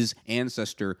that his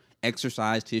ancestor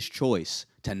exercised his choice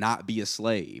to not be a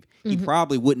slave. He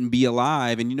probably wouldn't be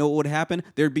alive, and you know what would happen?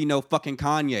 There'd be no fucking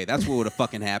Kanye. That's what would have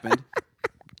fucking happened.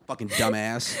 Fucking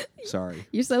dumbass. Sorry.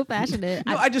 You're so passionate.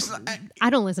 No, I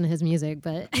don't listen to his music,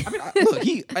 but I mean, look,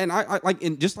 I like,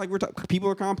 and just like we're talking, people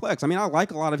are complex. I mean, I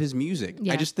like a lot of his music.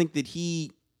 Yeah. I just think that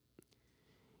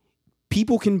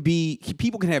people can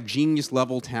have genius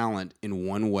level talent in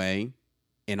one way,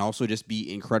 and also just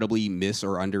be incredibly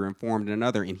or underinformed in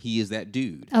another, and he is that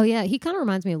dude. Oh yeah, he kind of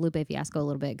reminds me of Lupe Fiasco a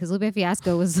little bit because Lupe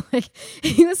Fiasco was like,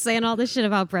 he was saying all this shit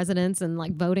about presidents and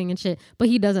like voting and shit, but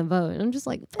he doesn't vote. And I'm just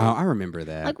like, oh, I remember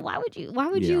that. Like, why would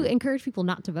you encourage people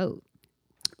not to vote?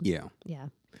 Yeah. Yeah.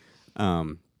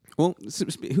 Well,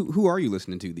 who are you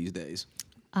listening to these days?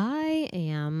 I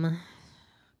am.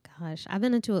 Gosh, I've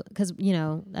been into it because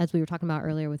as we were talking about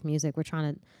earlier with music, we're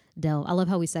trying to delve. I love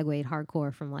how we segued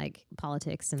hardcore from like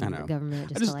politics and the government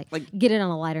just to like get it on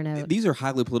a lighter note. These are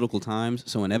highly political times,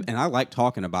 so and I like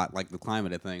talking about like the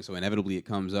climate of things. So inevitably it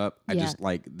comes up. I just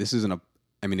like this isn't a.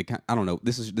 I mean, I don't know.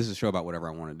 This is a show about whatever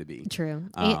I want it to be. True,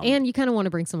 and you kind of want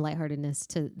to bring some lightheartedness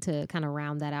to kind of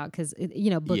round that out because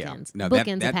bookends,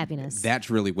 bookends of happiness. That's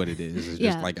really what it is. It's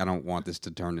just like I don't want this to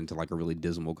turn into like a really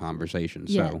dismal conversation.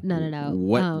 Yeah, so no.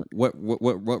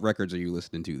 What records are you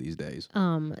listening to these days?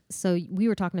 So we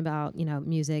were talking about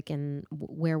music and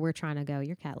where we're trying to go.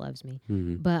 Your cat loves me,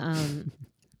 but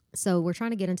so we're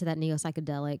trying to get into that neo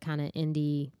psychedelic kind of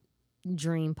indie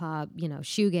dream pop,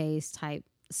 shoegaze type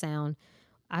sound.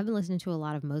 I've been listening to a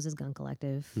lot of Moses Gun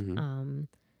Collective.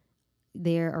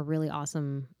 They're a really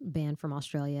awesome band from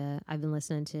Australia. I've been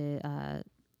listening to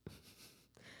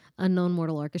Unknown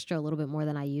Mortal Orchestra a little bit more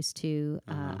than I used to.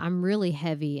 I'm really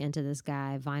heavy into this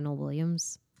guy, Vinyl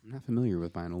Williams. I'm not familiar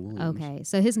with Vinyl Williams. Okay,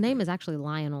 so his name is actually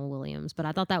Lionel Williams, but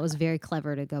I thought that was very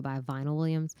clever to go by Vinyl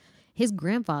Williams. his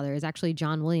grandfather is actually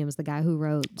John Williams, the guy who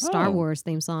wrote Star Wars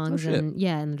theme songs and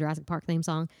the Jurassic Park theme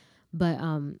song. But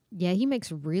he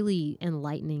makes really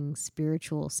enlightening,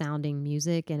 spiritual sounding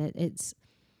music, and it's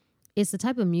the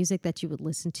type of music that you would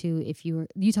listen to if you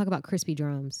talk about crispy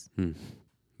drums.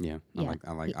 Yeah,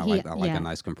 I like a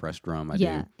nice compressed drum. I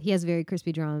do. He has very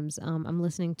crispy drums. I'm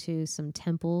listening to some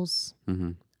Temples.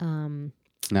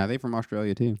 Now, are they from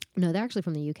Australia too? No, they're actually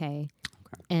from the UK. Okay.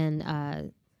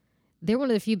 And they're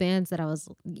one of the few bands that I was,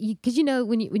 because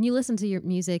when you listen to your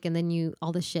music and then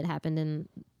all this shit happened in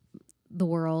the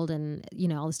world and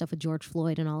all the stuff with George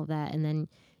Floyd and all of that, and then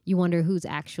you wonder who's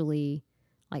actually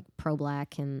like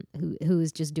pro-black and who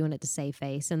is just doing it to save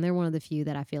face. And they're one of the few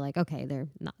that I feel like, okay,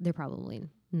 they're probably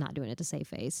not doing it to save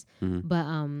face. But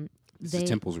the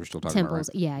Temples we're still talking about, right?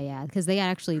 Yeah, because they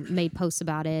actually made posts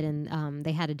about it, and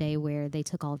they had a day where they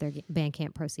took all of their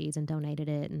Bandcamp proceeds and donated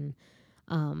it,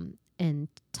 and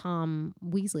Tom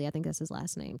Weasley, I think that's his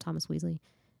last name, Thomas Weasley.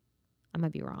 I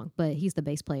might be wrong, but he's the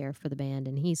bass player for the band,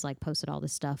 and he's like posted all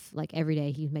this stuff like every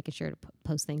day. He's making sure to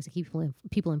post things to keep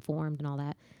people informed and all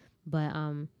that. But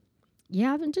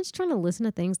I've been just trying to listen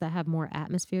to things that have more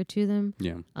atmosphere to them.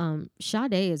 Yeah.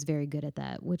 Sade is very good at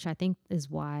that, which I think is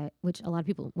why, which a lot of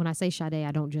people, when I say Sade,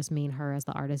 I don't just mean her as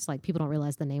the artist. Like, people don't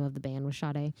realize the name of the band was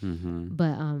Sade.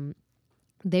 But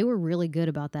they were really good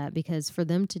about that, because for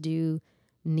them to do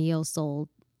neo soul,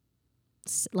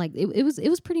 like it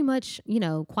was pretty much,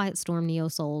 Quiet Storm neo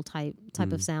soul type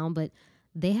of sound, but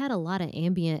they had a lot of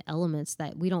ambient elements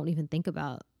that we don't even think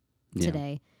about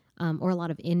today. Or a lot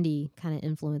of indie kind of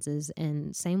influences.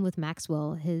 And same with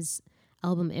Maxwell. His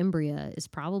album Embria is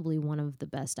probably one of the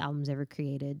best albums ever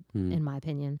created, in my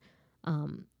opinion.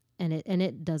 And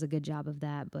it does a good job of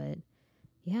that. But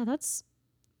yeah,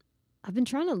 I've been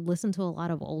trying to listen to a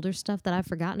lot of older stuff that I've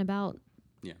forgotten about.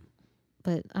 Yeah.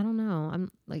 But I don't know.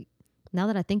 I'm like, now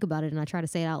that I think about it and I try to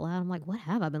say it out loud, I'm like, what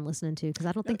have I been listening to? Because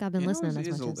I don't think I've been listening as much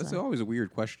as It's always a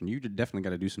weird question. You definitely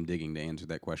got to do some digging to answer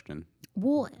that question.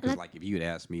 Well, because like if you had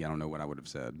asked me, I don't know what I would have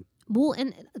said. Well,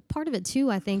 and part of it too,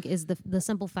 I think, is the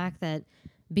simple fact that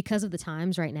because of the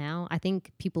times right now, I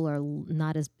think people are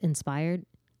not as inspired.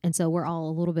 And so we're all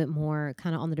a little bit more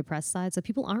kind of on the depressed side. So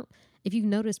people aren't, if you've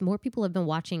noticed, more people have been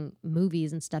watching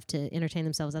movies and stuff to entertain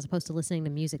themselves as opposed to listening to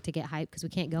music to get hype, because we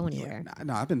can't go anywhere. Yeah,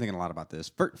 no, I've been thinking a lot about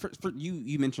this. For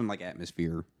you mentioned like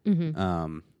atmosphere.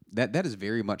 That is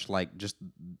very much like just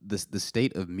the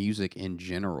state of music in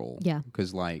general. Yeah.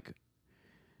 Because like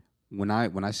when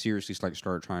I seriously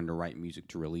started trying to write music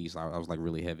to release, I was like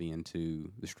really heavy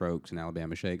into the Strokes and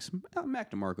Alabama Shakes,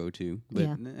 Mac DeMarco too.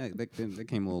 But that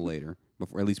came a little later.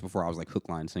 Before I was like hook,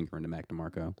 line, sinker into Mac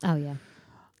DeMarco. Oh yeah.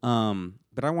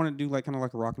 But I want to do like kind of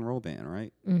like a rock and roll band,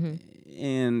 right?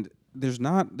 And there's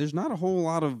not a whole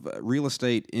lot of real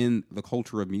estate in the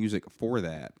culture of music for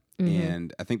that.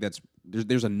 And I think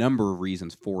there's a number of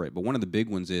reasons for it. But one of the big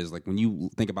ones is like when you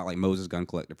think about like Moses Gun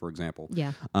Collective, for example.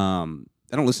 Yeah.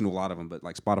 I don't listen to a lot of them, but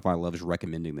like Spotify loves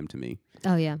recommending them to me.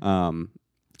 Oh yeah.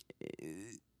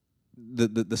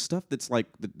 The stuff that's like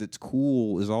that's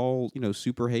cool is all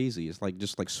super hazy. It's like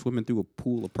just like swimming through a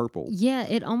pool of purple. Yeah,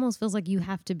 it almost feels like you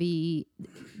have to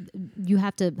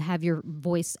have your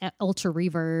voice ultra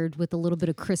reverb with a little bit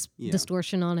of crisp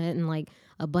distortion on it, and like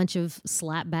a bunch of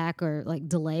slapback or like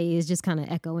delay is just kind of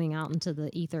echoing out into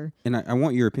the ether. And I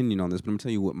want your opinion on this, but I'm gonna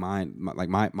tell you what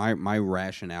my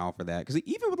rationale for that, because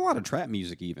even with a lot of trap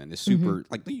music, even is super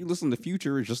like you listen to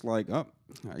Future, it's just like, oh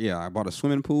yeah, I bought a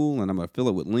swimming pool and I'm gonna fill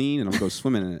it with lean and I'm gonna go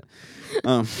swimming in it.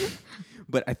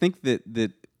 But I think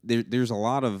that there's a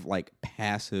lot of like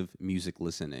passive music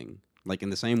listening, like in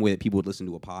the same way that people would listen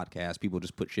to a podcast, people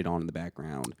just put shit on in the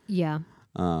background. Yeah.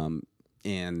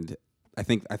 And I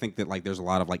think that like there's a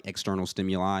lot of like external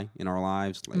stimuli in our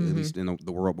lives, like at least in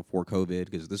the world before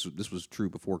COVID, because this was true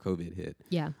before COVID hit.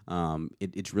 Yeah.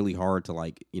 It's really hard to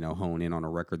like hone in on a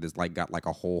record that's like got like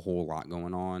a whole lot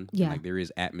going on. Yeah. And, like there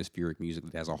is atmospheric music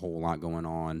that has a whole lot going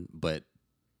on, but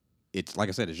it's like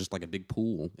I said, it's just like a big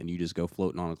pool, and you just go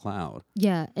floating on a cloud.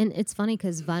 Yeah, and it's funny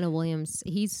because Vinyl Williams,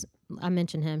 I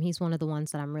mentioned him. He's one of the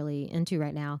ones that I'm really into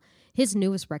right now. His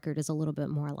newest record is a little bit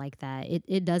more like that.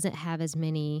 It doesn't have as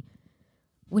many,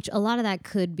 which a lot of that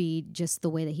could be just the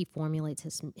way that he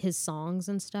formulates his songs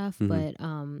and stuff. But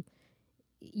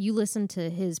you listen to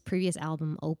his previous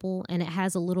album Opal, and it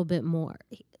has a little bit more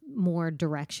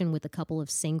direction with a couple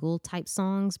of single type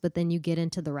songs, but then you get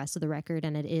into the rest of the record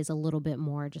and it is a little bit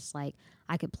more just like,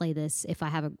 I could play this if I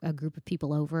have a group of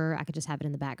people over, I could just have it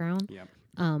in the background.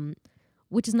 Yep.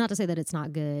 Which is not to say that it's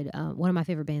not good. One of my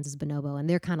favorite bands is Bonobo, and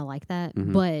they're kind of like that.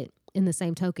 But in the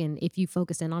same token, if you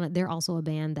focus in on it, they're also a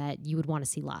band that you would want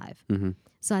to see live.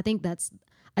 So I think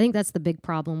I think that's the big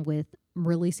problem with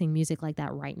releasing music like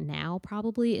that right now,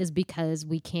 probably, is because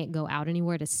we can't go out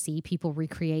anywhere to see people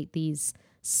recreate these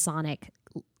sonic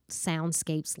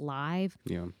soundscapes live.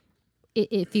 Yeah.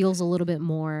 It feels a little bit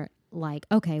more like,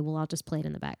 okay, well, I'll just play it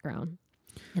in the background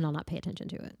and I'll not pay attention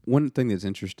to it. One thing that's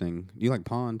interesting, do you like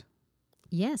Pond?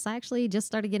 Yes, I actually just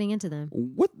started getting into them.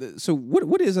 What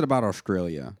is it about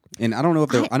Australia? And I don't know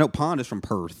if I know Pond is from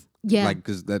Perth. Yeah. Like,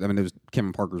 because it was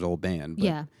Kevin Parker's old band. But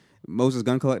Yeah. Moses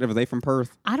Gun Collective, are they from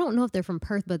Perth? I don't know if they're from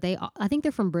Perth, but I think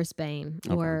they're from Brisbane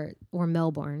or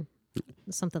Melbourne,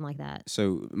 something like that.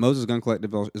 So Moses Gun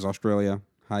Collective is Australia.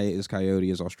 Hiatus Coyote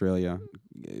is Australia.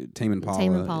 Tame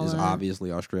Impala is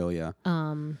obviously Australia.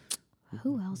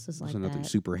 Who else is like There's another that?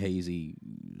 super hazy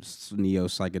neo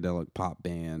psychedelic pop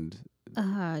band.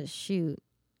 Shoot.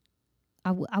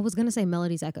 I was gonna say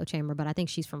Melody's Echo Chamber, but I think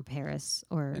she's from Paris.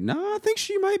 Or No, I think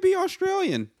she might be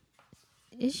Australian.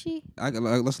 is she?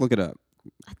 Let's look it up.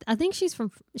 I think she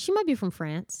might be from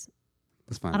France.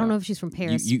 Let's find I don't out. know if she's from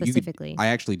Paris You could- specifically. I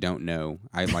actually don't know.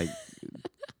 I like.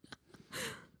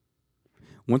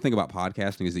 One thing about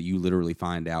podcasting is that you literally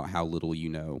find out how little you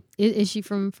know. Is she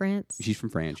from France? She's from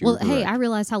France. Well, hey, I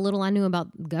realized how little I knew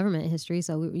about government history,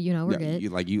 so we're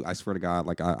good. I swear to God,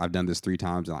 like I've done this 3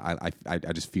 times, and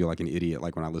I just feel like an idiot,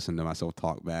 like when I listen to myself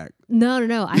talk back.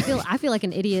 No. I feel like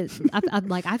an idiot.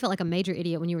 I felt like a major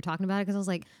idiot when you were talking about it, because I was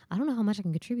like, I don't know how much I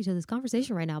can contribute to this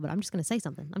conversation right now, but I'm just gonna say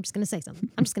something. I'm just gonna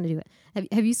do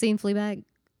it. Have you seen Fleabag?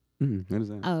 What is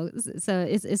that? Oh, so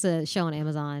it's a show on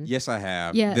Amazon. Yes, I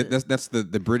have. Yeah. That's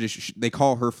the British. They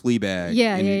call her Fleabag.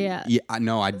 Yeah. Yeah, I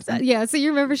know. Yeah, so you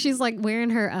remember she's like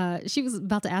wearing her. She was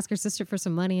about to ask her sister for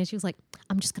some money, and she was like,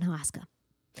 "I'm just gonna ask her.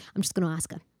 I'm just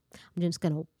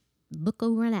gonna look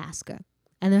over and ask her."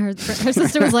 And then her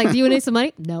sister was like, "Do you need some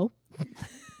money?" No.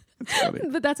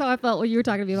 But that's how I felt when you were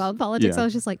talking to me about politics. Yeah. I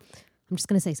was just like, I'm just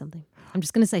gonna say something.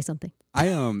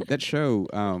 That show,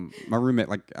 my roommate,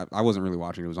 like I wasn't really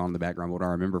watching it. It was on in the background. But what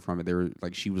I remember from it, they were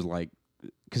like, she was like,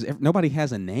 because nobody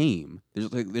has a name.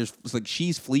 There's like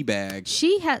she's Fleabag.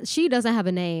 She doesn't have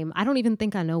a name. I don't even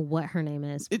think I know what her name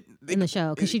is in the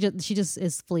show, because she just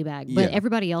is Fleabag. But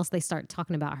everybody else, they start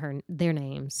talking about their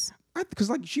names. Because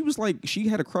like she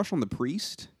had a crush on the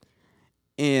priest.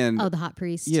 And the hot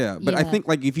priest. Yeah, but I think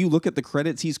like if you look at the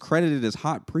credits, he's credited as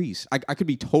hot priest. I could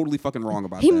be totally fucking wrong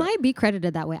about that. He might be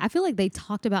credited that way. I feel like they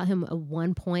talked about him at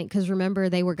one point, because remember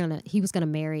he was gonna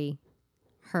marry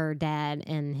her dad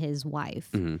and his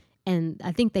wife. Mm-hmm. And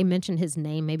I think they mentioned his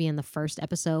name maybe in the first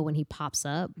episode when he pops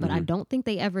up, but I don't think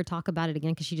they ever talk about it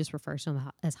again, because she just refers to him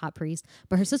as hot priest.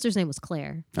 But her sister's name was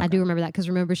Claire. Okay. I do remember that, because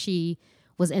remember she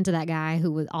was into that guy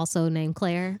who was also named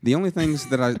Claire. The only things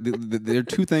that there are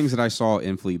 2 things that I saw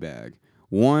in Fleabag.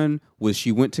 One was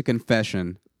she went to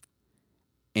confession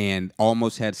and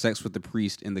almost had sex with the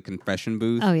priest in the confession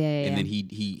booth. Oh yeah. And then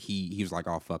he was like,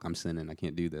 "Oh fuck, I'm sinning. I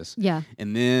can't do this." Yeah.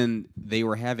 And then they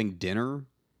were having dinner,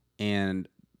 and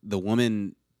the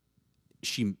woman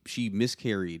she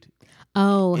miscarried.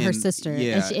 Oh, her sister.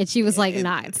 Yeah, and she was like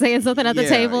not saying something at the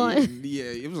table.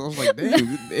 Yeah, I was like,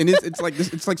 damn. And it's like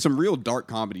this. It's like some real dark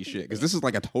comedy shit, because this is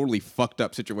like a totally fucked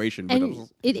up situation. But and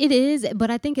it is,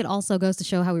 but I think it also goes to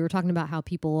show how we were talking about how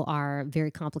people are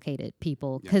very complicated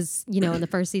people. Because in the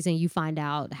first season you find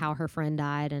out how her friend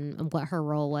died and what her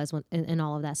role was and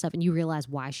all of that stuff, and you realize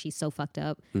why she's so fucked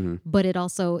up. Mm-hmm. But it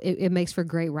also it makes for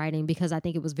great writing, because I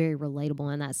think it was very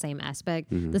relatable in that same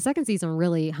aspect. Mm-hmm. The second season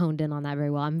really honed in on that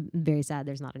very well. I'm very sad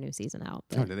there's not a new season out.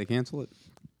 Oh, did they cancel it?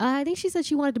 I think she said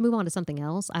she wanted to move on to something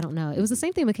else. I don't know. It was the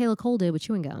same thing Michaela Cole did with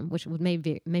Chewing Gum, which made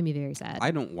me very sad.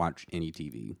 I don't watch any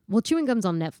TV. Well, Chewing Gum's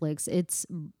on Netflix. It's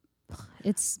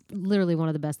literally one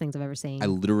of the best things I've ever seen. I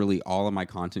literally, all of my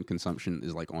content consumption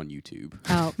is like on YouTube.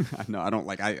 Oh. No, I don't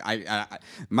like,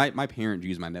 my parents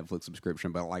use my Netflix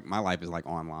subscription, but like my life is like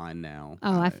online now.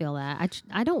 Oh, I feel that.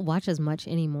 I don't watch as much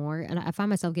anymore, and I find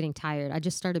myself getting tired. I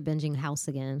just started binging House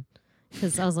again,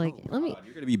 because I was like, you're going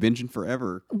to be binging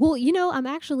forever. Well, I'm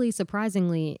actually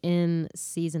surprisingly in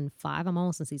season 5. I'm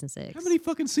almost in season 6. How many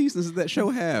fucking seasons does that show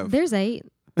have? There's 8.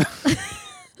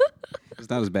 It's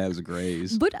not as bad as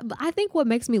Grey's. But I think what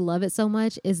makes me love it so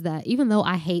much is that even though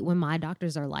I hate when my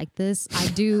doctors are like this, I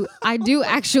do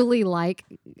actually like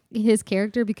his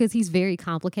character, because he's very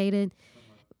complicated,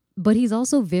 but he's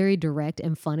also very direct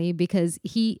and funny, because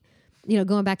he,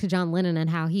 going back to John Lennon and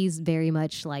how he's very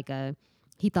much like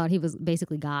he thought he was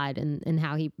basically God and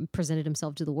how he presented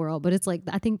himself to the world. But it's like,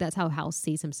 I think that's how House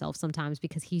sees himself sometimes,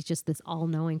 because he's just this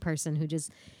all-knowing person who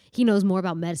he knows more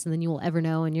about medicine than you will ever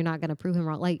know, and you're not going to prove him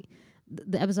wrong. Like,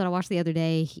 the episode I watched the other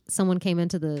day, someone came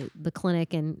into the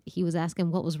clinic and he was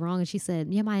asking what was wrong, and she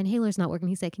said, "Yeah, my inhaler's not working."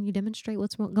 He said, "Can you demonstrate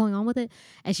what's going on with it?"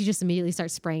 And she just immediately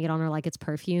starts spraying it on her like it's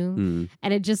perfume,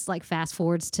 and it just like fast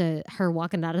forwards to her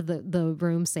walking out of the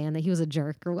room saying that he was a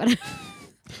jerk or whatever.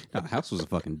 No, House was a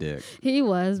fucking dick. He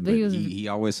was, but he was. He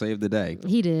always saved the day.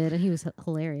 He did, and he was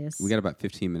hilarious. We got about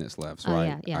 15 minutes left, so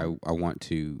I want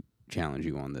to challenge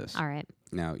you on this. All right.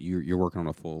 Now you're working on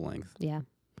a full length. Yeah.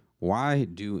 Why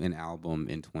do an album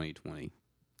in 2020?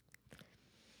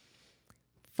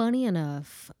 Funny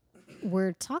enough,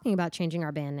 we're talking about changing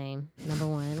our band name, number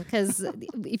one, because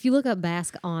if you look up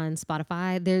Basque on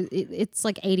Spotify, it's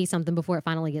like 80 something before it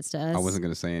finally gets to us. I wasn't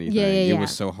going to say anything. Yeah. It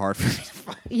was so hard for me to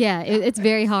find. Yeah, it's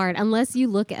very hard. Unless you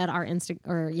look at our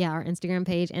Instagram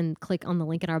page and click on the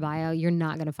link in our bio, you're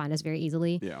not going to find us very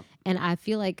easily. Yeah. And I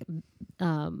feel like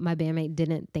my bandmate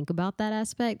didn't think about that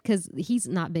aspect because he's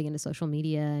not big into social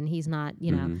media, and he's not,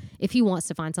 if he wants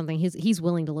to find something, he's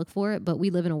willing to look for it. But we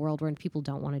live in a world where people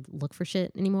don't want to look for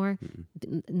shit anymore.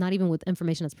 Not even with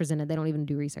information that's presented, they don't even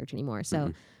do research anymore.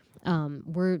 So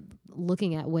we're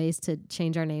looking at ways to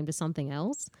change our name to something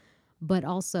else. But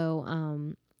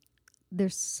also,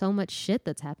 there's so much shit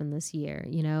that's happened this year.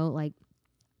 Like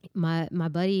my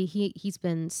buddy, he's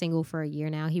been single for a year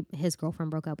now. His girlfriend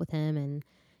broke up with him, and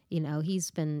he's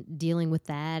been dealing with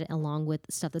that along with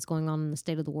stuff that's going on in the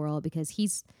state of the world because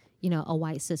he's a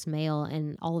white cis male,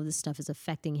 and all of this stuff is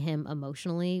affecting him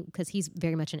emotionally because he's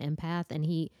very much an empath, and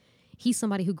he's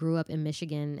somebody who grew up in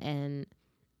Michigan and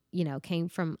came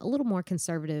from a little more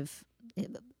conservative.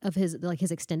 Of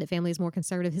his extended family is more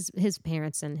conservative. His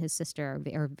parents and his sister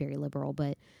are very liberal,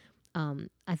 but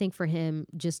I think for him,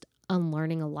 just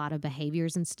unlearning a lot of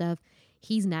behaviors and stuff,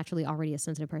 he's naturally already a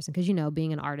sensitive person because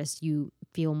being an artist, you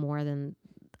feel more than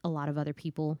a lot of other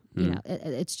people.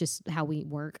 It's just how we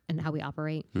work and how we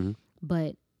operate.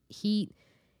 But he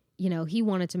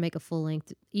wanted to make a full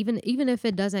length, even if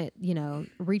it doesn't,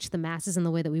 reach the masses in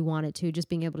the way that we want it to, just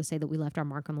being able to say that we left our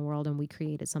mark on the world and we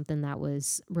created something that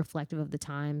was reflective of the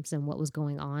times and what was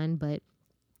going on. But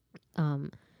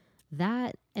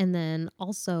that, and then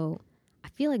also, I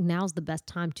feel like now's the best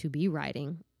time to be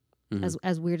writing,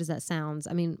 as weird as that sounds.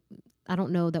 I mean, I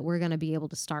don't know that we're going to be able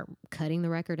to start cutting the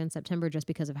record in September just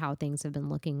because of how things have been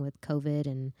looking with COVID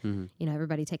and,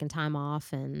 everybody taking time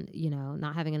off and,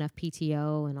 not having enough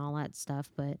PTO and all that stuff.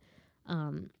 But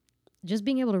just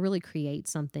being able to really create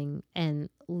something and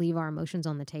leave our emotions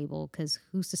on the table, because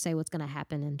who's to say what's going to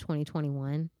happen in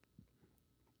 2021?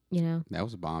 That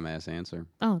was a bomb ass answer.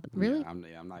 Oh, really? Yeah,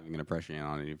 I'm not even going to pressure you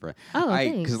on any.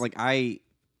 Thanks. Because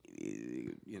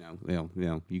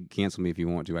you cancel me if you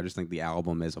want to. I just think the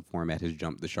album as a format has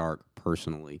jumped the shark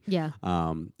personally. Yeah.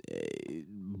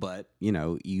 But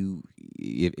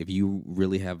if you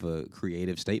really have a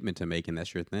creative statement to make and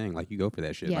that's your thing, like you go for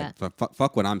that shit. Yeah. Like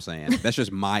fuck what I'm saying. That's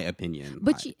just my opinion.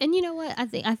 But you know what?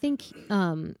 I think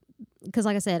because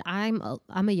like I said, I'm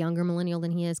a younger millennial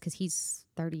than he is because he's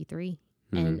 33.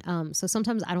 And so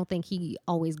sometimes I don't think he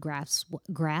always grasps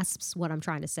what I'm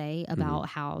trying to say about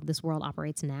how this world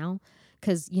operates now.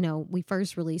 Because, we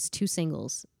first released 2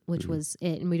 singles, which was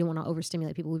it. And we didn't want to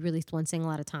overstimulate people. We released 1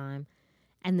 single at a time.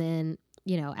 And then,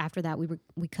 after that,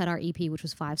 we cut our EP, which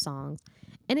was 5 songs.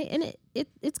 And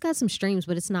it's got some streams,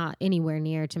 but it's not anywhere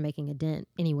near to making a dent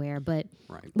anywhere. But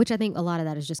which I think a lot of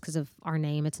that is just because of our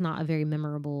name. It's not a very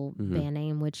memorable band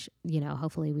name, which,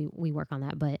 hopefully we work on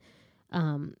that. But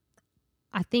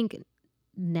I think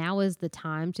now is the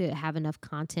time to have enough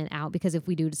content out, because if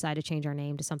we do decide to change our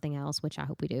name to something else, which I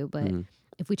hope we do, but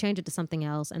if we change it to something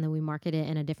else and then we market it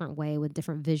in a different way with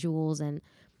different visuals, and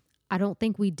I don't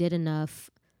think we did enough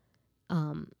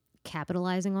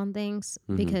capitalizing on things,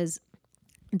 because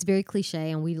it's very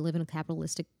cliche and we live in a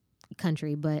capitalistic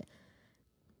country, but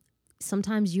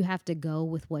sometimes you have to go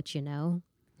with what you know.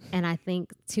 And I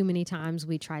think too many times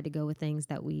we tried to go with things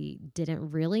that we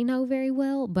didn't really know very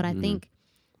well. But I think,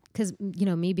 because,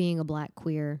 me being a black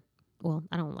queer, well,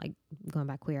 I don't like going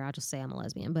back queer. I'll just say I'm a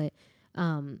lesbian. But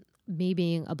me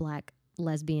being a black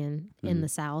lesbian in the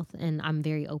South, and I'm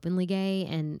very openly gay,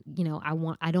 and,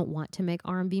 I don't want to make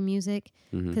R&B music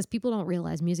because people don't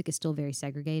realize music is still very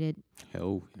segregated.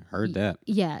 Hell, heard that.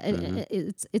 Yeah,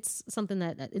 it's something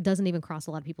that it doesn't even cross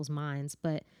a lot of people's minds.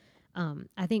 But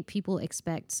I think people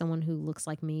expect someone who looks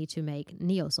like me to make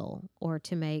neo soul or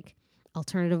to make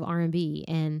alternative R&B,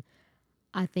 and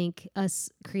I think us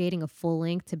creating a full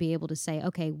length to be able to say,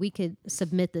 okay, we could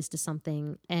submit this to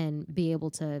something and be able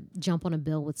to jump on a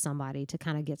bill with somebody to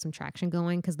kind of get some traction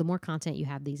going, because the more content you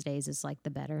have these days is like the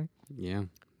better. Yeah.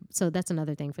 So that's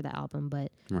another thing for the album.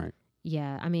 But right.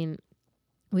 Yeah, I mean,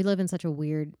 we live in such a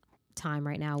weird time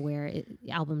right now where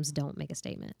albums don't make a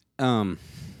statement.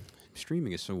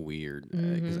 Streaming is so weird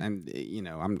because I'm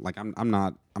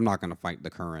not going to fight the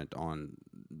current on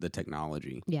the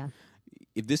technology. Yeah.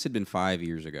 If this had been 5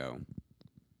 years ago,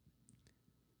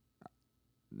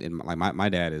 and like my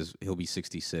dad he'll be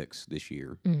 66 this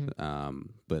year,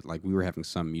 but like we were having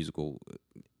some musical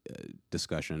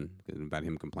discussion about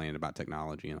him complaining about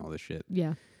technology and all this shit.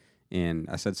 Yeah. And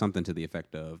I said something to the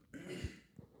effect of,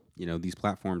 these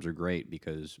platforms are great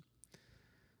because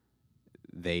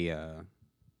they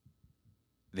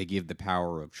give the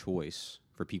power of choice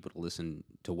for people to listen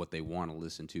to what they want to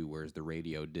listen to, whereas the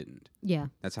radio didn't. Yeah.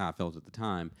 That's how I felt at the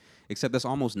time, except that's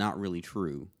almost not really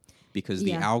true because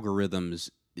the algorithms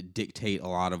dictate a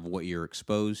lot of what you're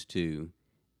exposed to,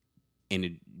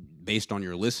 and based on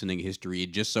your listening history,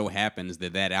 it just so happens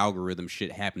that algorithm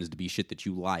shit happens to be shit that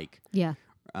you like. Yeah.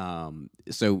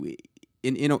 So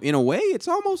in a way, it's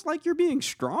almost like you're being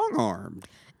strong-armed.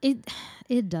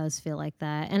 It does feel like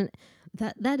that, and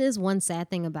that is one sad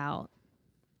thing about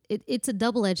it. It's a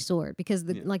double-edged sword because,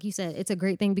 like you said, it's a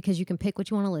great thing because you can pick what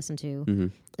you want to listen to,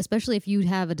 especially if you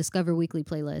have a Discover Weekly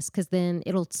playlist, because then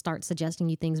it'll start suggesting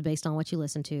you things based on what you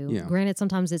listen to. Yeah. Granted,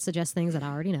 sometimes it suggests things that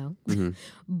I already know,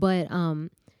 but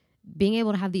being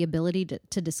able to have the ability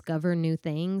to discover new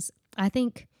things, I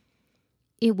think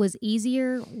it was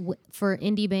easier for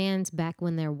indie bands back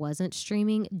when there wasn't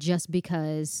streaming, just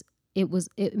because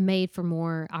it made for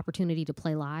more opportunity to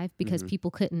play live, because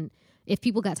people couldn't. If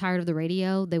people got tired of the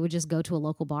radio, they would just go to a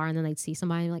local bar and then they'd see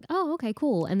somebody like, oh, okay,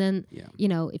 cool. And then,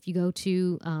 if you go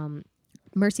to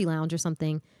Mercy Lounge or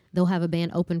something, they'll have a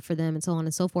band open for them and so on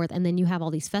and so forth. And then you have all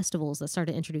these festivals that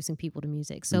started introducing people to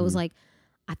music. So it was like,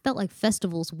 I felt like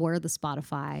festivals were the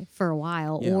Spotify for a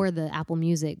while or the Apple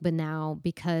Music. But now,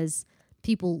 because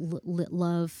people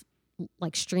love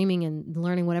like streaming and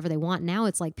learning whatever they want, now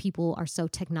it's like people are so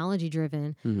technology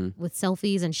driven with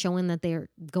selfies and showing that they're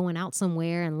going out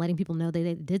somewhere and letting people know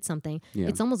they did something.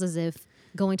 It's almost as if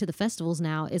going to the festivals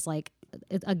now is like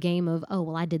a game of, oh,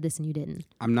 well, I did this and you didn't.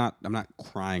 I'm not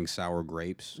crying sour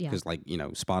grapes because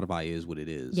Spotify is what it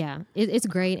is. Yeah. It's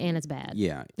great and it's bad.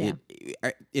 Yeah.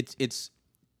 It's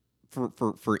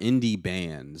for indie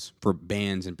bands, for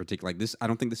bands in particular, like this. I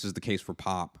don't think this is the case for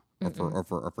pop or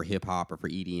for hip hop or for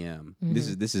EDM.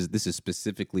 This is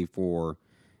specifically for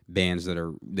bands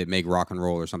that make rock and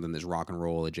roll or something that's rock and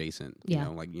roll adjacent.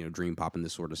 Like dream pop and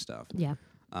this sort of stuff. Yeah.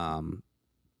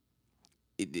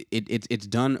 It's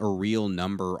done a real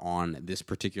number on this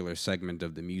particular segment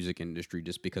of the music industry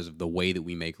just because of the way that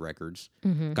we make records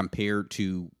compared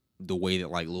to the way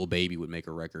that like Lil Baby would make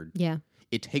a record. Yeah.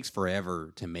 It takes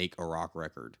forever to make a rock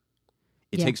record.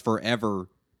 It takes forever,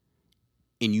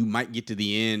 and you might get to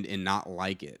the end and not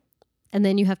like it. And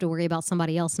then you have to worry about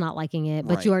somebody else not liking it,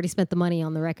 but you already spent the money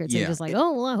on the record. So you're just like,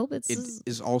 oh, well, I hope it's... It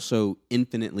is also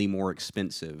infinitely more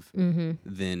expensive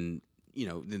than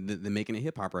making a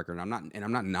hip hop record. And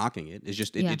I'm not knocking it. It's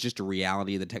just it's just a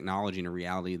reality of the technology and a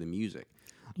reality of the music.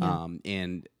 Yeah.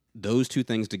 And those two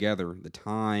things together, the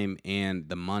time and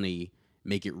the money,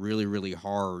 make it really, really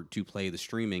hard to play the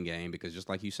streaming game because, just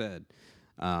like you said,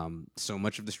 so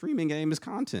much of the streaming game is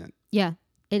content. Yeah,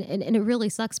 and it really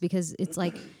sucks because it's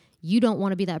like you don't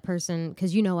want to be that person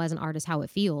because as an artist how it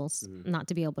feels not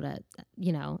to be able to,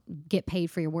 get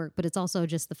paid for your work. But it's also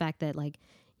just the fact that like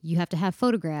you have to have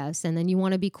photographs and then you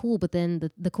want to be cool. But then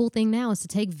the cool thing now is to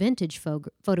take vintage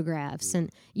photographs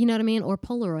and you know what I mean? Or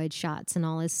Polaroid shots and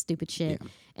all this stupid shit. Yeah.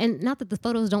 And not that the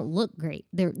photos don't look great.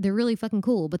 They're really fucking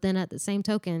cool. But then at the same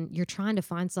token, you're trying to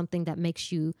find something that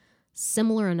makes you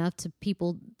similar enough to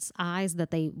people's eyes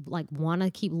that they like want to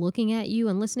keep looking at you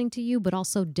and listening to you, but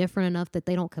also different enough that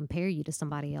they don't compare you to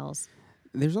somebody else.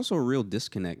 There's also a real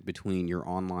disconnect between your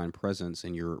online presence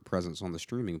and your presence on the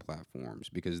streaming platforms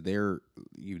because there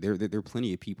are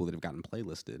plenty of people that have gotten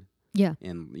playlisted. Yeah.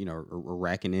 And, are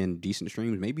racking in decent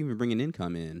streams, maybe even bringing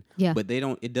income in. Yeah. But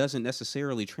it doesn't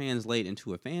necessarily translate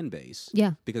into a fan base.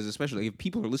 Yeah. Because especially if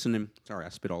people are listening, sorry, I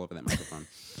spit all over that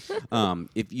microphone.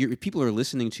 If people are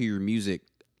listening to your music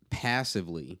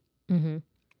passively,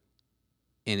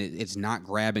 and it's not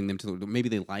grabbing them maybe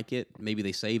they like it, maybe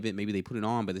they save it, maybe they put it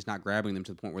on, but it's not grabbing them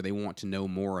to the point where they want to know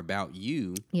more about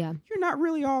you. Yeah. You're not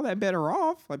really all that better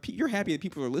off. Like you're happy that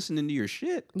people are listening to your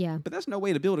shit. Yeah. But that's no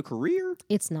way to build a career.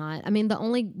 It's not. I mean, the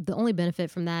only benefit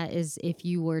from that is if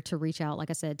you were to reach out, like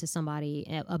I said, to somebody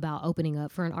about opening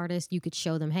up for an artist, you could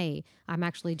show them, hey, I'm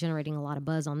actually generating a lot of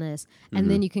buzz on this. And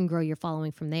then you can grow your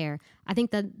following from there. I think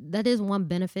that is one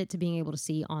benefit to being able to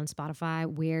see on Spotify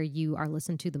where you are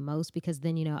listened to the most, because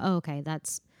then oh, okay,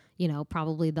 that's,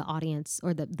 probably the audience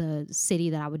or the city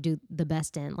that I would do the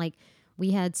best in. Like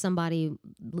we had some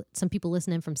people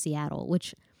listening from Seattle,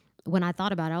 which when I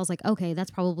thought about it, I was like, okay,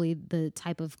 that's probably the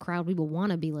type of crowd we would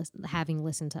want to be having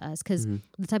listen to us, because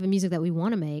the type of music that we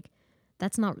want to make,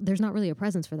 there's not really a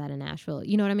presence for that in Nashville.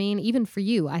 You know what I mean? Even for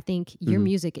you, I think your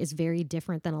music is very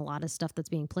different than a lot of stuff that's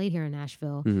being played here in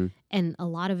Nashville. And a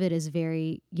lot of it is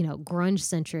very, grunge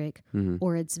centric,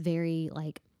 or it's very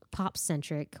like pop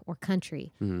centric or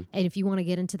country. And if you want to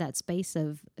get into that space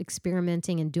of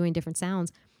experimenting and doing different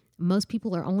sounds, most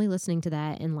people are only listening to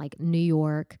that in like New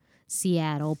York,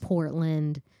 Seattle,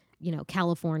 Portland,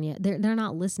 California. They're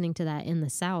not listening to that in the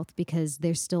South, because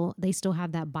they still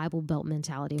have that Bible Belt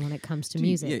mentality when it comes to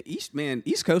music. Yeah,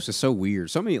 East Coast is so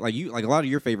weird. So many like a lot of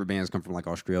your favorite bands come from like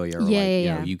Australia or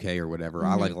UK or whatever.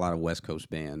 I like a lot of West Coast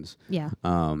bands. Yeah.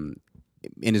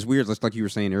 And it's weird, just like you were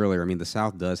saying earlier. I mean, the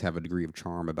South does have a degree of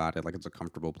charm about it. Like, it's a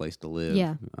comfortable place to live.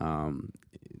 Yeah.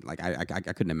 Like,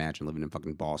 I couldn't imagine living in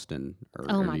fucking Boston or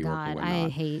Oh or my New York or God, whatnot. I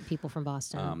hate people from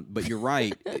Boston. But you're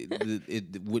right.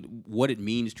 What it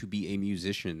means to be a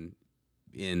musician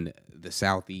in the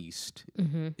Southeast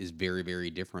is very,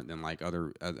 very different than like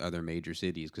other major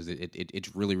cities, because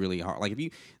it's really, really hard.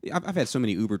 Like, I've had so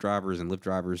many Uber drivers and Lyft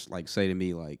drivers like say to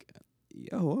me like,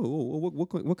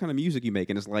 what kind of music you make?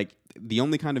 And it's like, the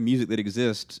only kind of music that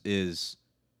exists is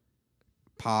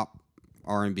pop,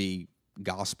 R&B,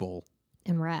 gospel,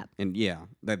 and rap. and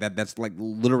that's like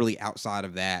literally outside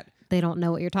of that. They don't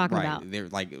know what you're talking Right, about. they're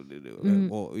like,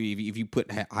 well, if you put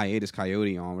Hiatus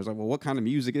Coyote on, it's like, well, what kind of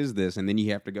music is this? And then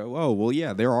you have to go, oh, well,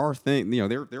 yeah, there are things,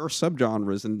 there are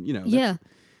subgenres, and Yeah.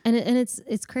 And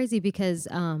it's crazy because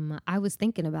I was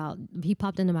thinking about, he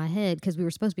popped into my head because we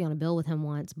were supposed to be on a bill with him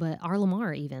once, but R.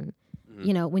 Lamar even.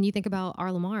 When you think about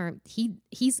R. Lamar,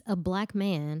 he's a black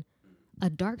man, a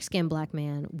dark-skinned black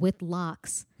man with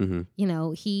locks.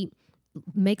 He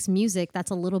makes music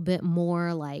that's a little bit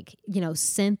more like,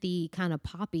 synthy kind of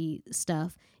poppy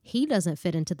stuff. He doesn't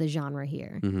fit into the genre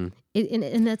here.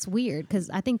 And that's weird,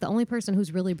 because I think the only person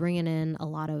who's really bringing in a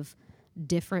lot of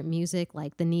different music,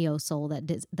 like the neo soul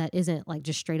that isn't like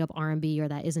just straight up R&B, or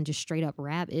that isn't just straight up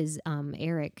rap, is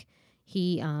Eric.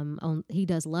 He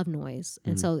does Love Noise,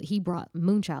 and so he brought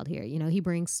Moonchild here. He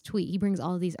brings Tweet. He brings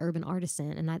all of these urban artists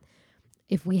in, and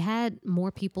if we had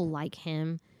more people like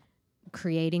him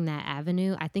creating that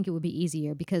avenue, I think it would be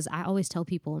easier, because I always tell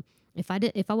people, if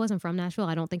I wasn't from Nashville,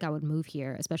 I don't think I would move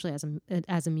here, especially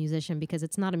as a musician, because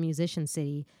it's not a musician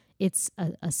city. It's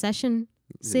a session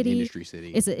city. An industry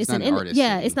city. It's not an artist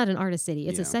city. It's not an artist city.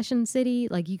 It's a session city.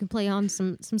 Like, you can play on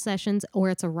some sessions, or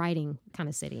it's a writing kind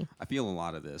of city. I feel a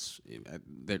lot of this.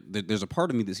 There's a part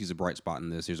of me that sees a bright spot in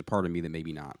this. There's a part of me that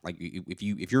maybe not. Like,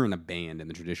 if you're in a band in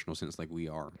the traditional sense, like we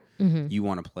are, you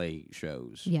want to play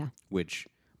shows. Yeah. Which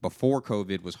before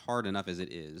COVID was hard enough as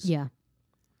it is. Yeah.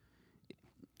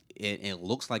 It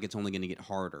looks like it's only going to get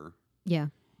harder. Yeah.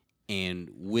 And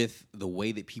with the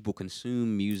way that people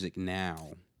consume music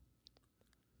now,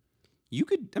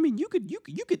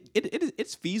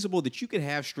 it's feasible that you could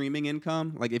have streaming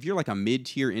income. Like, if you're like a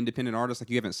mid-tier independent artist, like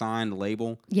you haven't signed a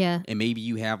label, and maybe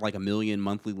you have like 1 million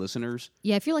monthly listeners.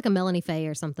 Yeah, if you're like a Melanie Faye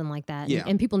or something like that,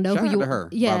 and people know Shout who out you to her,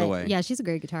 yeah, by the way. Yeah, she's a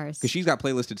great guitarist. Because she's got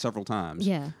playlisted several times.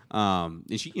 Yeah.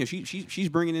 And she's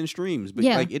bringing in streams, but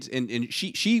Yeah. like and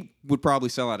she would probably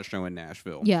sell out a show in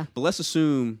Nashville. Yeah. But let's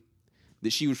assume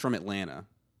that she was from Atlanta.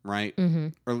 Right?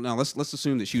 Or no, let's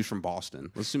assume that she was from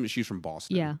Boston. Let's assume that she was from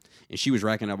Boston. Yeah. And she was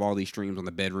racking up all these streams on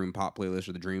the Bedroom Pop playlist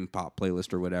or the Dream Pop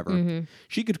playlist or whatever.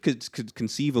 She could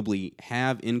conceivably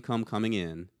have income coming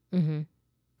in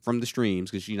from the streams,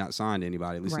 because she's not signed to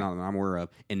anybody, at least not that I'm aware of,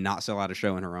 and not sell out a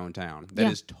show in her own town.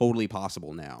 That is totally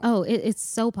possible now. Oh, it's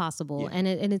so possible. And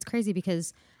it's crazy,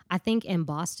 because I think in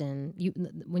Boston,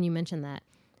 when you mentioned that,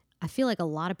 I feel like a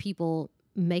lot of people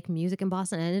make music in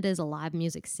Boston, and it is a live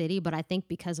music city, but I think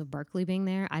because of Berkeley being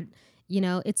there,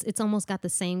 it's almost got the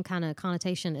same kind of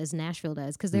connotation as Nashville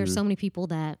does, because there's so many people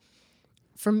that,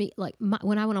 for me, like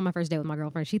when I went on my first date with my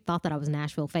girlfriend, she thought that I was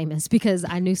Nashville famous, because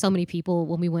I knew so many people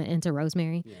when we went into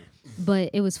Rosemary.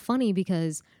 But it was funny,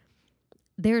 because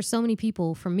there are so many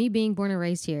people, from me being born and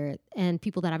raised here, and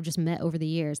people that I've just met over the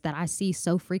years, that I see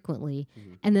so frequently.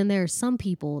 And then there are some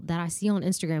people that I see on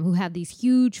Instagram who have these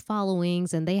huge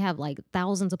followings, and they have like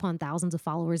thousands upon thousands of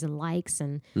followers and likes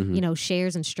and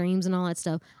shares and streams and all that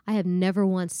stuff. I have never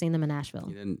once seen them in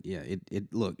Nashville.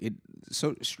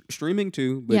 So streaming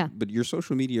too, but your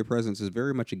social media presence is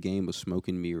very much a game of smoke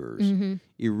and mirrors.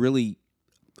 It really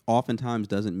oftentimes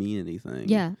doesn't mean anything.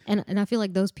 Yeah, and I feel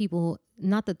like those people,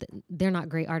 not that they're not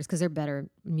great artists, because they're better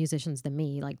musicians than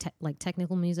me. Like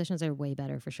technical musicians are way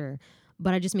better for sure.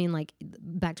 But I just mean, like,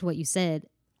 back to what you said,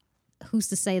 who's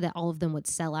to say that all of them would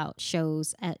sell out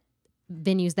shows at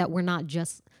venues that were not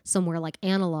just somewhere like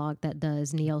Analog that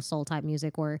does neo soul type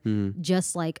music, or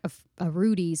just like a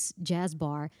Rudy's jazz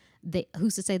bar.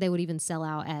 Who's to say they would even sell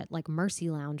out at like Mercy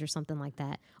Lounge or something like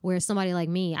that? Whereas somebody like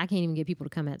me, I can't even get people to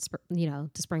come to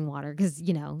Springwater because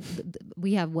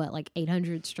we have like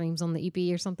 800 streams on the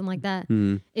EP or something like that.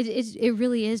 It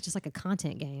really is just like a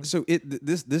content game. So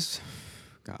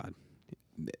God,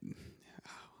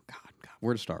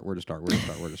 where to start with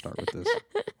this?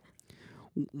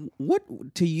 What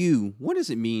does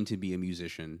it mean to be a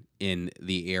musician in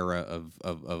the era of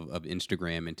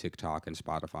Instagram and TikTok and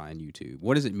Spotify and YouTube?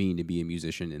 What does it mean to be a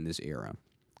musician in this era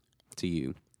to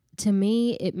you? To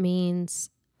me, it means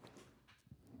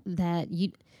that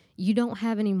you don't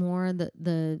have anymore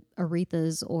the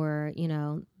Arethas or,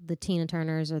 the Tina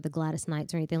Turners or the Gladys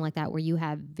Knights or anything like that, where you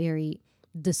have very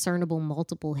discernible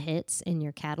multiple hits in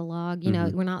your catalog.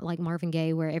 We're not like Marvin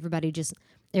Gaye where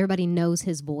everybody knows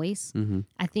his voice.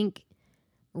 I think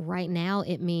right now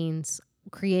it means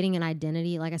creating an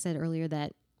identity, like I said earlier,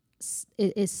 that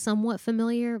is somewhat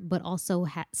familiar, but also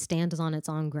stands on its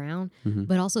own ground,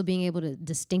 but also being able to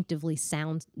distinctively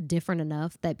sound different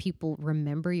enough that people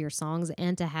remember your songs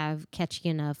and to have catchy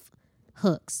enough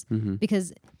hooks,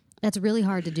 because that's really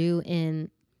hard to do in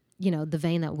the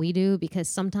vein that we do, because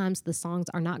sometimes the songs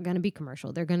are not going to be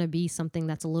commercial. They're going to be something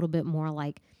that's a little bit more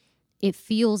like, it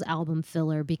feels album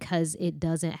filler because it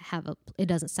doesn't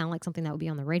sound like something that would be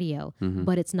on the radio,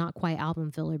 but it's not quite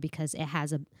album filler because it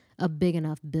has a big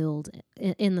enough build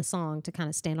in the song to kind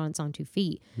of stand on its own 2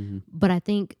 feet. But I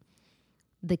think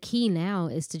the key now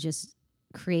is to just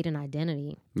create an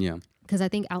identity. Yeah. Because I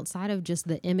think outside of just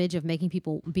the image of making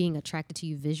people being attracted to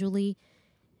you visually,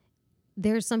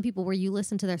 there's some people where you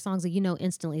listen to their songs and you know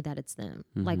instantly that it's them.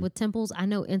 Like with Temples, I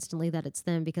know instantly that it's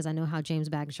them because I know how James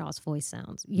Bagnashaw's voice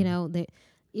sounds.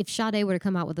 If Sade were to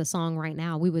come out with a song right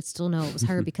now, we would still know it was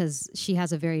her because she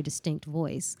has a very distinct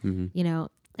voice.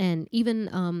 And even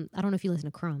I don't know if you listen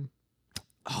to Crumb.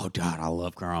 Oh God, I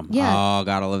love Crumb. Yeah. Oh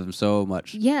God, I love him so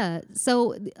much. Yeah.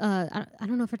 So I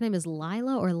don't know if her name is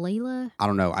Lila or Layla. I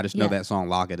don't know. I just know that song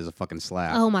 "Lock It" is a fucking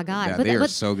slap. Oh my God, Yeah, they are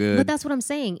so good. But that's what I'm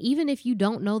saying. Even if you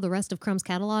don't know the rest of Crumb's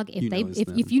catalog, if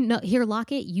you hear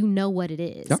 "Lock It," you know what it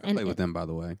is. Y'all can play with them, by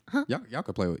the way. Huh? Y'all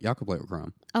could play with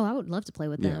Crumb. Oh, I would love to play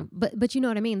with them. But you know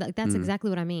what I mean. Like, that's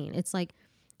exactly what I mean. It's like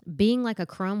being like a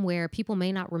Crumb where people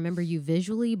may not remember you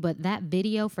visually, but that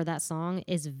video for that song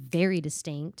is very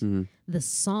distinct. The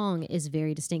song is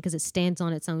very distinct because it stands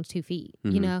on its own 2 feet.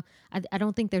 I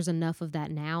don't think there's enough of that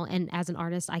now. And as an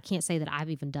artist, I can't say that I've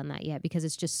even done that yet because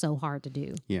it's just so hard to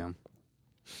do. Yeah.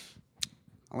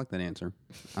 I like that answer.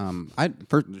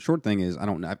 First, the short thing is, I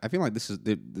don't know. I feel like this is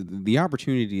the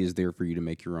opportunity is there for you to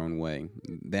make your own way.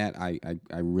 That I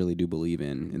really do believe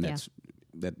in, and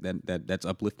that's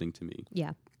uplifting to me.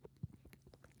 Yeah.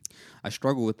 I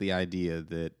struggle with the idea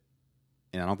that,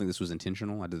 and I don't think this was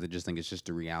intentional. I just think it's just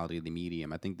the reality of the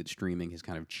medium. I think that streaming has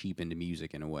kind of cheapened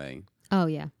music in a way. Oh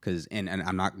yeah. Because and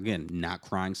I'm not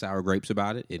crying sour grapes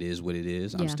about it. It is what it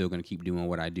is. Yeah. I'm still going to keep doing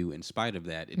what I do in spite of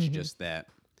that. It's just that,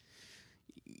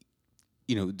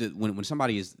 when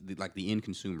somebody is like the end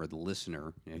consumer, the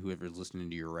listener, whoever's listening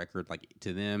to your record, like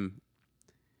to them,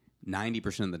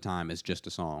 90% of the time it's just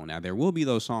a song. Now there will be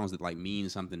those songs that like mean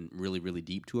something really, really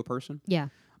deep to a person. Yeah.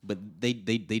 But they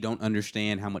don't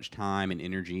understand how much time and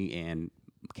energy and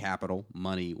capital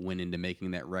money went into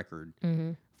making that record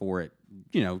for it,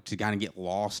 to kind of get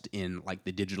lost in like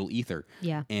the digital ether.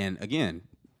 Yeah. And again,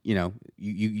 you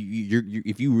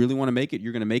if you really want to make it,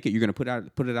 you're going to make it. You're going to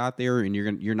put it out there, and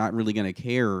you're not really going to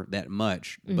care that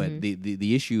much. But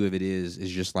the issue of it is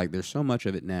just like there's so much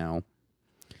of it now,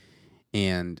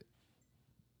 and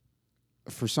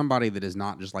for somebody that is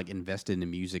not just like invested in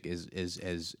music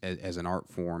as an art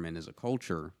form and as a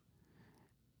culture,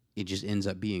 it just ends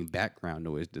up being background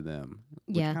noise to them,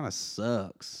 which kind of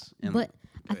sucks. But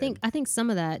I think some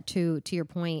of that, to your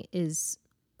point, is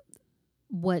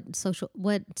what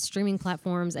streaming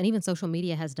platforms and even social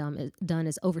media has done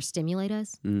is overstimulate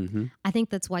us. I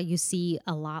think that's why you see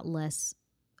a lot less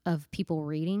of people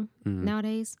reading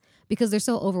nowadays, because they're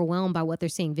so overwhelmed by what they're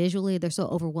seeing visually. They're so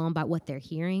overwhelmed by what they're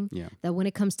hearing that when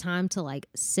it comes time to like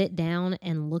sit down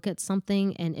and look at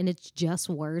something and it's just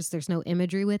words, there's no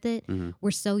imagery with it.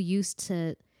 We're so used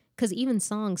to, because even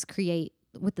songs create,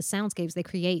 with the soundscapes, they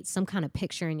create some kind of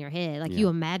picture in your head. Like you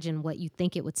imagine what you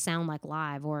think it would sound like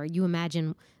live, or you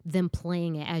imagine them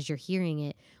playing it as you're hearing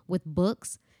it. With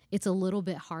books, it's a little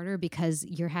bit harder because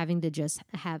you're having to just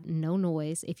have no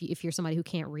noise if you're somebody who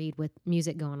can't read with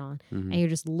music going on, and you're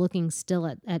just looking still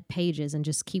at pages and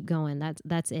just keep going.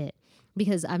 That's it.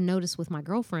 Because I've noticed with my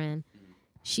girlfriend,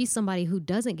 she's somebody who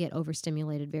doesn't get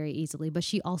overstimulated very easily, but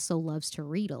she also loves to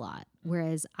read a lot.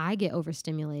 Whereas I get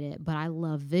overstimulated, but I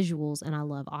love visuals and I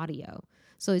love audio.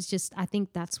 So it's just, I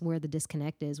think that's where the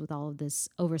disconnect is with all of this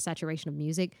oversaturation of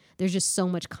music. There's just so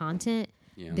much content.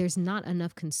 Yeah. There's not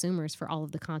enough consumers for all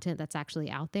of the content that's actually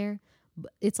out there.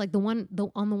 It's like on the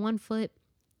one foot,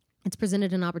 it's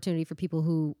presented an opportunity for people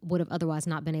who would have otherwise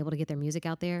not been able to get their music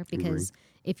out there. Because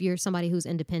if you're somebody who's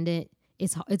independent,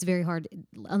 it's very hard,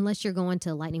 unless you're going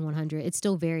to Lightning 100. It's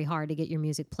still very hard to get your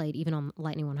music played, even on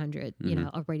Lightning 100, you know,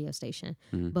 a radio station.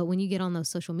 But when you get on those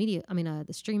social media, the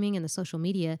streaming and the social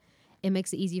media, it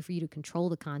makes it easier for you to control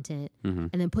the content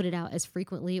and then put it out as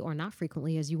frequently or not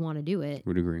frequently as you want to do it.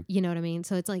 Would agree. You know what I mean?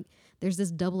 So it's like there's this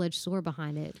double-edged sword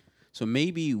behind it. So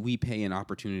maybe we pay an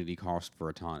opportunity cost for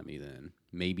autonomy then.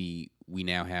 Maybe we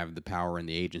now have the power and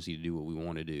the agency to do what we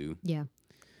want to do. Yeah.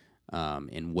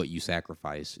 And what you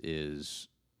sacrifice is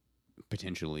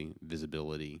potentially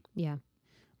visibility. Yeah.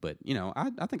 But you know,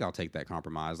 I think I'll take that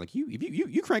compromise. Like you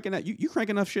cranking that you crank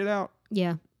enough shit out.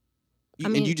 Yeah.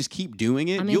 And you just keep doing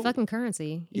it. Fucking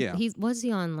Currency. Yeah. Was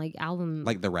he on like album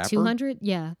like the rapper 200?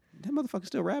 Yeah. That motherfucker's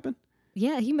still rapping.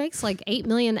 Yeah, he makes like 8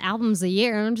 million albums a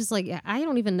year, and I'm just like, I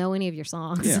don't even know any of your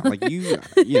songs. Yeah, like you.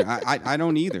 Yeah, I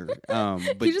don't either.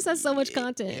 But he just has so much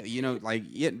content. You know, like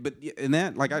but in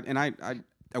that, like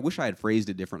I wish I had phrased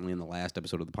it differently in the last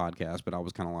episode of the podcast, but I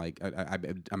was kind of like,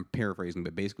 I'm paraphrasing,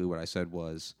 but basically what I said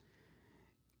was,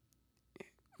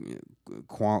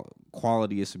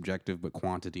 quality is subjective, but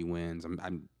quantity wins.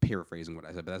 I'm paraphrasing what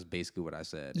I said, but that's basically what I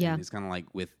said. Yeah. And it's kind of like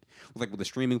with the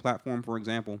streaming platform, for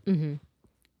example. Mm-hmm.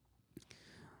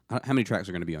 How many tracks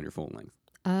are going to be on your full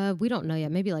length? We don't know yet.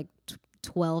 Maybe like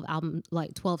 12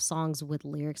 songs with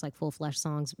lyrics, like full flesh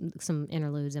songs, some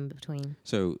interludes in between.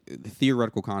 So the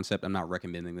theoretical concept, I'm not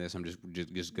recommending this. I'm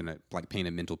just gonna like paint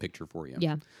a mental picture for you.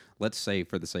 Yeah. Let's say,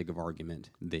 for the sake of argument,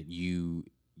 that you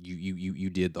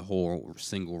did the whole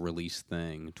single release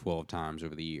thing 12 times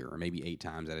over the year, or maybe 8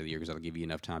 times out of the year, because that'll give you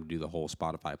enough time to do the whole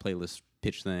Spotify playlist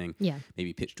pitch thing. Yeah.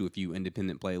 Maybe pitch to a few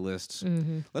independent playlists.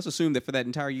 Mm-hmm. Let's assume that for that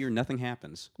entire year, nothing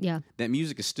happens. Yeah. That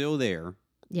music is still there.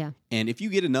 Yeah. And if you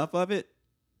get enough of it,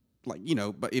 like, you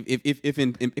know, but if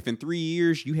in 3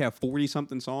 years you have 40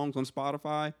 something songs on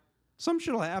Spotify, some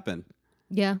shit'll happen.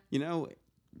 Yeah. You know.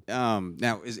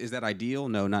 Now, is that ideal?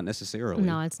 No, not necessarily.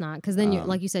 No, it's not. Because then,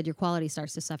 like you said, your quality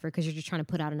starts to suffer because you're just trying to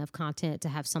put out enough content to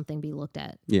have something be looked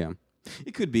at. Yeah,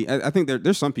 it could be. I think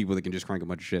there's some people that can just crank a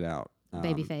bunch of shit out.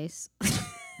 Babyface.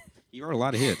 You wrote a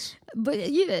lot of hits. But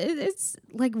it's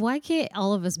like, why can't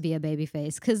all of us be a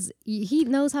Babyface? Because he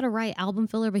knows how to write album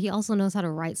filler, but he also knows how to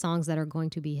write songs that are going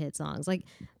to be hit songs. Like,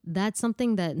 that's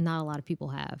something that not a lot of people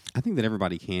have. I think that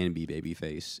everybody can be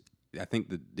Babyface. I think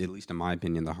that, at least in my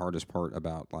opinion, the hardest part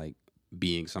about like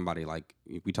being somebody, like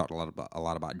we talked a lot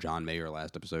about John Mayer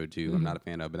last episode too. Mm-hmm. I'm not a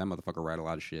fan of, but that motherfucker write a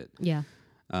lot of shit. Yeah.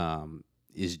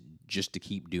 Is just to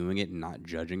keep doing it and not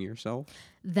judging yourself.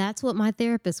 That's what my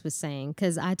therapist was saying,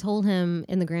 because I told him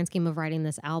in the grand scheme of writing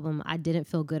this album, I didn't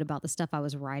feel good about the stuff I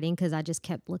was writing because I just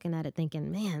kept looking at it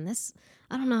thinking, man,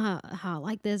 I don't know how I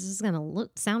like this. This is gonna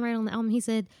sound right on the album. He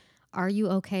said, "Are you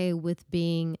okay with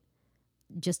being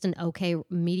just an okay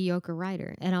mediocre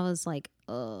writer?" And I was like,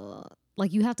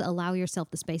 like, you have to allow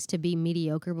yourself the space to be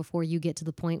mediocre before you get to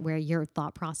the point where your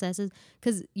thought processes,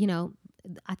 because, you know,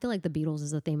 I feel like the Beatles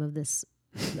is the theme of this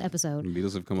episode. The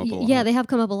Beatles have come up a lot. Yeah, they have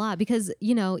come up a lot because,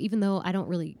 you know, even though I don't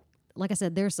really, like I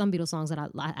said, there are some Beatles songs that I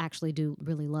actually do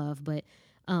really love, but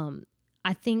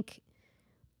I think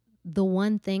the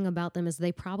one thing about them is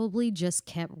they probably just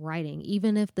kept writing,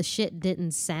 even if the shit didn't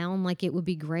sound like it would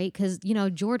be great. Because, you know,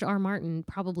 George R. Martin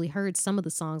probably heard some of the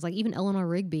songs, like even Eleanor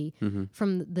Rigby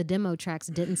from the demo tracks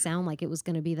didn't sound like it was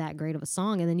going to be that great of a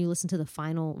song. And then you listen to the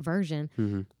final version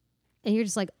and you're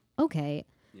just like, okay,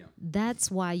 that's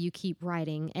why you keep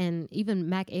writing. And even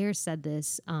Mac Ayres said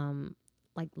this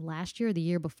like last year or the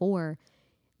year before.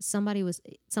 Somebody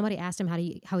asked him how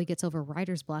he gets over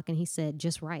writer's block, and he said,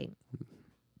 just write.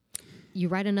 You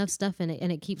write enough stuff in it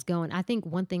and it keeps going. I think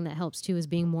one thing that helps too is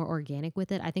being more organic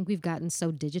with it. I think we've gotten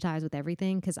so digitized with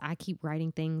everything because I keep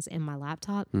writing things in my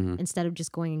laptop instead of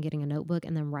just going and getting a notebook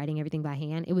and then writing everything by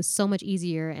hand. It was so much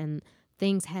easier and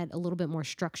things had a little bit more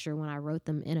structure when I wrote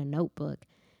them in a notebook.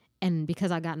 And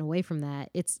because I've gotten away from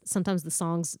that, it's sometimes the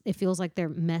songs, it feels like they're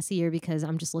messier because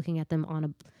I'm just looking at them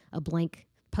on a blank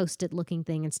Post-it looking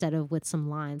thing instead of with some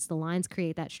lines. The lines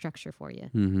create that structure for you.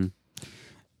 Mm-hmm.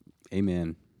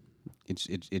 Amen.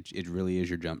 It really is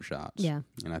your jump shots. Yeah.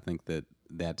 And I think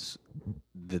that's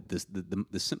the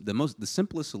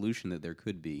simplest solution that there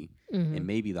could be, and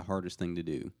maybe the hardest thing to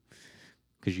do.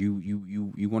 because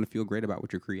you want to feel great about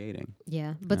what you're creating.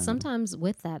 Yeah. But sometimes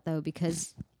with that, though,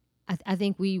 because I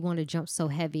think we want to jump so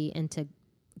heavy into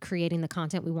creating the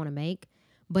content we want to make.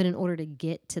 But in order to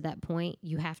get to that point,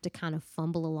 you have to kind of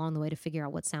fumble along the way to figure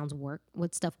out what sounds work,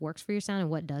 what stuff works for your sound and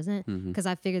what doesn't. Because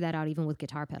I figured that out even with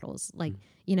guitar pedals. Like,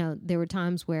 you know, there were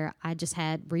times where I just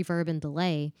had reverb and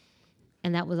delay,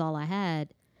 and that was all I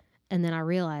had. And then I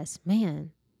realized,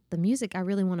 man, the music I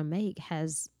really want to make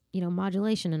has, you know,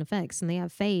 modulation and effects, and they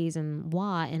have phase and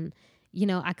wah. And, you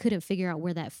know, I couldn't figure out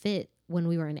where that fit when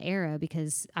we were in Era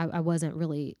because I wasn't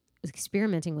really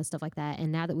experimenting with stuff like that.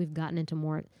 And now that we've gotten into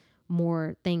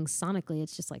more things sonically,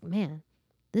 it's just like, man,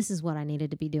 this is what I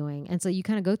needed to be doing. And so you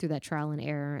kind of go through that trial and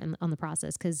error and on the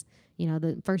process because, you know,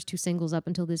 the first 2 singles up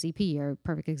until this EP are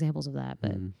perfect examples of that.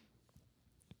 But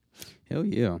Hell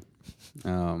yeah.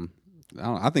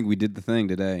 I think we did the thing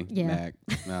today, Yeah. Mac.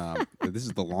 This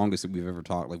is the longest that we've ever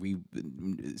talked. Like we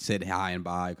said hi and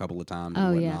bye a couple of times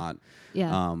Oh, and yeah. whatnot.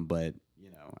 yeah, But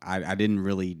you know, I didn't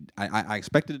really. I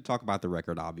expected to talk about the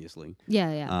record, obviously.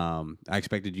 yeah. I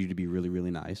expected you to be really,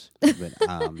 really nice, but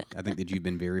I think that you've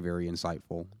been very, very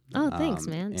insightful. Oh, thanks,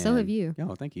 man. So have you.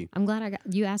 Oh, thank you. I'm glad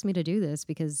you asked me to do this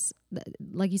because,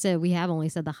 like you said, we have only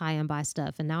said the hi and bye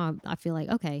stuff, and now I feel like,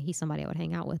 okay, he's somebody I would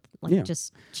hang out with, like Yeah.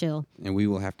 just chill. And we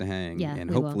will have to hang, Yeah, and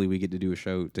we will. hopefully we get to do a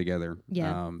show together.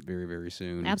 Yeah. Very, very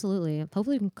soon. Absolutely.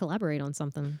 Hopefully, we can collaborate on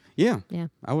something. Yeah. Yeah.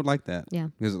 I would like that. Yeah.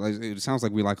 Because it sounds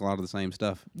like we like a lot of the same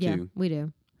stuff Yeah, too. we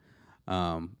do.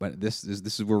 But this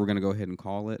is where we're going to go ahead and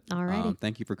call it. Alrighty.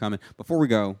 Thank you for coming. Before we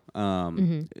go,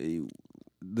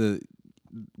 Mm-hmm.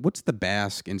 what's the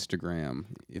Basque Instagram,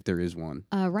 if there is one?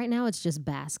 Right now, it's just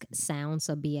Basque Sounds,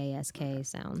 so Bask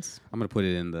Sounds. I'm gonna put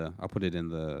it in the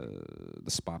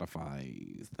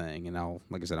Spotify thing, and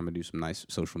like I said, I'm gonna do some nice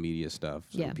social media stuff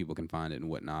so Yeah. that people can find it and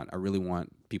whatnot. I really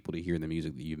want people to hear the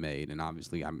music that you made, and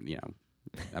obviously,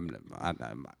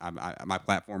 my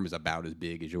platform is about as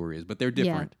big as yours is, but they're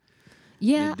different.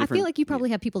 Yeah, I different- feel like you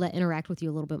probably have people that interact with you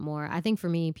a little bit more. I think for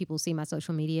me, people see my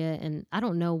social media, and I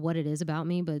don't know what it is about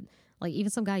me, but like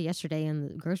even some guy yesterday in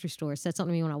the grocery store said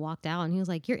something to me when I walked out, and he was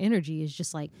like, "Your energy is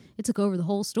just like it took over the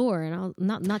whole store." And I'll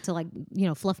not to like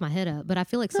fluff my head up, but I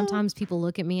feel like sometimes people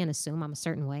look at me and assume I'm a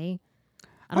certain way.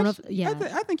 I don't know.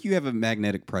 I think you have a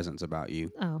magnetic presence about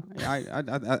you. Oh,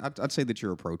 I'd say that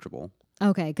you're approachable.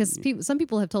 okay. Because some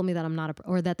people have told me that I'm not,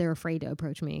 or that they're afraid to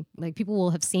approach me. Like people will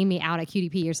have seen me out at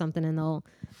QDP or something, and they'll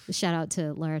shout out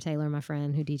to Lara Taylor, my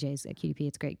friend who DJs at QDP.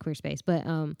 It's great queer space, but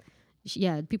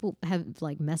yeah, people have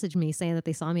like messaged me saying that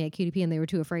they saw me at QDP and they were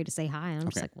too afraid to say hi. And I'm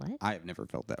just like, what? I have never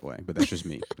felt that way, but that's just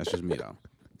me. That's just me though.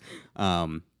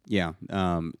 Yeah.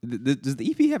 Does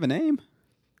the EP have a name?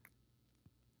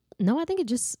 No, I think it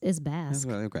just is Basque.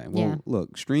 Okay. Well, Yeah.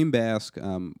 look, stream Basque.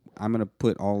 I'm gonna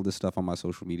put all this stuff on my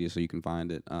social media so you can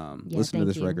find it. Listen to thank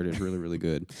this you. record; it's really, really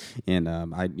good. And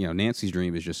Nancy's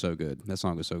Dream is just so good. That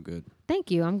song is so good. Thank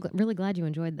you. I'm really glad you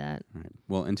enjoyed that. All right.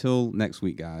 Well, until next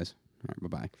week, guys. All right.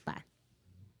 Bye bye. Bye.